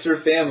Lannister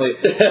family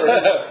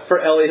for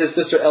his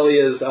sister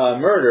Ellia's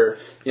murder.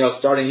 You know,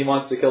 he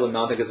wants to kill the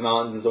Mountain because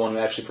Mountain is the one who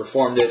actually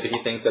performed it, but he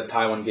thinks that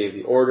Tywin gave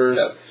the orders.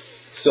 Yep.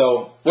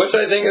 So, which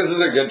I think this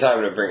is a good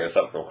time to bring this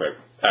up real quick,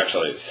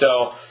 actually.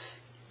 So,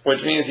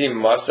 which means he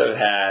must have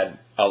had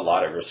a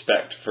lot of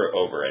respect for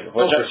Oberyn.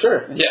 Which for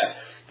sure. Yeah.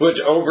 Which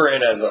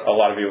Oberyn, as a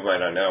lot of people might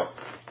not know,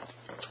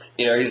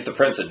 you know, he's the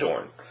Prince of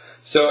Dorne.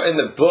 So in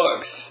the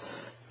books,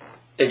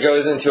 it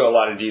goes into a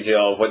lot of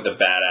detail of what the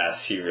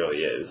badass he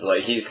really is.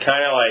 Like, he's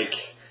kind of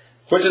like,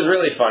 which is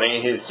really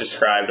funny, he's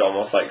described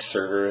almost like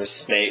Severus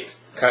Snape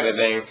kind of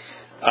thing.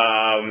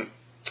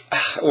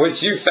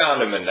 Which you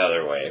found him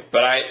another way.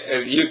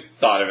 But you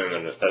thought of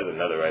him as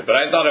another way. But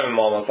I thought of him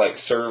almost like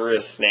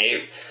Severus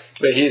Snape.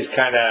 But he's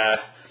kind of...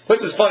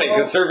 Which is funny,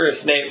 because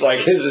Severus Snape,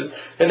 like, is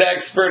an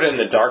expert in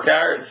the dark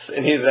arts,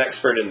 and he's an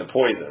expert in the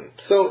poison.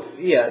 So,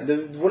 yeah,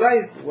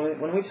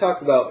 when we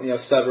talk about, you know,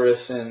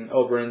 Severus and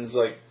Oberyn's,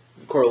 like,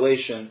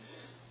 correlation,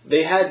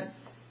 they had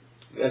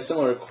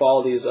similar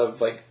qualities of,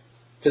 like,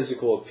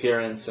 physical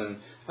appearance,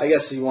 and I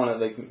guess you want to,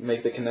 like,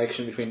 make the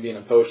connection between being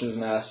a potions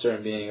master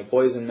and being a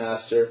poison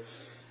master.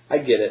 I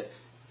get it.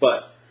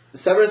 But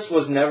Severus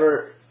was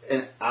never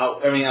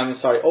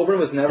Oberyn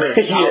was never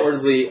an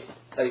outwardly,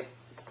 like,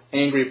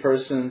 angry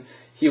person.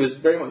 He was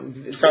very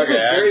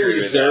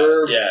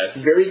reserved,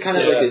 very kind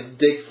of like a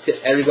dick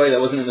to everybody that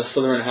wasn't in the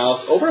Slytherin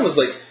house. Oberyn was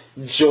like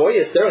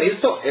joyous there, and he was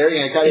so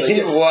arrogant. Kind of like,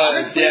 he was,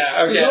 honestly,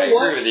 yeah. Okay, you know I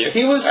agree with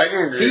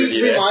you.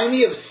 He reminded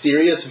me of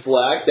Sirius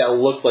Black that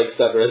looked like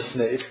Severus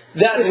Snape.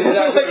 That's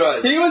exactly what it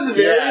was. He was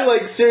very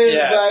like Sirius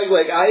Black,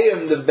 like, I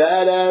am the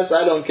badass.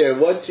 I don't care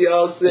what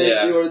y'all say.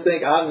 You or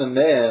think I'm the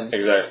man.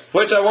 Exactly.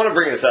 Which I want to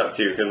bring this up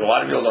too, because a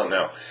lot of people don't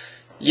know.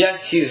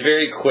 Yes, he's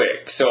very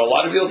quick. So a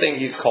lot of people think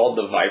he's called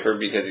the Viper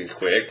because he's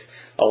quick.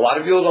 A lot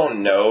of people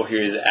don't know he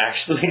was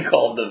actually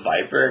called the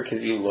Viper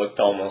because he looked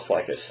almost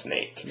like a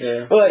snake.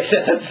 Yeah. Like,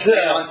 that's...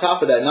 And on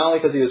top of that, not only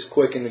because he was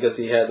quick and because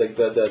he had like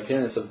the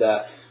appearance of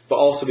that, but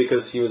also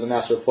because he was a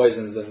master of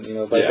poisons, and, you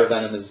know, Viper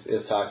venom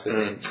is toxic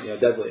and, you know,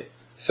 deadly.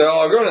 So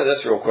I'll go into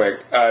this real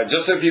quick,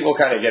 just so people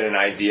kind of get an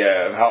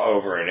idea of how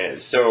Oberyn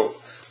is. So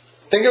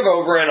think of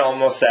Oberyn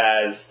almost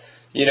as...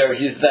 You know,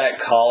 he's that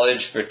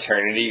college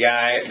fraternity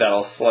guy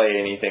that'll slay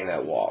anything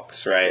that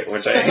walks, right?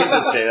 Which I hate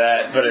to say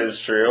that, but it's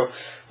true.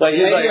 Like,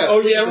 he's like,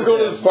 oh yeah, I'm going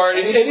to this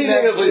party. Anything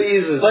that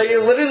pleases. Like,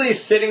 literally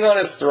sitting on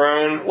his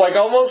throne, like,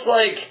 almost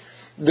like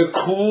the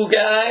cool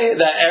guy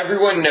that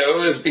everyone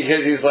knows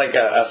because he's like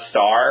a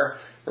star,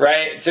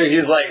 right? So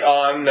he's like,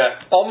 oh, I'm the...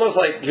 Almost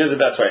like, here's the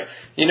best way.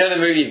 You know the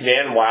movie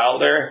Van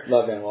Wilder?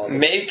 Love Van Wilder.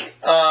 Make,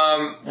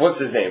 what's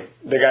his name?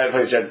 The guy that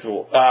plays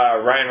Deadpool.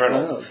 Ryan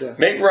Reynolds.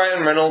 Make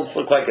Ryan Reynolds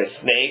look like a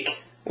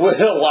snake with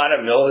a lot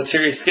of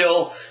military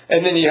skill,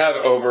 and then you have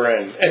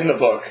Oberyn in the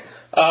book.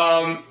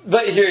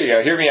 But here you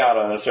go. Hear me out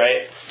on this,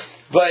 right?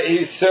 But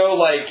he's so,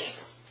 like...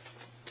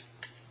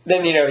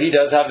 Then, you know, he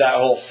does have that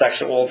whole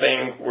sexual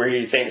thing where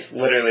he thinks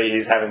literally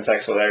he's having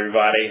sex with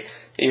everybody.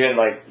 Even,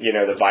 like, you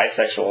know, the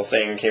bisexual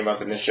thing came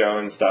up in the show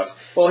and stuff.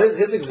 Well,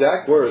 his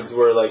exact words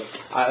were, like,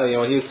 you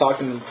know, he was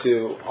talking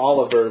to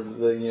Oliver,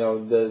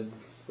 the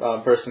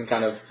person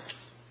kind of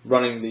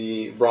running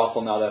the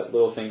brothel now that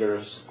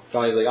Littlefinger's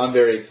gone. He's like, I'm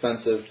very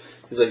expensive.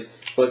 He's like,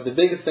 but the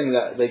biggest thing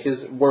that, like,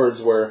 his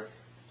words were,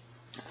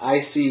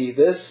 I see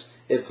this,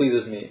 it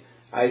pleases me.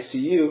 I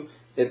see you,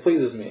 it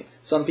pleases me.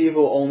 Some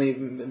people only,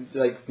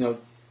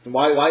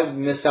 why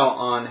miss out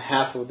on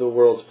half of the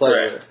world's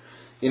pleasure?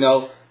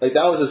 Right. Like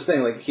that was his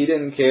thing. Like he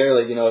didn't care.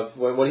 Like if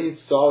what he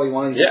saw, he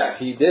wanted. Yeah.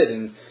 He did,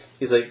 and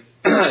he's like,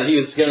 he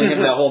was giving him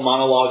that whole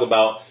monologue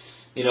about,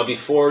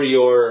 before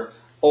you're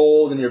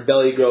old and your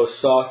belly grows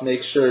soft,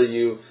 make sure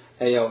you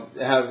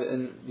have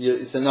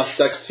it's enough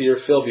sex to your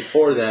fill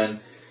before then.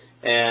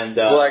 And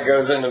that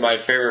goes into my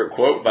favorite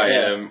quote by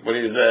him when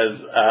he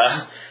says,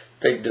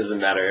 "Big doesn't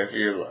matter if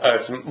you're."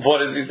 What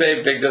does he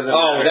say? Big doesn't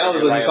matter. Oh, that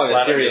was when he was talking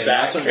to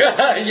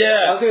Tyrion.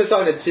 Yeah, I was going to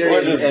talk to Tyrion,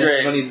 which is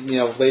great. When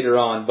he, later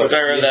on, but which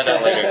I wrote that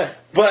down later.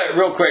 But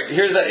real quick,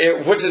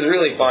 which is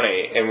really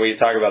funny, and we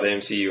talk about the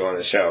MCU on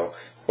the show,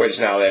 which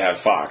now they have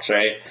Fox,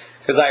 right?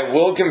 Because I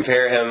will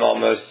compare him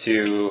almost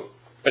to,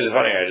 which is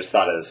funny. I just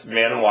thought of this,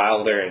 Van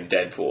Wilder and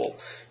Deadpool.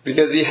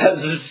 Because he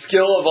has the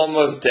skill of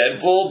almost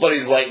Deadpool, but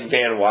he's like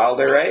Van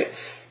Wilder, right?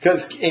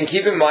 And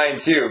keep in mind,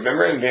 too,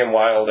 remember in Van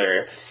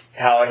Wilder,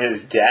 how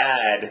his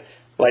dad,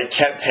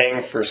 kept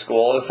paying for school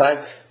all this time?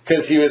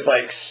 Because he was,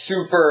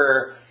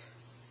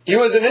 he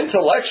was an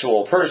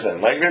intellectual person.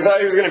 They thought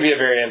he was going to be a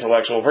very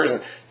intellectual person.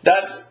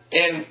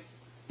 And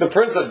the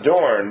Prince of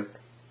Dorne,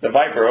 the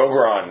Viper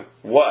Oberon,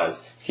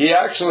 he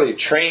actually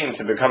trained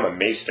to become a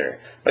maester.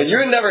 You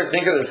would never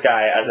think of this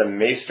guy as a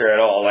maester at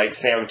all, like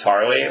Sam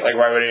Tarly.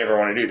 Why would he ever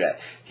want to do that?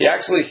 He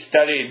actually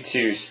study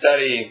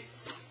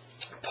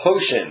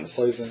potions.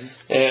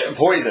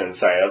 Poisons,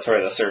 sorry, that's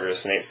where the Cerberus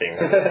snake thing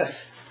is.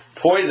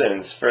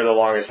 Poisons for the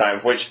longest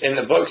time, which in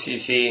the books you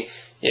see,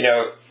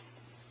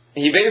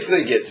 he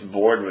basically gets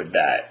bored with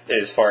that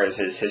as far as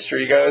his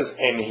history goes,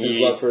 and his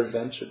love for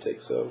adventure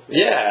takes over.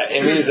 Yeah,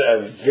 and he's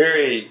a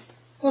very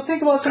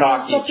think about some of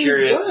the stuff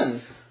curious. He's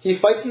done. He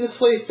fights in the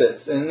slave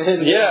pits, and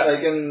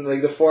in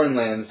the foreign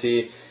lands.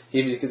 He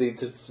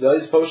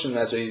does potion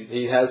master.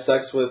 He has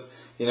sex with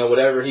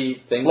whatever he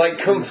thinks.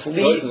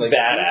 Complete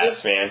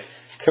badass, man.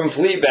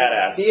 Complete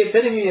badass. The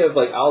epitome of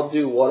I'll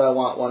do what I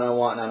want when I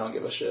want, and I don't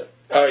give a shit.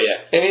 Oh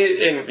yeah,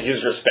 and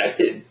he's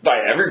respected by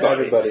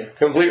everybody.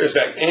 Complete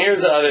respect. And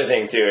here's the other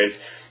thing too: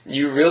 is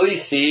you really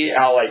see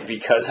how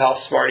because how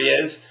smart he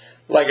is.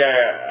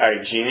 A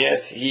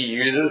genius, he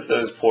uses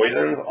those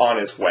poisons on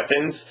his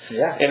weapons.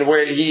 Yeah. And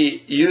where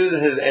he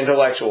uses his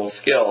intellectual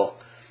skill,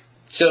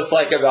 just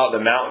like about the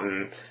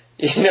mountain,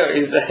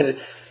 he said,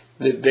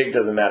 the big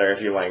doesn't matter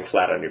if you're laying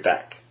flat on your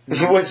back.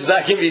 Which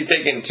that can be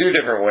taken two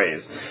different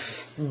ways.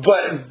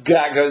 But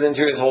that goes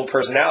into his whole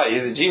personality.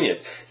 He's a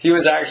genius. He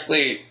was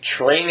actually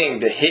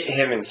training to hit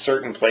him in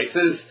certain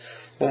places,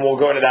 and we'll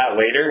go into that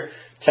later,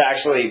 to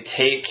actually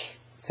take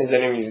his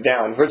enemies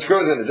down. Which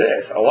goes into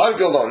this. A lot of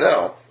people don't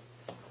know.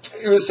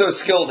 He was so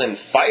skilled in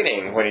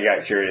fighting when he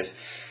got curious.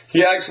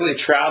 He actually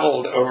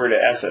traveled over to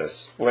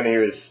Essos when he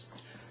was,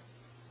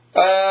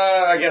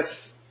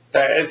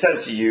 it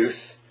says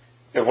youth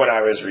when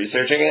I was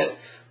researching it,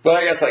 but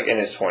I guess in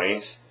his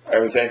 20s, I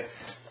would say.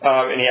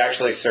 And he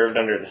actually served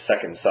under the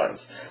Second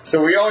Sons.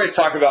 So we always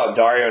talk about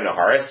Dario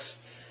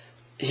Naharis.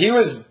 He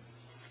was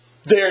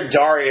their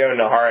Dario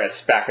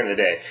Naharis back in the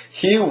day.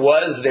 He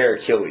was their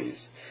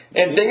Achilles.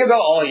 And think about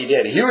all he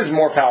did. He was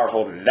more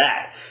powerful than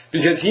that.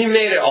 Because he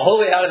made it all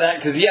the way out of that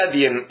because he had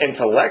the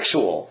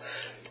intellectual.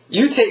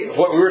 You take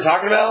what we were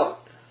talking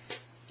about,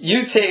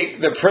 you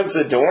take the Prince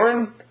of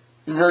Dorne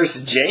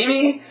versus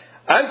Jaime,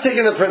 I'm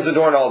taking the Prince of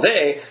Dorne all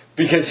day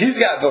because he's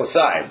got both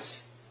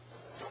sides.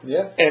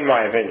 Yeah. In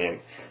my opinion.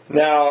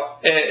 Now,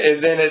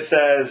 then it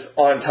says,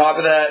 on top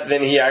of that,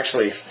 then he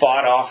actually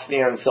fought off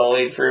the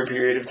Unsullied for a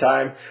period of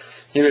time.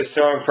 He was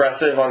so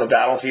impressive on the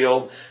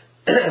battlefield,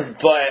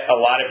 but a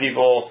lot of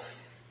people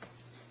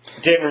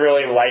didn't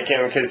really like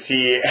him because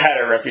he had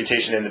a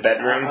reputation in the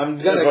bedroom.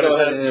 I'm going to go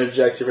ahead and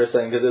interject here for a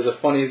second because there's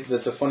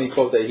a funny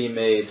quote that he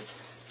made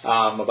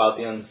about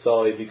the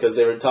Unsullied because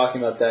they were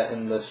talking about that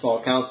in the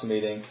small council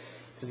meeting.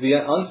 The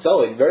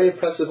Unsullied, very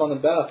impressive on the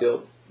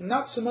battlefield,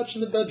 not so much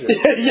in the bedroom.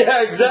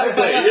 Yeah,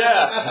 exactly.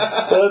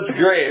 Yeah, that's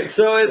great.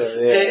 So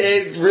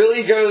it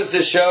really goes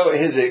to show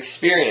his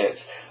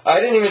experience. I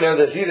didn't even know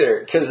this either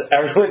because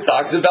everyone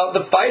talks about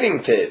the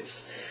fighting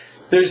pits.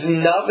 There's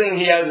nothing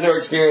he has no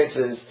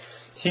experiences.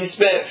 He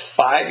spent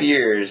 5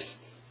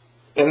 years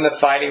in the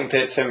fighting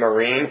pits in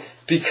Marine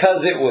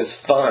because it was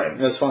fun. It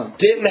was fun.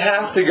 Didn't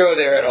have to go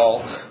there at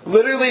all.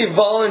 Literally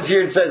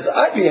volunteered, says,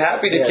 I'd be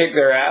happy to kick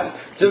their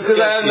ass just because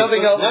I have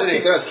nothing else to do.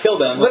 Kick their ass, kill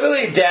them.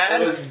 Literally,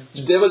 Dad. It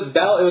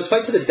was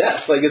fight to the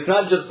death. It's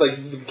not just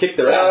kick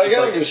their ass. I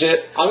don't give a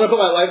shit. I'm going to put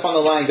my life on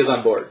the line because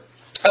I'm bored.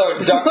 Oh,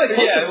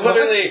 yeah,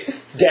 literally,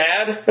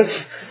 Dad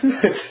has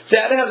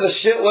a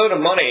shitload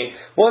of money,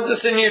 wants to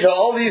send you to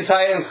all these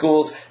high-end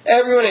schools,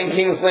 everyone in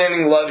King's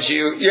Landing loves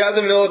you, you have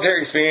the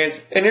military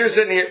experience, and you're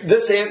sitting here,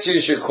 this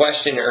answers your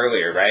question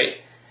earlier, right?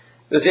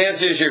 This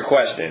answers your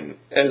question.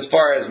 As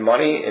far as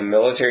money and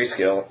military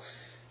skill,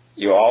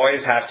 you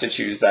always have to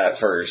choose that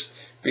first,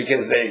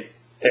 because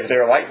if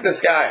they're like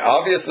this guy,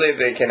 obviously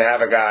they can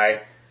have a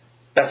guy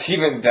that's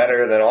even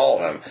better than all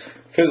of them.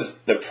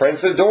 Because the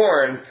Prince of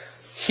Dorne,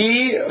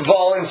 he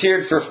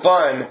volunteered for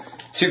fun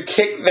to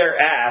kick their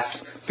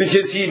ass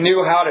because he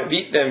knew how to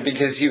beat them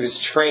because he was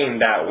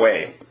trained that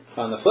way.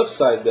 On the flip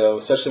side, though,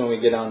 especially when we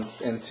get on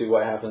into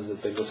what happens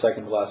at the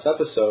second to last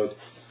episode,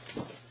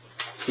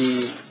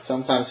 he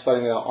sometimes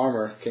fighting without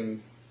armor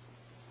can...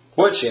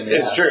 Which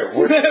is true.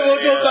 We'll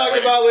talk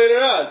about later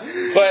on.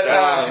 But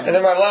and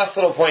then my last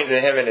little point to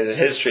him and his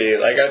history,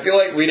 like I feel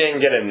like we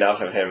didn't get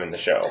enough of him in the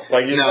show.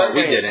 Like you start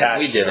getting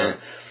attached to him.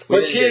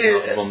 Which he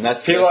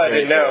let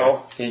me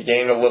know. He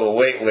gained a little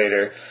weight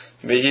later,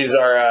 but he's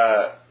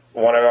our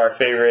one of our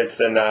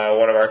favorites and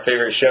one of our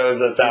favorite shows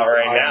that's out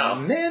right now.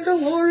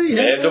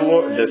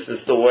 Mandalorian. This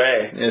is the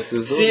way. This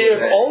is the See, way.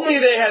 if only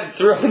they had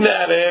thrown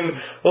that in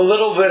a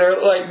little bit, or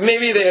like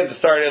maybe they had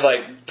started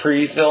like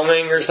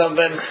pre-filming or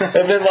something,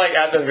 and then like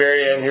at the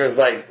very end, he was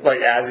like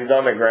as he's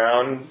on the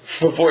ground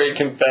before he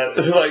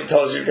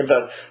tells you to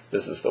confess.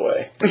 This is the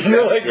way.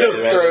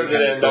 Throws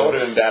it in. That would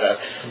have been better.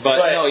 But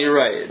no, you're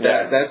right.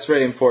 That's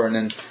very important.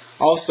 And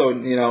also,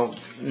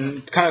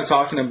 kind of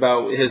talking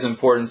about his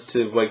importance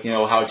to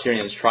how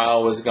Tyrion's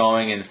trial was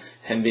going and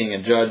him being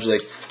a judge.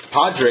 Like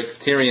Podrick,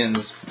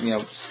 Tyrion's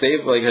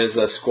stave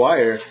his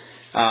squire,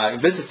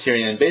 visits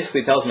Tyrion and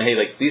basically tells him, hey,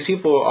 like these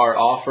people are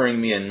offering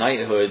me a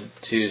knighthood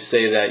to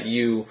say that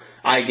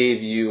I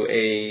gave you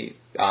a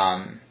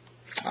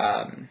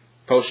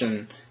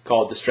potion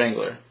called the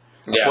Strangler.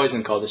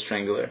 Poison called the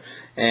Strangler.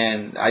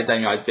 And I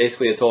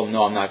basically had told him,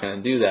 no, I'm not going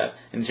to do that.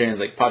 And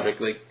Tyrion's like,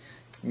 Podrick,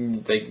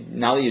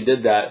 now that you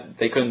did that,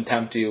 they couldn't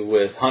tempt you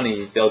with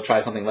honey. They'll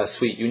try something less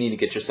sweet. You need to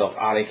get yourself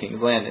out of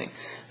King's Landing.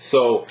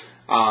 So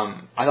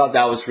I thought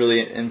that was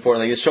really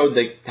important. Like it showed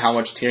how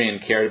much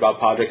Tyrion cared about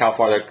Podrick, how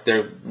far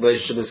their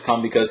relationship has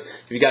come. Because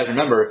if you guys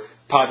remember,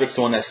 Podrick's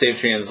the one that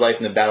saved Tyrion's life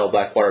in the Battle of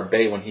Blackwater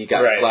Bay when he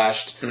got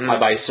slashed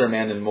by Sir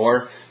Mandon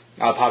Moore.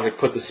 Podrick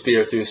put the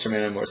spear through Sir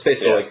Mandon Moore's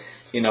face. So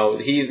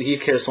he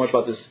cares so much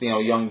about this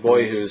young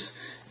boy who's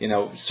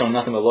shown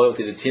nothing but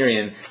loyalty to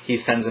Tyrion. He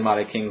sends him out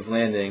of King's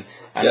Landing,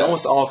 and it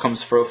almost all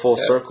comes full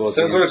circle.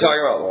 Since we're talking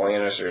about the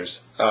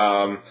Lannisters,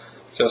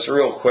 just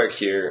real quick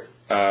here.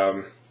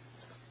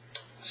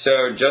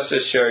 So just to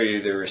show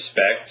you the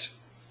respect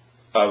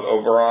of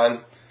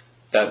Oberyn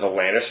that the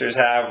Lannisters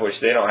have, which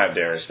they don't have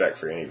their respect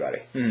for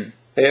anybody.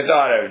 They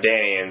thought of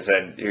Dany and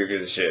said, "Who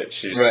gives a shit?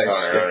 She's just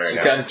on her own right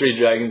now." Got 3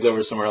 dragons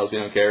over somewhere else. We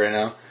don't care right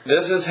now.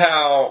 This is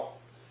how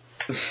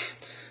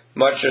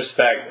much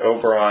respect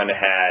Oberyn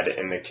had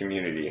in the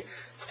community.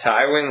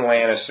 Tywin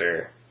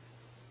Lannister,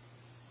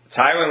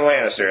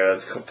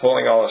 that's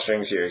pulling all the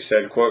strings here,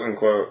 said, quote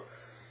unquote,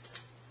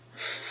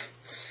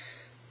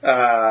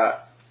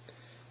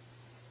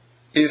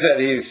 he said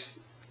he's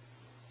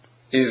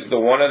the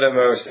one of the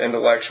most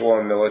intellectual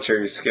and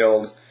military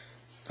skilled,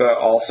 but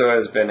also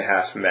has been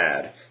half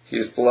mad.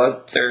 He's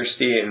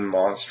bloodthirsty and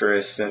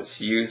monstrous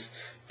since youth,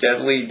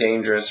 deadly,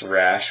 dangerous,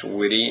 rash,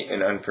 witty,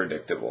 and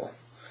unpredictable.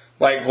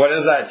 Like, what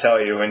does that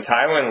tell you? When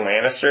Tywin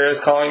Lannister is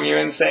calling you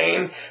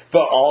insane,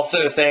 but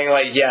also saying,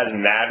 he has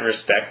mad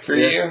respect for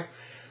you,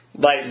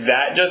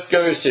 that just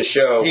goes to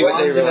show he what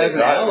they really as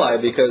an ally,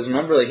 because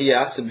remember, he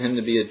asked him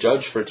to be a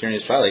judge for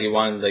Tyrion's trial. He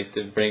wanted,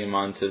 to bring him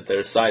onto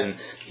their side, and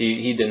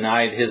he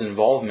denied his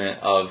involvement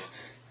of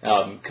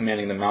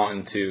commanding the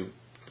Mountain to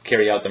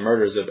carry out the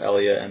murders of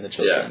Elia and the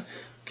children.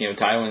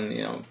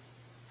 Tywin,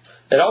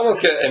 It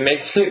almost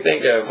makes me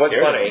think of what's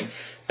funny.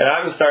 And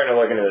I'm starting to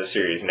look into the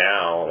series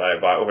now that I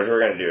bought, which we're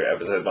going to do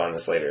episodes on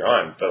this later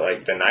on.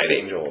 But the Night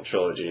Angel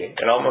trilogy,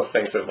 it almost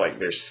thinks of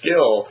their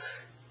skill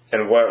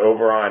and what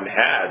Oberyn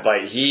had.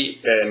 He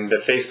and the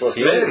Faceless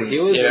Men. He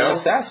was an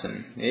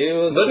assassin. He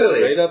was a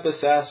straight up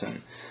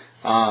assassin.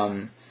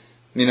 But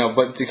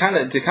to kind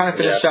of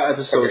finish out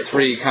episode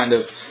 3,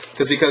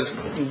 because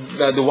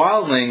the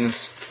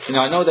Wildlings.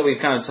 I know that we've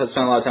kind of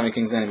spent a lot of time in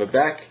King's Landing, but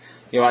back.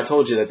 I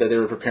told you that they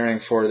were preparing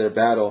for their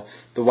battle.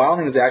 The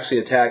Wildlings actually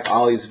attack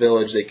Ollie's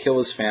village. They kill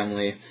his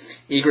family.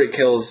 Ygritte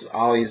kills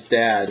Ollie's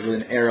dad with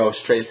an arrow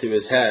straight through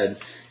his head.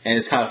 And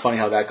it's kind of funny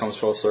how that comes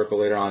full circle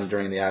later on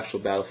during the actual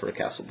battle for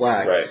Castle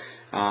Black. Right.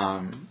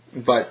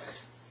 But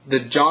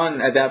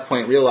Jon at that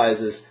point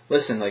realizes,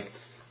 listen,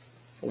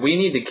 we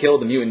need to kill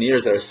the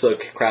mutineers that are still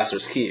at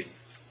Craster's Keep.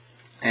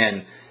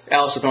 And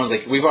Alistair Thorne's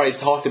we've already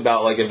talked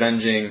about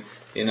avenging,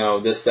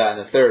 this, that, and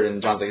the third. And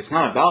Jon's it's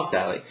not about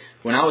that.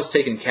 When I was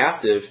taken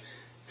captive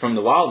from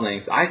the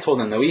Wildlings, I told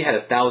them that we had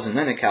 1,000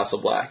 men at Castle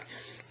Black.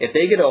 If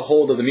they get a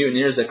hold of the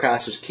mutineers at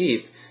Craster's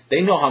Keep,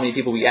 they know how many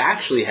people we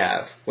actually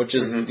have, which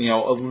is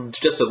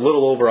just a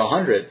little over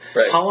 100.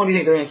 Right. How long do you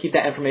think they're going to keep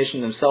that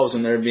information themselves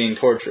when they're being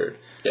tortured?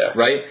 Yeah.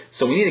 Right?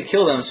 So we need to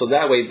kill them so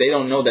that way they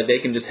don't know that they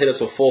can just hit us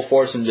with full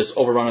force and just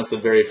overrun us the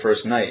very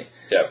first night.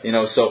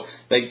 Yeah. So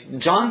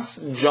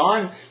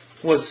Jon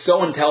was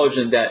so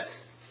intelligent that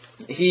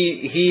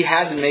he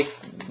had to make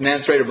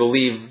Mance Rayder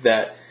believe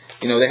that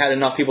they had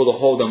enough people to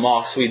hold them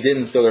off, so he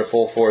didn't feel their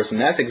full force, and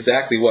that's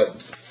exactly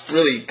what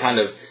really kind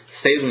of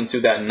saved him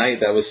through that night.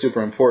 That was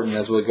super important,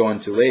 as we'll go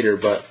into later.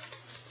 But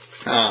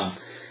now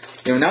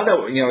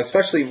that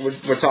especially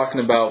we're talking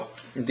about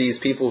these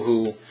people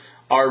who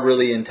are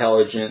really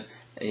intelligent,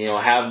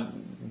 have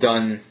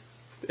done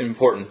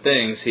important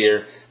things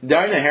here.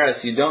 Darian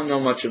Harris, you don't know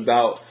much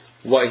about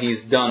what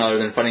he's done other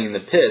than fighting in the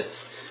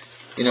pits.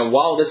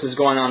 While this is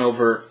going on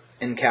over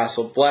in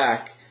Castle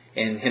Black,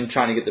 and him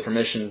trying to get the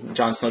permission,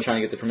 Jon Snow trying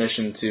to get the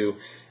permission to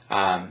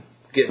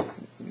get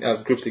a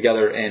group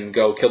together and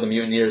go kill the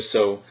mutineers,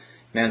 so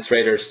Mance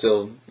Rayder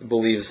still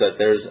believes that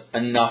there's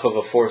enough of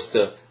a force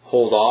to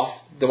hold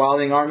off the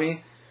Wildling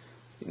army.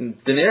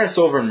 Daenerys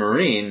over in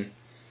Meereen,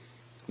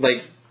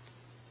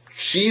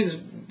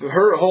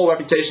 her whole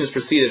reputation has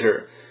preceded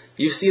her.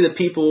 You see the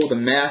people, the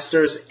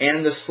masters,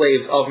 and the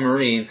slaves of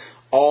Meereen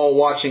all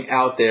watching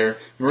out there.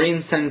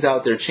 Meereen sends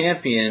out their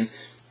champion,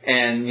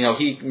 and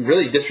he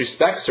really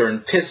disrespects her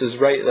and pisses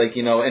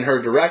in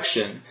her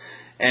direction.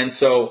 And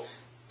so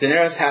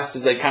Daenerys has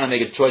to kind of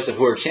make a choice of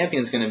who her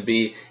champion's going to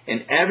be.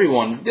 And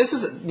everyone,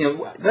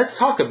 let's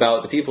talk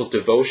about the people's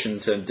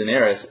devotion to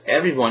Daenerys.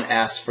 Everyone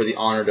asked for the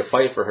honor to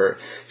fight for her.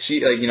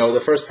 She,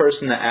 the first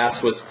person that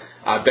asked was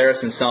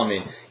Barristan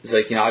Selmy. He's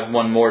I've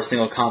won more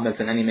single combats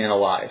than any man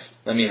alive.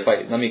 Let me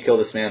fight. Let me kill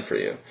this man for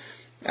you.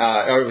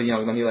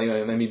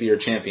 Let me be your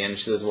champion. And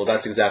she says, well,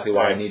 that's exactly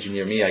why I need you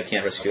near me. I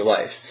can't risk your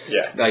life.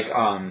 Yeah.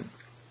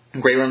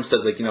 Grey Worm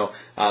says,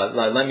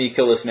 let me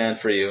kill this man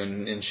for you.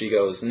 And she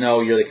goes, no,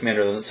 you're the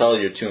commander of the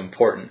Unsullied. You're too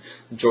important.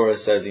 Jorah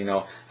says,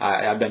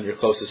 I've been your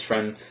closest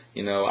friend.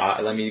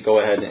 Let me go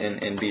ahead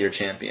and be your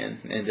champion.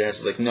 And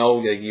Daenerys is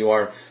no, you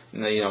are,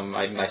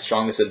 my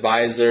strongest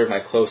advisor, my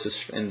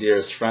closest and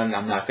dearest friend.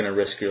 I'm not going to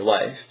risk your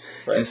life.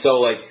 Right. And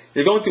so,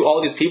 you're going through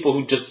all these people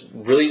who just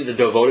really are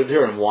devoted to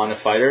her and want to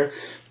fight her.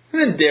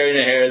 And then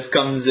Darian Harris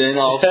comes in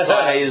all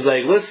sly. He's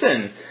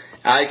listen,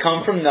 I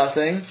come from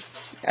nothing,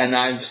 and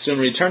I soon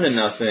return to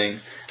nothing.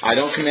 I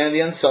don't command the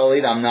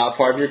Unsullied. I'm not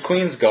part of your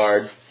Queen's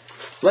Guard.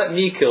 Let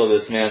me kill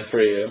this man for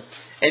you.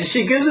 And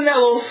she gives him that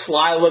little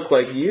sly look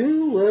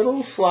you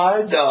little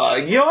sly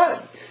dog. You know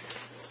what?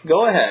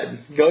 Go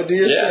ahead. Go do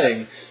your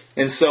thing.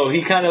 And so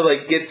he kind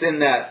of gets in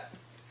that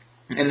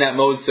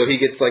mode, so he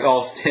gets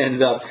all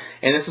stand up.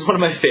 And this is one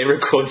of my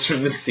favorite quotes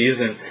from this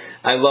season.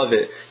 I love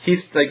it.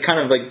 He's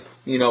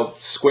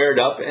squared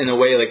up in a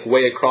way,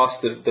 way across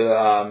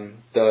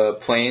the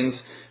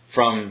plains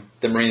from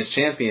the Marines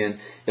champion.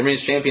 The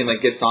Marines champion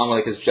gets on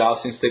with his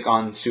jousting stick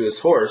onto his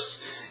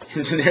horse,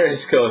 and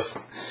Daenerys goes,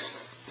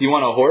 "Do you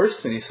want a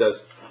horse?" And he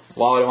says,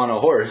 "Why would I want a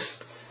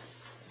horse?"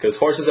 Because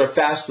horses are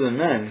faster than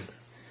men.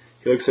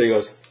 He looks at her, he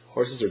goes,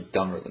 "Horses are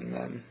dumber than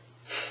men."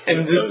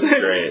 And just,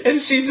 great.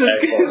 And she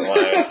just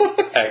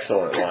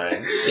Excellent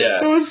line.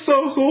 Yeah. It was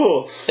so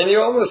cool. And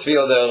you almost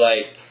feel though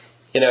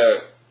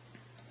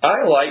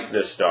I like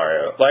this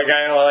Dario.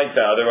 I like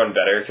the other one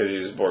better because he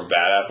was more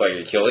badass like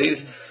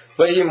Achilles.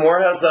 But he more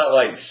has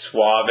that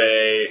suave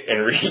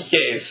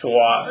Enrique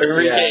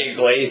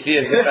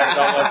Iglesias effect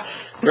almost,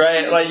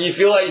 right? You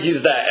feel like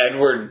he's that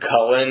Edward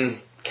Cullen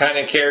kind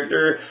of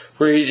character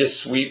where he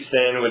just sweeps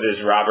in with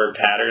his Robert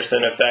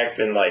Patterson effect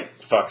and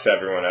fucks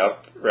everyone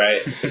up,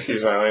 right?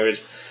 Excuse my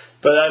language.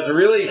 But that's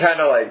really kind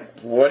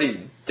of what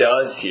he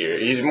does here.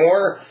 He's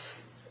more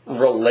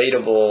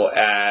relatable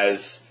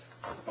as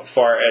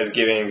far as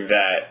giving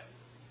that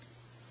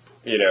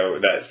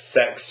that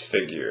sex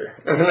figure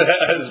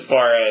as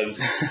far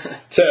as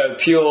to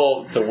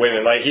appeal to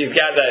women. He's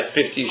got that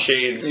 50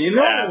 Shades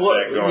aspect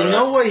going on. You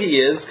know what he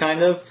is,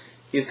 kind of?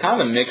 He's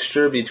kind of a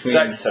mixture between...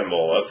 Sex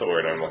symbol, that's the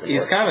word I'm looking for.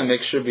 He's kind of a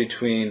mixture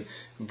between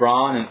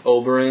Bronn and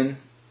Oberyn,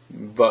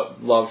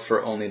 but love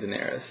for only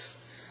Daenerys.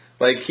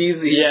 He's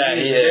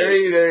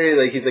very,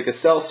 very, he's a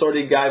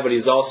sellswordy guy, but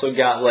he's also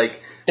got,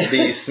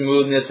 the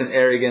smoothness and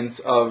arrogance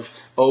of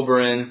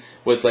Oberyn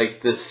with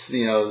this,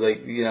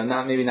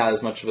 not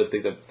as much with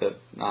the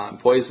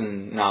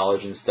poison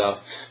knowledge and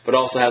stuff, but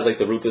also has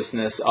the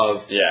ruthlessness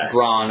of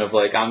Bronn of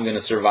I'm going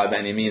to survive by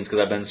any means because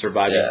I've been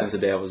surviving since the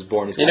day I was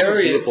born. He's kind of a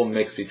beautiful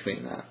mix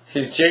between that.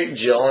 He's Jake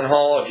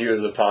Gyllenhaal if he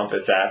was a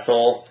pompous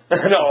asshole,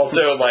 and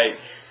also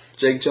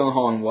Jake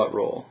Gyllenhaal in what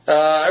role?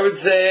 I would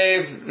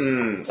say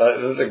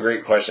that's a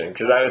great question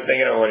because I was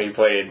thinking of when he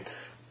played.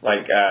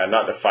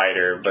 Not the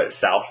fighter, but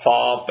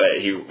Southpaw, but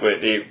he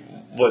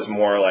was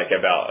more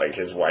about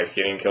his wife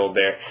getting killed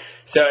there.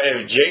 So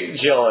if Jake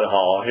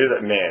Gyllenhaal,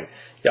 man,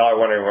 y'all are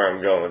wondering where I'm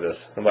going with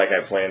this. I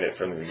planned it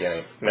from the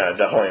beginning. No,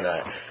 definitely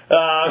not.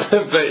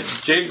 But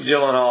Jake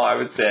Gyllenhaal, I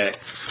would say,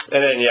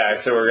 and then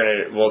so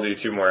we'll do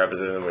 2 more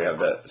episodes and we have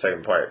the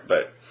second part.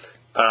 But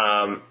he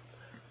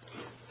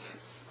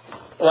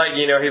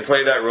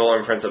played that role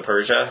in Prince of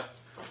Persia.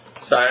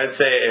 So I would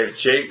say if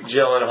Jake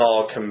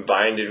Gyllenhaal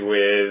combined it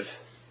with.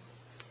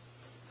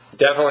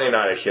 Definitely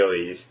not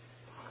Achilles.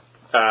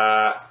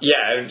 Jake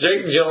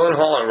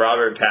Gyllenhaal and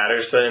Robert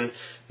Patterson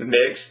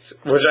mixed,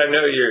 which I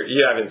know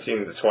you haven't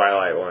seen the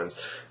Twilight ones.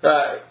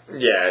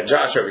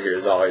 Josh over here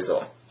is always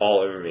all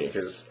over me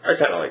because I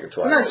kind of like the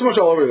Twilight. I'm not so much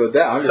all over with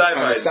that. I'm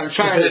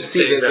trying to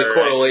see the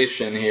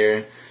correlation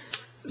here.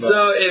 But.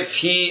 So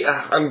if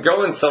I'm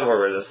going somewhere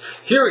with this.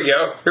 Here we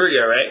go,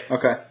 right?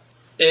 Okay.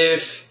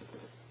 If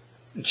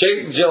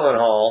Jake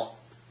Gyllenhaal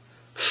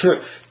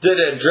did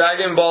a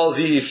Dragon Ball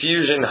Z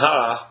Fusion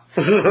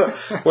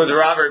with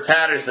Robert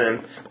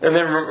Patterson, and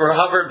then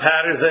Robert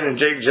Patterson and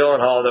Jake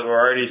Gyllenhaal that were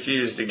already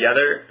fused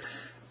together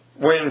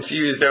when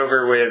fused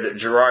over with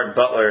Gerard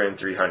Butler in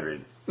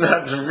 300.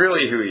 That's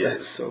really who he is.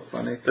 That's so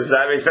funny. Does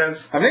that make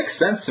sense? That makes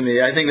sense to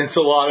me. I think that's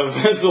a lot of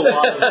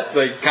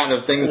like kind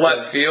of things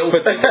left field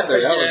put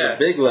together. That was a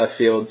big left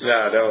field.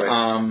 No, totally.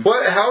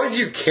 How would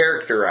you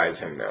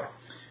characterize him though?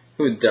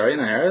 Who, Darian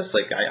Harris?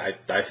 Like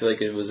I feel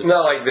like it was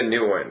not like the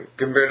new one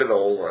compared to the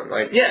old one.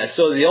 Like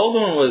so the old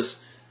one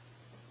was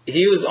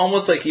he was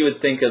almost like you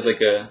would think of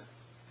like a.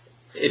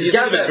 He's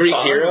kind of a Greek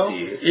hero.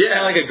 Yeah. Kind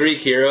of like a Greek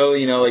hero,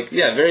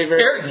 very,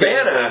 very... Eric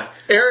Bana.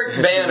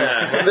 Eric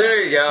Bana.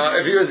 There you go.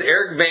 If he was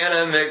Eric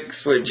Bana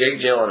mixed with Jake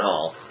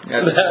Gyllenhaal.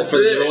 That's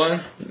it. The one?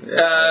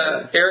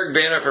 Eric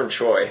Bana from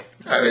Troy,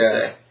 I would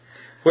say.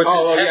 Which is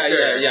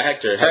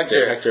Hector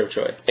of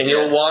Troy. And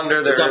you'll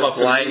wander there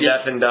blind,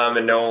 deaf, and dumb,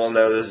 and no one will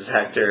know this is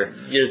Hector.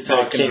 You're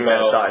talking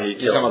about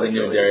the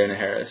new Darian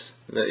Harris.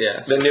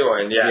 The new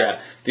one,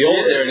 yeah. The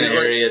old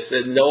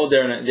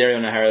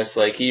Darian Harris,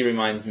 like, he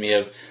reminds me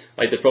of...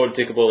 like the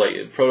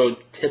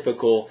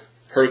prototypical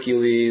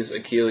Hercules,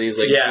 Achilles,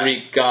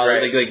 Greek god,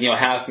 right.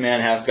 Half man,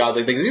 half god.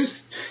 Like he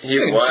was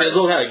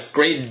chiseled, had a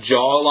great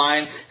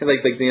jawline, and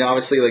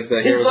obviously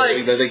the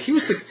hero. He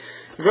was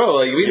bro.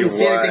 Like we didn't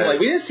see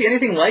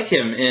anything like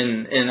him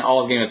in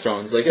all of Game of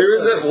Thrones. Like it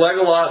was if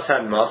Legolas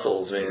had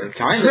muscles, man.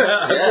 Kind of.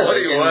 That's what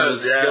he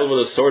was. Skilled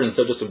with a sword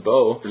instead of just a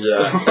bow.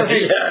 Yeah,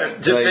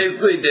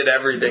 basically did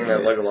everything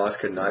that Legolas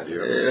could not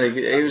do.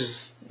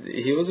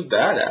 He was a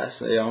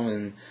badass,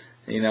 and.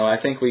 I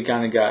think we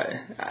kind of got.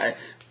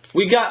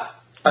 We got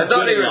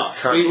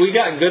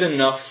good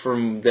enough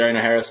from Darian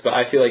Harris, but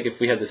I feel like if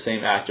we had the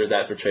same actor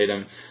that portrayed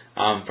him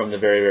from the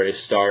very, very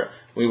start,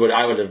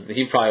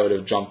 he probably would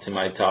have jumped to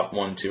my top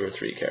 1, 2, or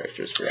 3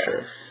 characters for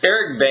sure.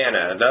 Eric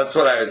Bana, that's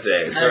what I would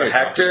say. So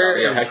Hector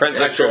and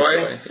Prince of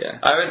Troy,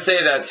 I would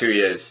say that's who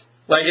he is.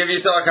 Like if you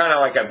saw kind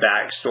of like a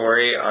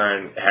backstory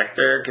on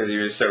Hector, because he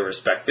was so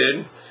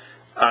respected,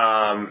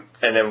 and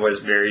then was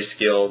very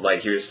skilled.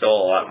 Like he was still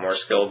a lot more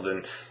skilled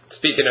than.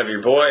 Speaking of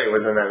your boy,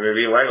 was in that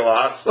movie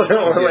Legolas.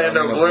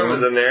 Orlando Bloom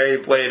was in there. He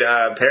played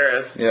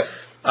Paris. Yeah.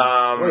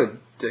 What a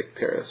dick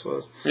Paris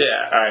was.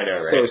 Yeah, I know,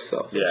 right? So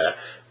selfish. Yeah.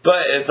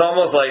 But it's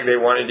almost like they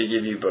wanted to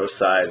give you both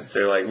sides.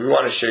 They're like, we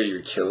want to show you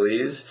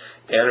Achilles,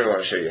 and we want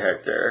to show you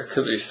Hector,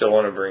 because we still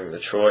want to bring the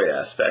Troy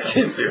aspect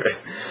into it.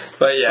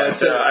 But yeah, I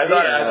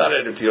thought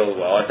it appealed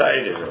well. I thought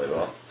he did really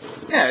well.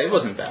 Yeah, it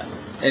wasn't bad.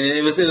 And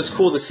it was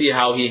cool to see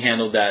how he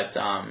handled that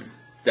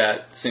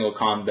single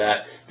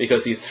combat,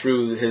 because he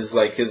threw his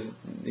how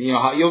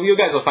you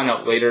guys will find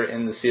out later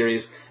in the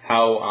series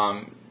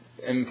how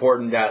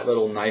important that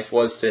little knife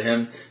was to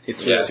him. He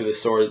threw it through the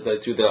sword,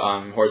 through the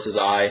horse's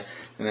eye,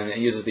 and then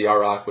he uses the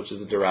Auroch, which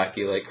is a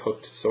Dyraki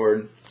hooked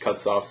sword,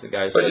 cuts off the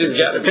guy's head.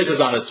 It pisses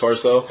on his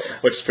torso,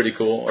 which is pretty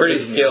cool. Pretty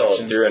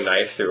skilled, threw a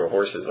knife through a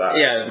horse's eye.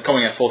 Yeah,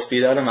 coming at full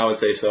speed at him, I would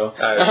say so.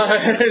 And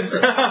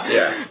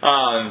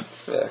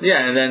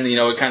then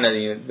it kind of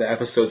the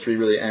episode 3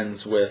 really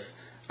ends with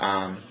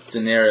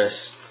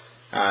Daenerys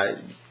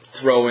having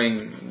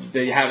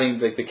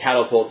the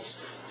catapults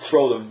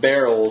throw the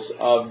barrels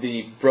of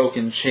the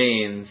broken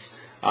chains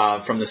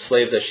from the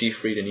slaves that she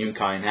freed in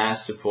Yunkai and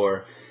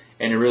Astapor,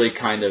 and it really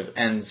kind of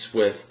ends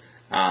with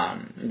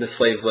the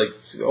slaves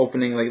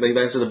opening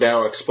that's where the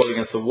barrel exploding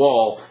against the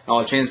wall, and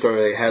all the chains go.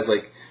 It has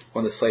one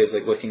of the slaves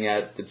looking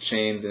at the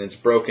chains and it's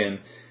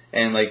broken.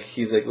 And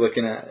he's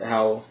looking at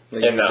how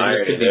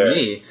this could be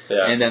me,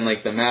 and then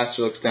the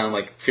master looks down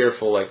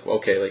fearful,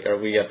 okay, are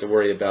we have to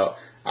worry about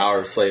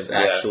our slaves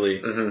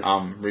actually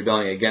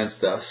rebelling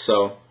against us?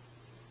 So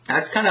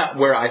that's kind of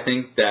where I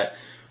think that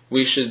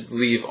we should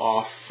leave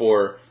off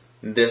for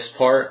this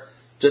part,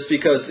 just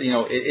because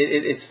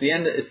it's the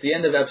end. It's the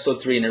end of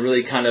episode 3, and it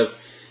really kind of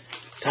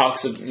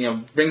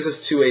brings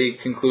us to a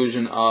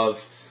conclusion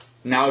of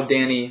now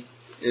Dany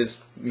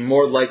is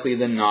more likely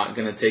than not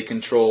going to take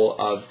control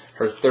of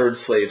her 3rd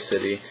slave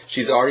city.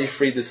 She's already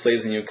freed the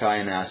slaves in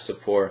Yunkai and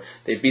Astapor.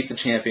 They beat the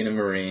champion of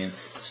Meereen.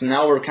 So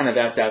now we're kind of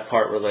at that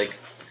part where are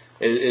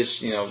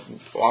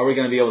we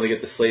going to be able to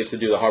get the slaves to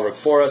do the hard work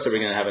for us? Are we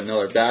going to have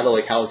another battle?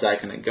 How is that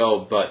going to go?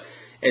 But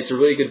it's a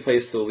really good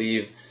place to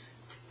leave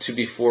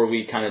before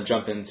we kind of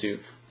jump into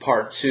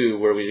part 2,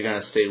 where we're going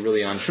to stay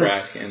really on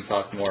track and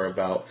talk more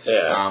about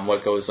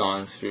what goes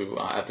on through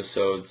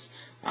episodes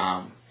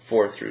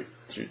 4 through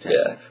 10.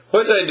 Yeah,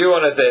 which I do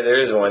want to say, there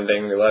is one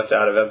thing we left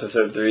out of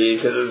episode 3,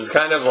 because it's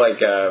kind of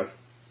like a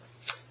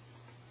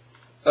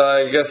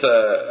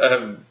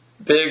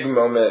big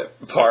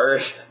moment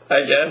part,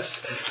 I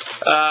guess,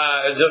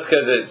 just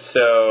because it's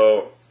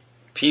so,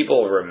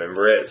 people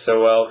remember it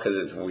so well, because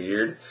it's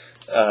weird.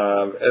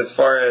 As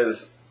far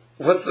as,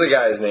 what's the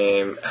guy's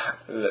name?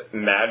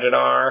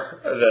 Magnarr?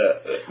 Oh, the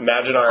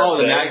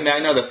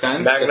Magnarr the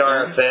Fen?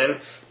 Magnarr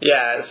Fen.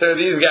 Yeah, so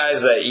these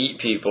guys that eat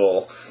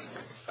people,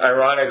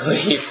 ironically,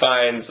 he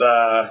finds,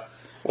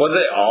 was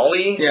it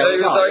Ollie? Yeah, it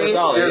was Ollie. He was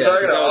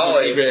talking to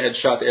Ollie. He had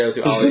shot the arrow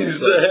to Ollie. He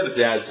said,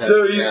 dad's head.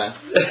 So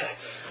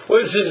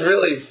which is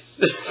really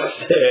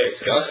sick.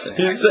 Disgusting.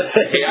 He's like,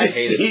 I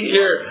hate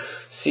it.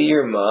 See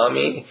your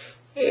mommy?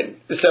 And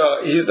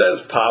so he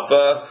says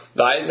Papa,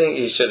 but I think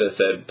he should have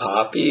said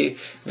Poppy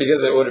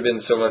because it would have been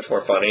so much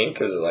more funny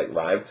because it like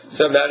rhyme.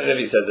 So imagine if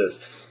he said this: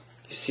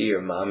 "You see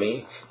your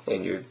mommy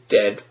and your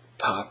dead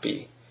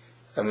Poppy.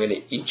 I'm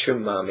gonna eat your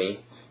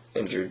mommy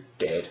and your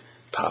dead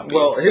Poppy."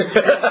 Well, his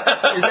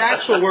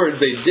actual words,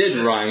 they did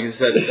rhyme. He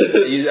said,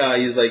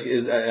 he's like,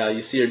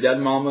 you see your dead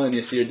mama and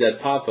you see your dead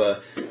papa.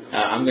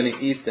 I'm going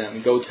to eat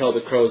them. Go tell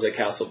the crows at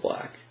Castle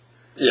Black.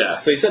 Yeah.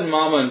 So he said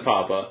mama and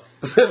papa.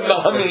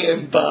 Mommy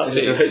and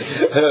Poppy.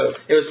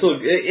 It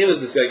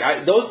was just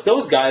like,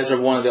 those guys are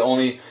one of the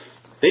only,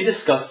 they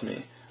disgust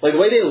me. Like the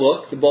way they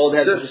look, the bald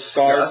heads with the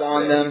scars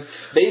on them,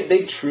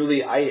 they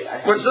truly,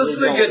 Which this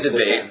is a good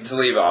debate to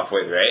leave off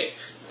with, right?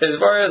 As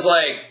far as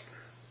like,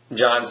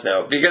 Jon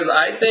Snow, because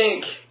I don't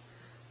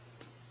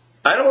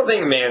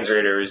think Mance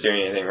Rayder was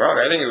doing anything wrong.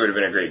 I think he would have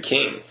been a great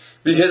king.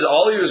 Because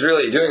all he was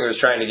really doing was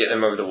trying to get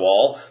them over the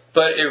wall,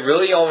 but it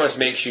really almost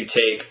makes you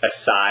take a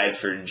side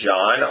for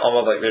Jon,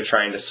 almost like they're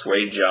trying to sway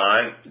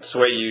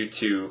you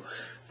to,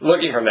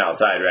 looking from the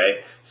outside,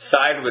 right?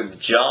 Side with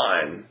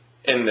Jon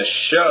in the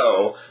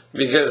show,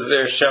 because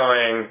they're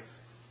showing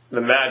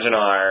the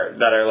Maginot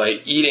that are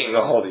like eating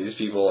all these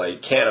people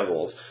like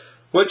cannibals.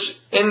 Which,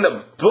 in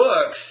the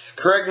books,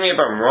 correct me if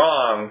I'm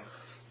wrong,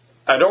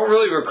 I don't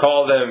really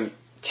recall them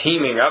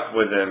teaming up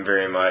with them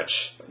very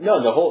much. No,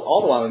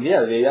 all the while,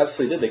 yeah, they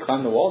absolutely did. They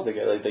climbed the wall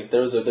together. Like there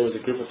was a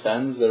group of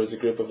Thenns, there was a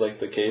group of like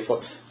the cave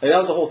folk. Like that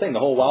was the whole thing. The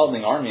whole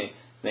Wildling army.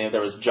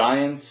 There was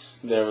giants.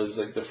 There was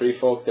like the free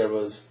folk. There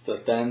was the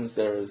Thenns.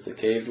 There was the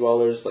cave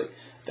dwellers. Like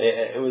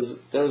there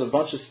was a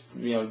bunch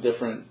of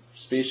different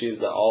species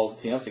that all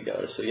teamed up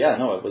together. So yeah,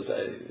 no, it was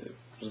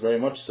very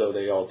much so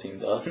they all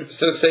teamed up.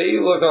 So say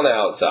you look on the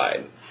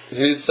outside.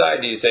 Whose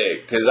side do you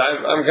say? Because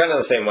I'm kind of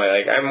the same way.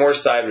 Like I'm more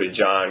side with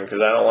Jon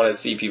because I don't want to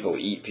see people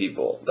eat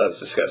people. That's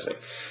disgusting.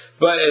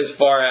 But as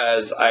far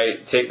as I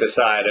take the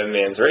side of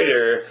Mance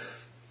Rayder,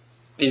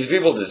 these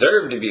people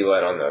deserve to be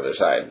let on the other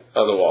side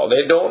of the wall.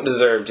 They don't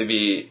deserve to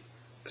be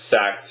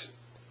sacked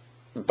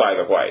by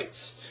the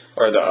whites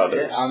or the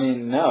others. Yeah, I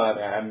mean, no,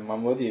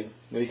 I'm with you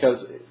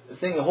because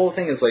the whole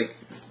thing is like,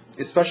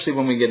 especially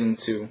when we get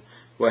into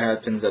what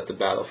happens at the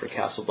battle for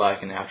Castle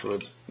Black and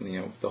afterwards,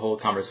 the whole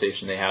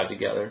conversation they have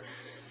together.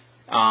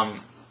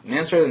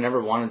 Mance Rayder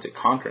never wanted to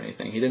conquer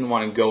anything. He didn't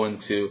want to go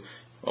into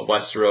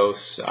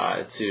Westeros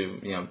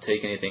to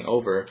take anything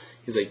over.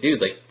 He's like, dude,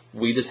 like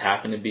we just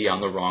happen to be on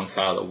the wrong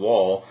side of the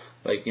wall.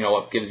 Like,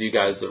 what gives you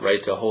guys the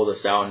right to hold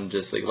us out and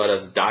just like let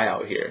us die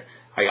out here?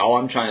 Like all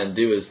I'm trying to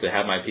do is to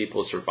have my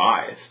people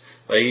survive.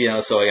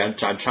 Like, so like I'm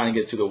trying to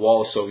get through the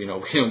wall so, we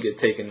don't get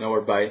taken over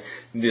by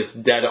this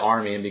dead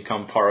army and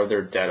become part of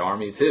their dead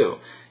army too.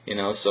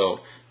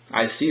 So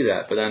I see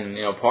that. But then,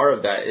 part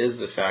of that is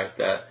the fact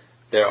that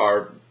there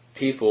are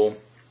people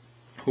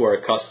who are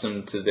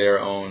accustomed to their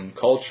own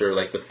culture,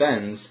 like the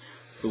Thenns,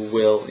 who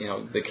will,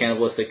 the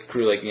cannibalistic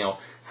crew, like,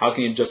 how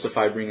can you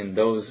justify bringing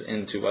those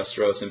into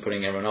Westeros and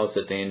putting everyone else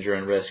at danger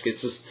and risk?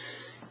 It's just,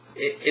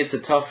 it's a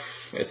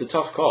tough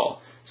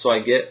call. So I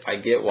get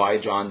why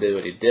Jon did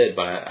what he did,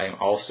 but I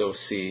also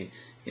see,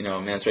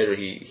 Mance Rayder,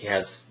 he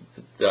has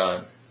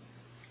the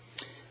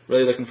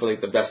really looking for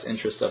like the best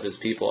interest of his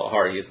people at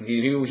heart.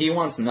 He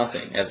wants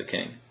nothing as a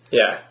king.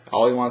 Yeah.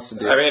 All he wants to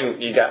do. I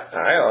mean,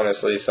 I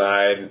honestly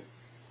side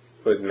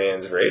with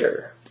Mance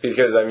Rayder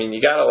because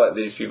you gotta let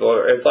these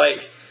people. It's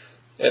like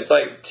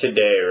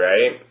today,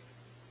 right?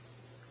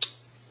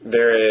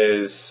 There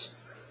is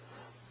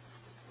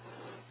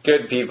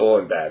good people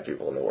and bad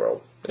people in the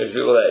world. There's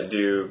people that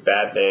do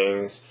bad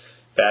things,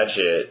 bad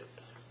shit,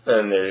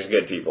 and there's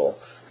good people.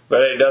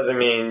 But it doesn't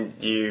mean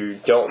you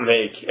don't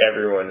make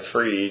everyone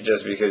free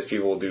just because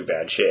people do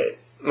bad shit.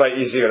 Like,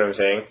 you see what I'm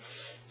saying?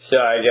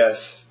 So I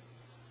guess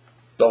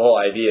the whole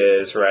idea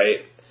is,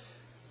 right?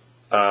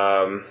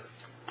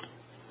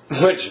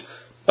 Which,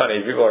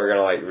 funny, people are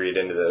going to, read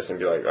into this and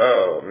be like,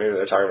 oh, maybe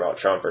they're talking about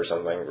Trump or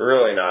something. We're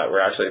really not.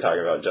 We're actually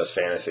talking about just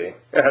fantasy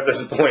at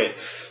this point.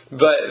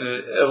 But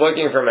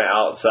looking from an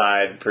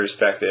outside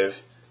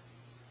perspective,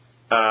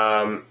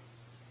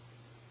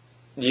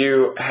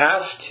 you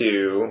have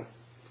to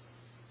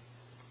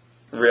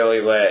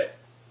really let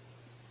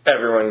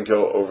everyone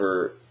go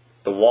over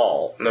the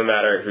wall, no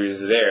matter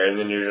who's there, and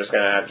then you're just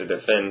going to have to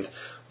defend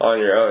on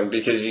your own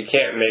because you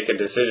can't make a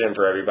decision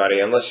for everybody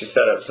unless you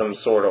set up some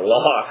sort of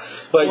law,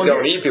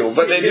 don't eat people.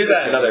 But they do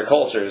that in other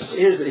cultures.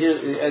 Here's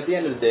at the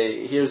end of the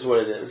day, here's what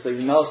it is. Like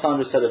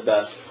Melisandre said it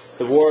best: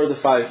 the War of the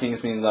Five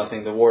Kings means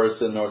nothing. The war is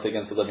to the north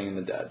against the living and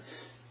the dead.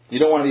 You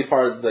don't want to be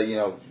part of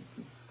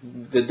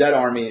the dead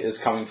army is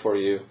coming for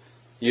you.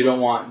 You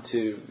don't want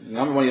to,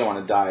 number one, you don't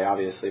want to die,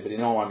 obviously, but you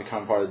don't want to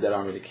become part of the dead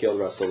army to kill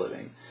the rest of the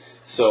living.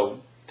 So,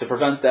 to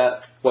prevent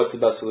that, what's the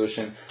best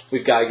solution?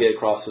 We've got to get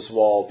across this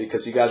wall,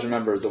 because you guys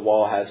remember the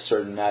wall has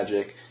certain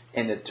magic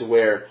in it to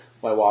where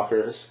White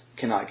Walkers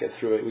cannot get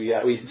through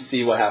it. We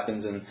see what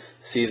happens in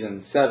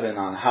Season 7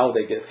 on how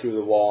they get through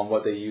the wall and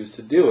what they use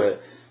to do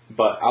it.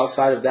 But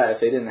outside of that, if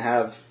they didn't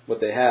have what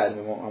they had,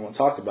 and I won't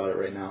talk about it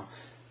right now,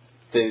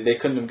 they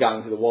couldn't have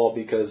gotten through the wall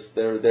because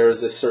there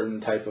is a certain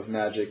type of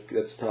magic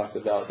that's talked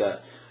about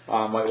that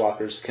White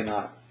Walkers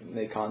cannot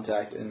make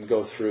contact and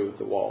go through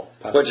the wall.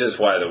 Which is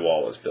why the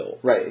wall was built.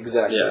 Right,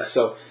 exactly. Yeah.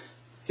 So,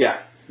 yeah,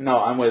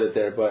 no, I'm with it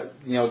there. But,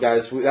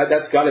 guys,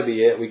 that's got to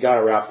be it. We got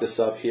to wrap this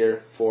up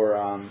here for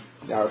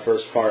our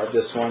first part of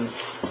this one.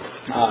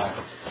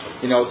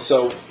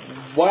 So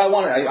what I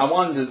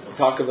wanted to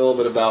talk a little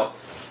bit about,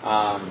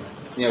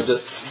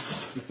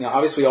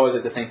 obviously we always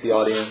like to thank the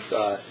audience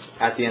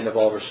at the end of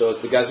all of our shows.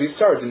 But, guys, we've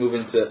started to move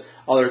into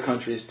other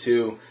countries,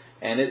 too,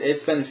 and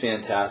it's been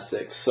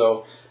fantastic.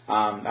 So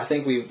I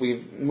think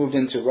we've moved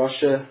into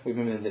Russia, we've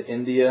moved into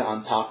India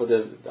on top of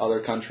the other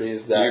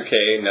countries. That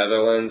UK,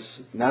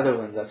 Netherlands,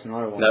 that's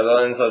another one.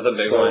 Netherlands, that's a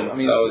big one. That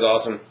was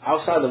awesome.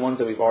 Outside the ones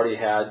that we've already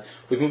had,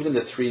 we've moved into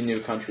 3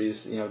 new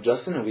countries,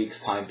 just in a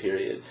week's time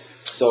period.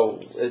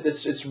 So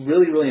it's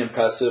really, really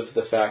impressive,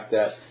 the fact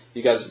that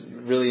you guys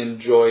really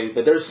enjoy,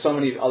 but there's so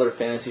many other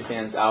fantasy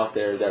fans out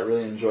there that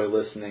really enjoy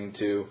listening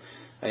to,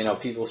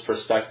 people's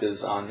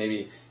perspectives on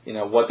maybe,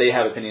 what they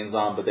have opinions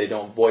on, but they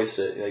don't voice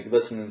it. Like,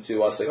 listening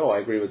to us, like, oh, I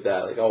agree with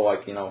that. Like,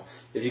 oh,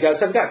 if you guys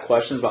have got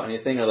questions about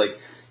anything, or like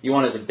you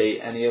want to debate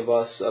any of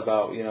us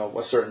about,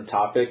 a certain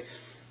topic,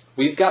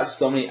 we've got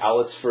so many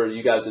outlets for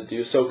you guys to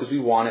do so, because we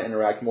want to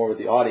interact more with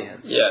the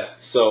audience. Yeah.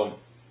 So,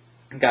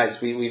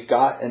 guys, we've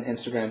got an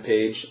Instagram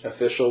page,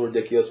 Official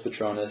Ridiculous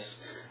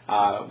Patronus.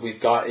 We've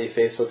got a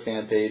Facebook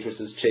fan page, which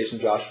is Chase and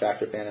Josh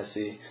Factor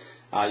Fantasy.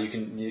 You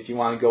can, if you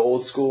want to go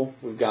old school,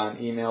 we've got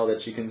an email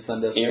that you can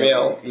send us.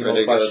 Email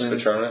Ridiculous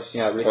questions. Patronus.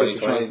 Yeah, Ridiculous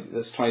Patronus.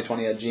 That's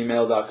 2020 at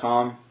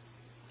gmail.com.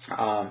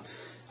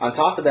 On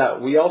top of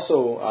that, we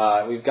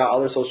also we've got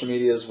other social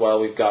media as well.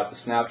 We've got the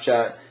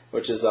Snapchat,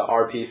 which is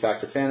RP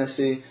Factor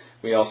Fantasy.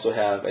 We also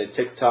have a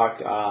TikTok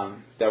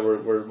that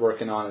we're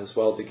working on as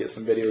well to get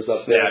some videos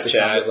up there. Snapchat. To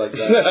kind of like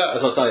that.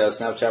 That's what I'm telling you,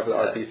 Snapchat for the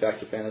RP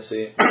Factor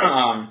Fantasy.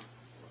 And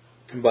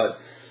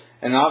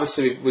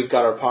obviously we've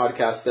got our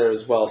podcast there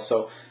as well.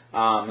 So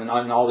and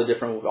on all the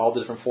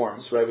different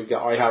forms, right? We've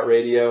got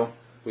iHeartRadio,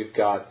 we've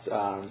got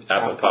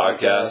Apple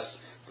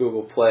Podcasts,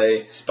 Google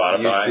Play,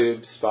 Spotify.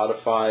 YouTube,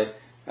 Spotify,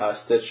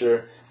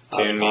 Stitcher,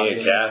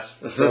 TuneMe,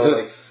 Cast.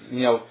 So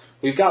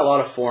we've got a lot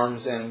of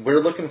forms, and we're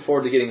looking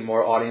forward to getting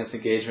more audience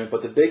engagement.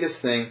 But the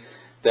biggest thing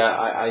that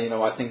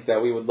I think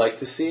that we would like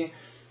to see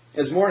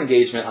is more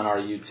engagement on our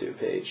YouTube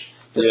page.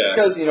 Just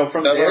because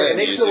from there it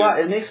makes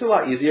it a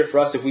lot easier for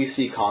us if we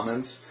see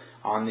comments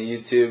on the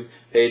YouTube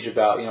page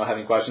about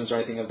having questions or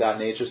anything of that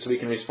nature, so we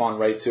can respond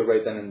right to it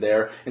right then and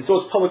there. And so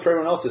it's public for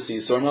everyone else to see,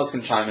 so everyone else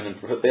can chime in and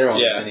put their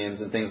own opinions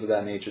and things of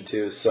that nature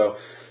too. So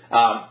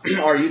our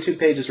YouTube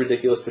page is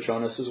Ridiculous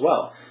Patronus as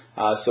well.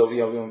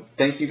 So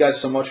thank you guys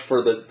so much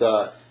for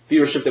the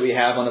viewership that we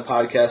have on the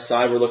podcast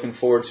side. We're looking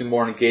forward to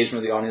more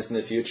engagement with the audience in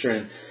the future,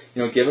 and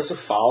give us a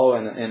follow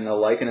and a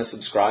like and a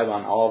subscribe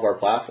on all of our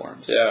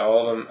platforms. Yeah,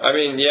 all of them. I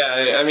mean,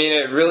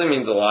 it really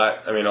means a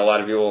lot. I mean, a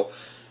lot of people,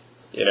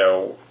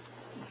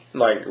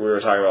 like we were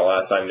talking about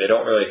last time, they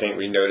don't really think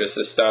we notice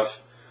this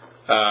stuff.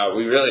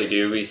 We really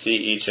do. We see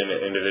each in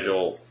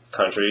individual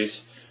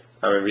countries.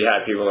 I mean, we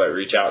have people that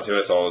reach out to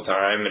us all the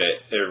time, and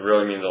it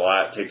really means a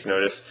lot. It takes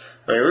notice.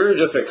 I mean, we were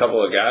just a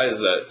couple of guys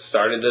that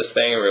started this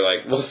thing, and we were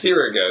like, we'll see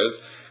where it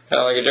goes. Kind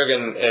of like a joke,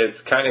 and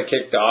it's kind of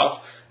kicked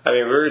off. I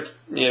mean,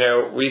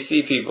 we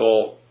see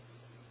people,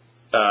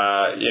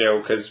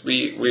 because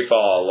we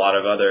follow a lot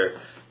of other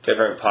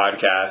different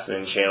podcasts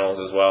and channels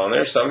as well. And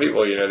there's some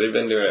people, they've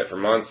been doing it for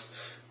months,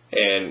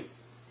 and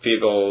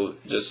people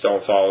just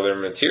don't follow their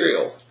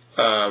material.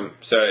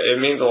 So it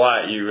means a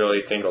lot. You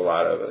really think a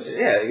lot of us.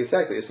 Yeah,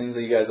 exactly. It seems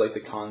like you guys like the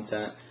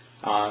content.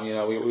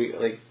 We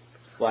like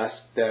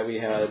last that we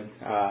had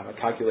a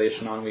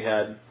calculation on. We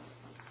had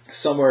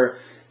somewhere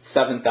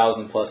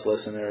 7,000 plus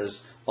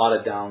listeners, a lot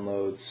of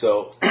downloads.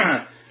 So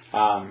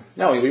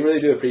no, we really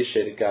do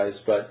appreciate it, guys.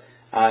 But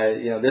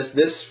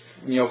this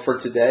for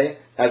today,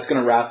 that's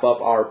going to wrap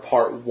up our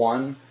part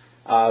 1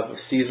 of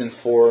season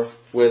 4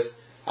 with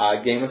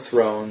Game of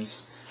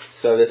Thrones.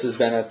 So this has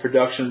been a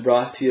production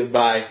brought to you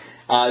by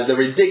the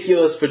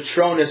Ridiculous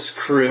Patronus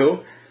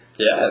crew.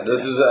 Yeah,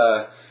 this is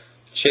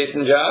Chase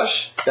and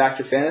Josh.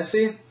 Factor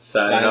Fantasy.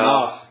 Signing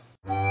off.